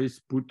always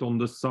put on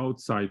the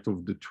south side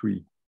of the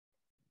tree.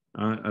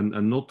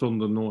 And not on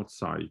the north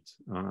side.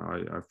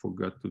 I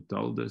forgot to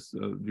tell this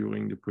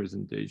during the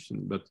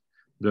presentation, but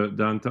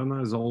the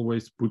antenna is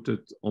always put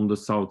it on the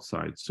south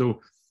side. So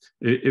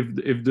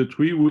if the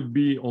tree would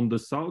be on the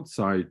south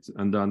side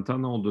and the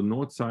antenna on the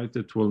north side,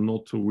 it will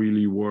not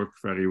really work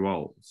very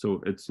well.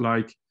 So it's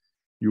like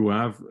you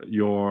have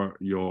your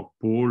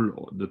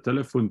pole, the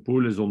telephone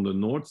pole is on the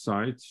north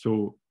side,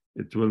 so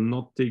it will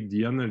not take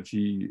the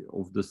energy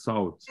of the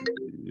south.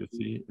 You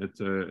see,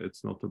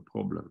 it's not a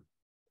problem.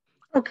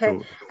 Okay,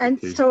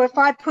 so if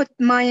I put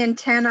my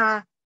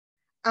antenna,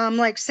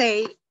 like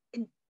say,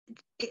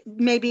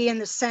 maybe in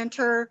the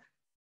center,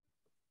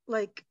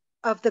 like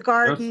of the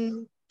garden,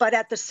 yes, but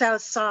at the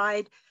south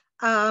side,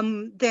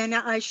 then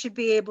I should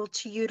be able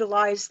to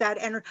utilize that,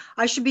 and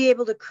I should be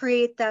able to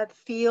create that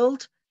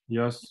field.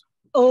 Yes.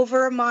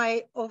 Over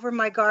my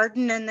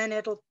garden, and then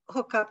it'll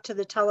hook up to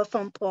the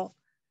telephone pole.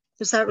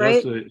 Is that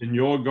right? Yes, in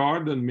your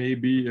garden,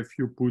 maybe if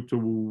you put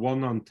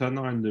one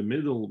antenna in the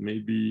middle,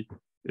 maybe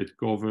it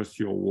covers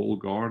your whole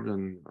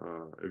garden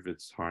if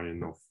it's high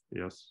enough.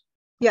 Yes.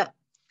 Yeah.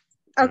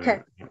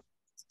 Okay. Yeah.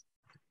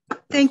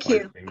 Thank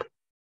you.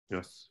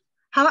 Yes.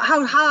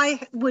 How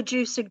high would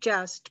you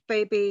suggest,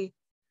 maybe?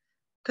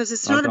 Because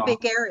it's not a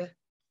big area.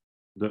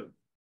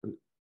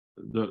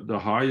 The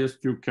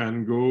highest you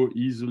can go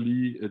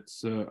easily,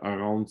 it's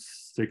around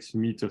 6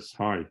 meters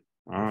high,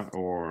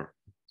 or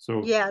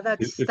so. Yeah,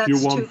 that's if you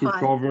want to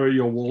cover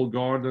your whole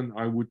garden,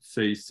 I would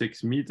say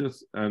 6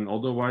 meters, and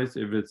otherwise,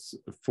 if it's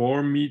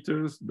 4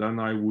 meters, then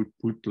I would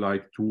put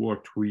like 2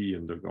 or 3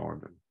 in the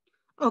garden.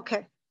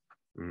 Okay.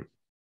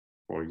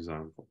 For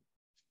example,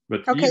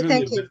 but even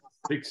if it's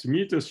 6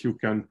 meters, you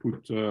can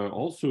put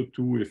also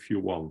 2 if you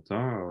want,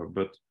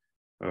 but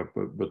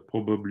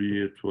probably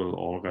it will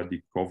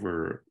already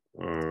cover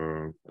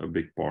a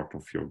big part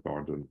of your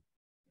garden.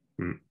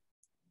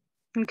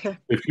 Okay.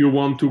 If you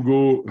want to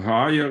go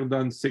higher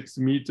than 6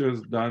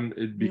 meters, then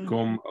it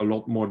becomes a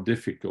lot more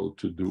difficult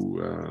to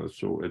do.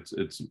 So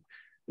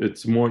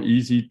it's more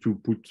easy to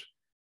put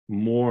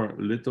more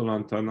little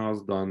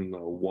antennas than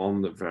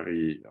one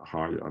very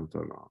high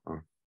antenna.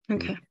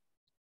 Okay.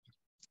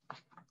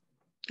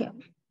 Yeah.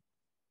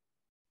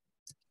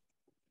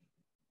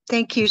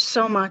 Thank you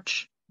so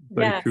much.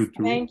 Thank you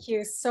too. Thank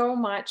you so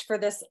much for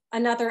this,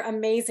 another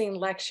amazing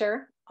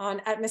lecture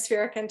on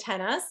atmospheric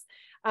antennas.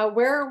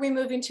 Where are we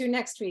moving to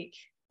next week,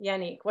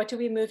 Yannick? What do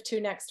we move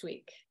to next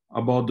week?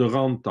 About the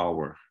round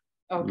tower.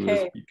 Okay. We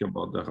will speak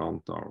about the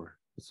round tower.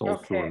 It's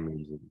also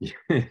amazing.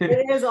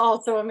 It is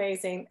also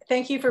amazing.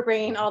 Thank you for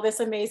bringing all this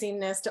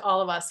amazingness to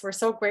all of us. We're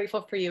so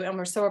grateful for you and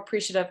we're so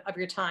appreciative of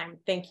your time.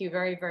 Thank you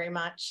very, very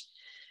much.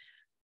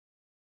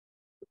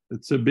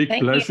 It's a big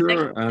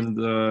pleasure and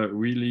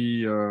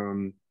really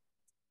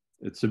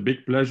it's a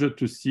big pleasure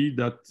to see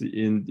that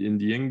in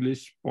the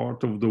English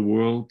part of the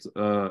world,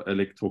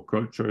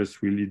 electroculture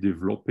is really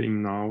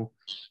developing now.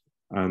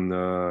 And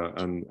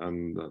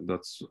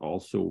that's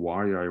also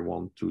why I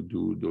want to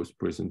do those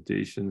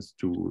presentations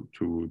to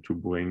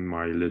bring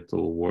my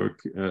little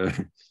work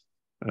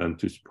and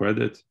to spread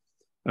it.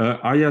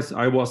 Yes,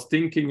 I was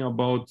thinking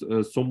about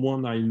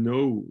someone I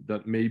know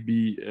that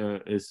maybe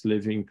is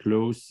living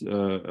close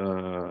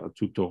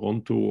to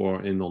Toronto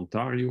or in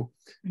Ontario,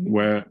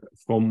 where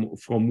from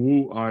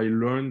who I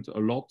learned a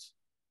lot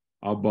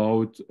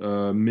about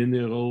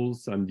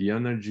minerals and the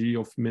energy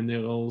of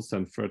minerals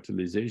and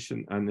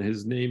fertilization. And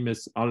his name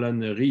is Alan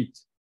Reed.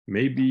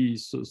 Maybe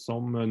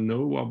some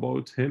know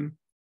about him,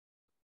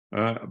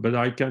 but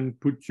I can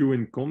put you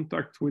in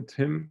contact with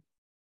him.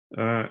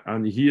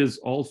 And he is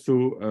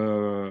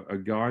also a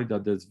guy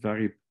that is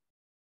very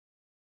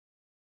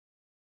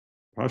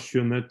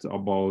passionate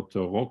about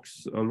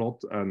rocks a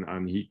lot,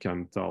 and he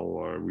can tell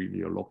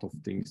really a lot of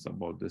things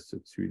about this.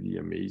 It's really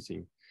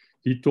amazing.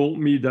 He told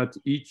me that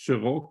each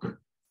rock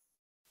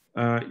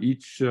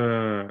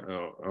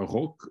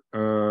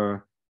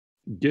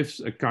gives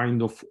a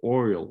kind of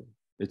oil.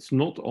 It's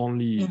not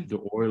only the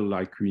oil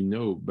like we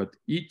know, but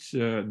each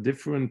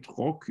different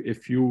rock,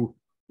 if you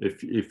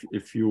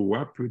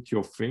wrap with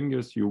your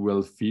fingers, you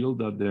will feel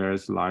that there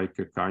is like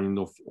a kind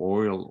of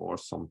oil or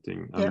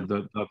something. And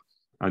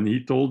and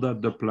he told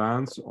that the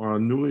plants are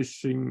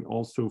nourishing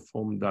also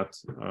from that.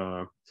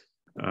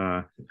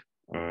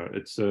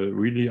 It's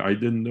really, I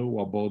didn't know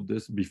about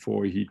this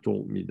before he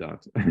told me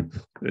that.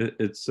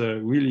 It's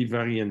really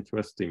very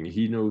interesting.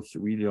 He knows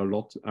really a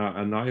lot,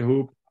 and I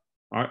hope,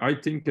 I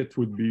think it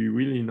would be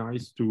really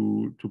nice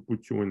to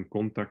put you in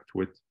contact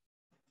with.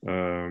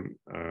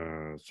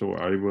 So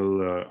I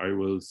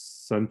will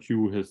send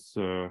you his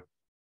or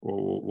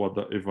what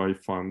if I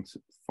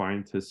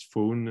find his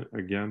phone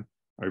again,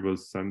 I will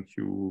send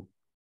you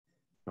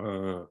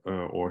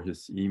or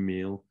his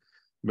email.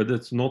 But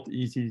it's not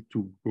easy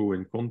to go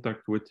in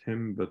contact with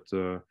him, but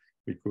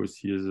because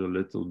he is a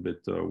little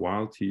bit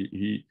wild,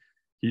 he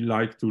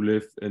likes to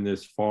live in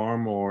his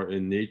farm or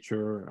in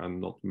nature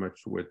and not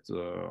much with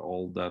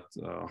all that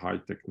high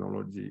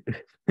technology.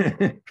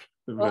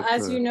 Well,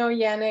 as you know,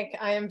 Yannick,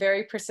 I am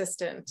very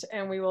persistent,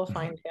 and we will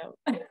find him.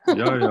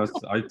 Yes,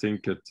 I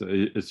think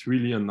it's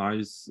really a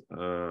nice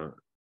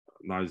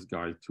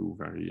guy too,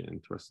 very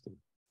interesting.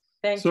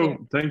 Thank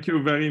you. Thank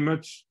you very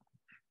much.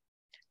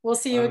 We'll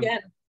see you again.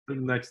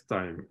 Next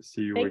time.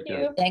 See you again. Thank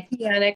you. Thank you, Yannick.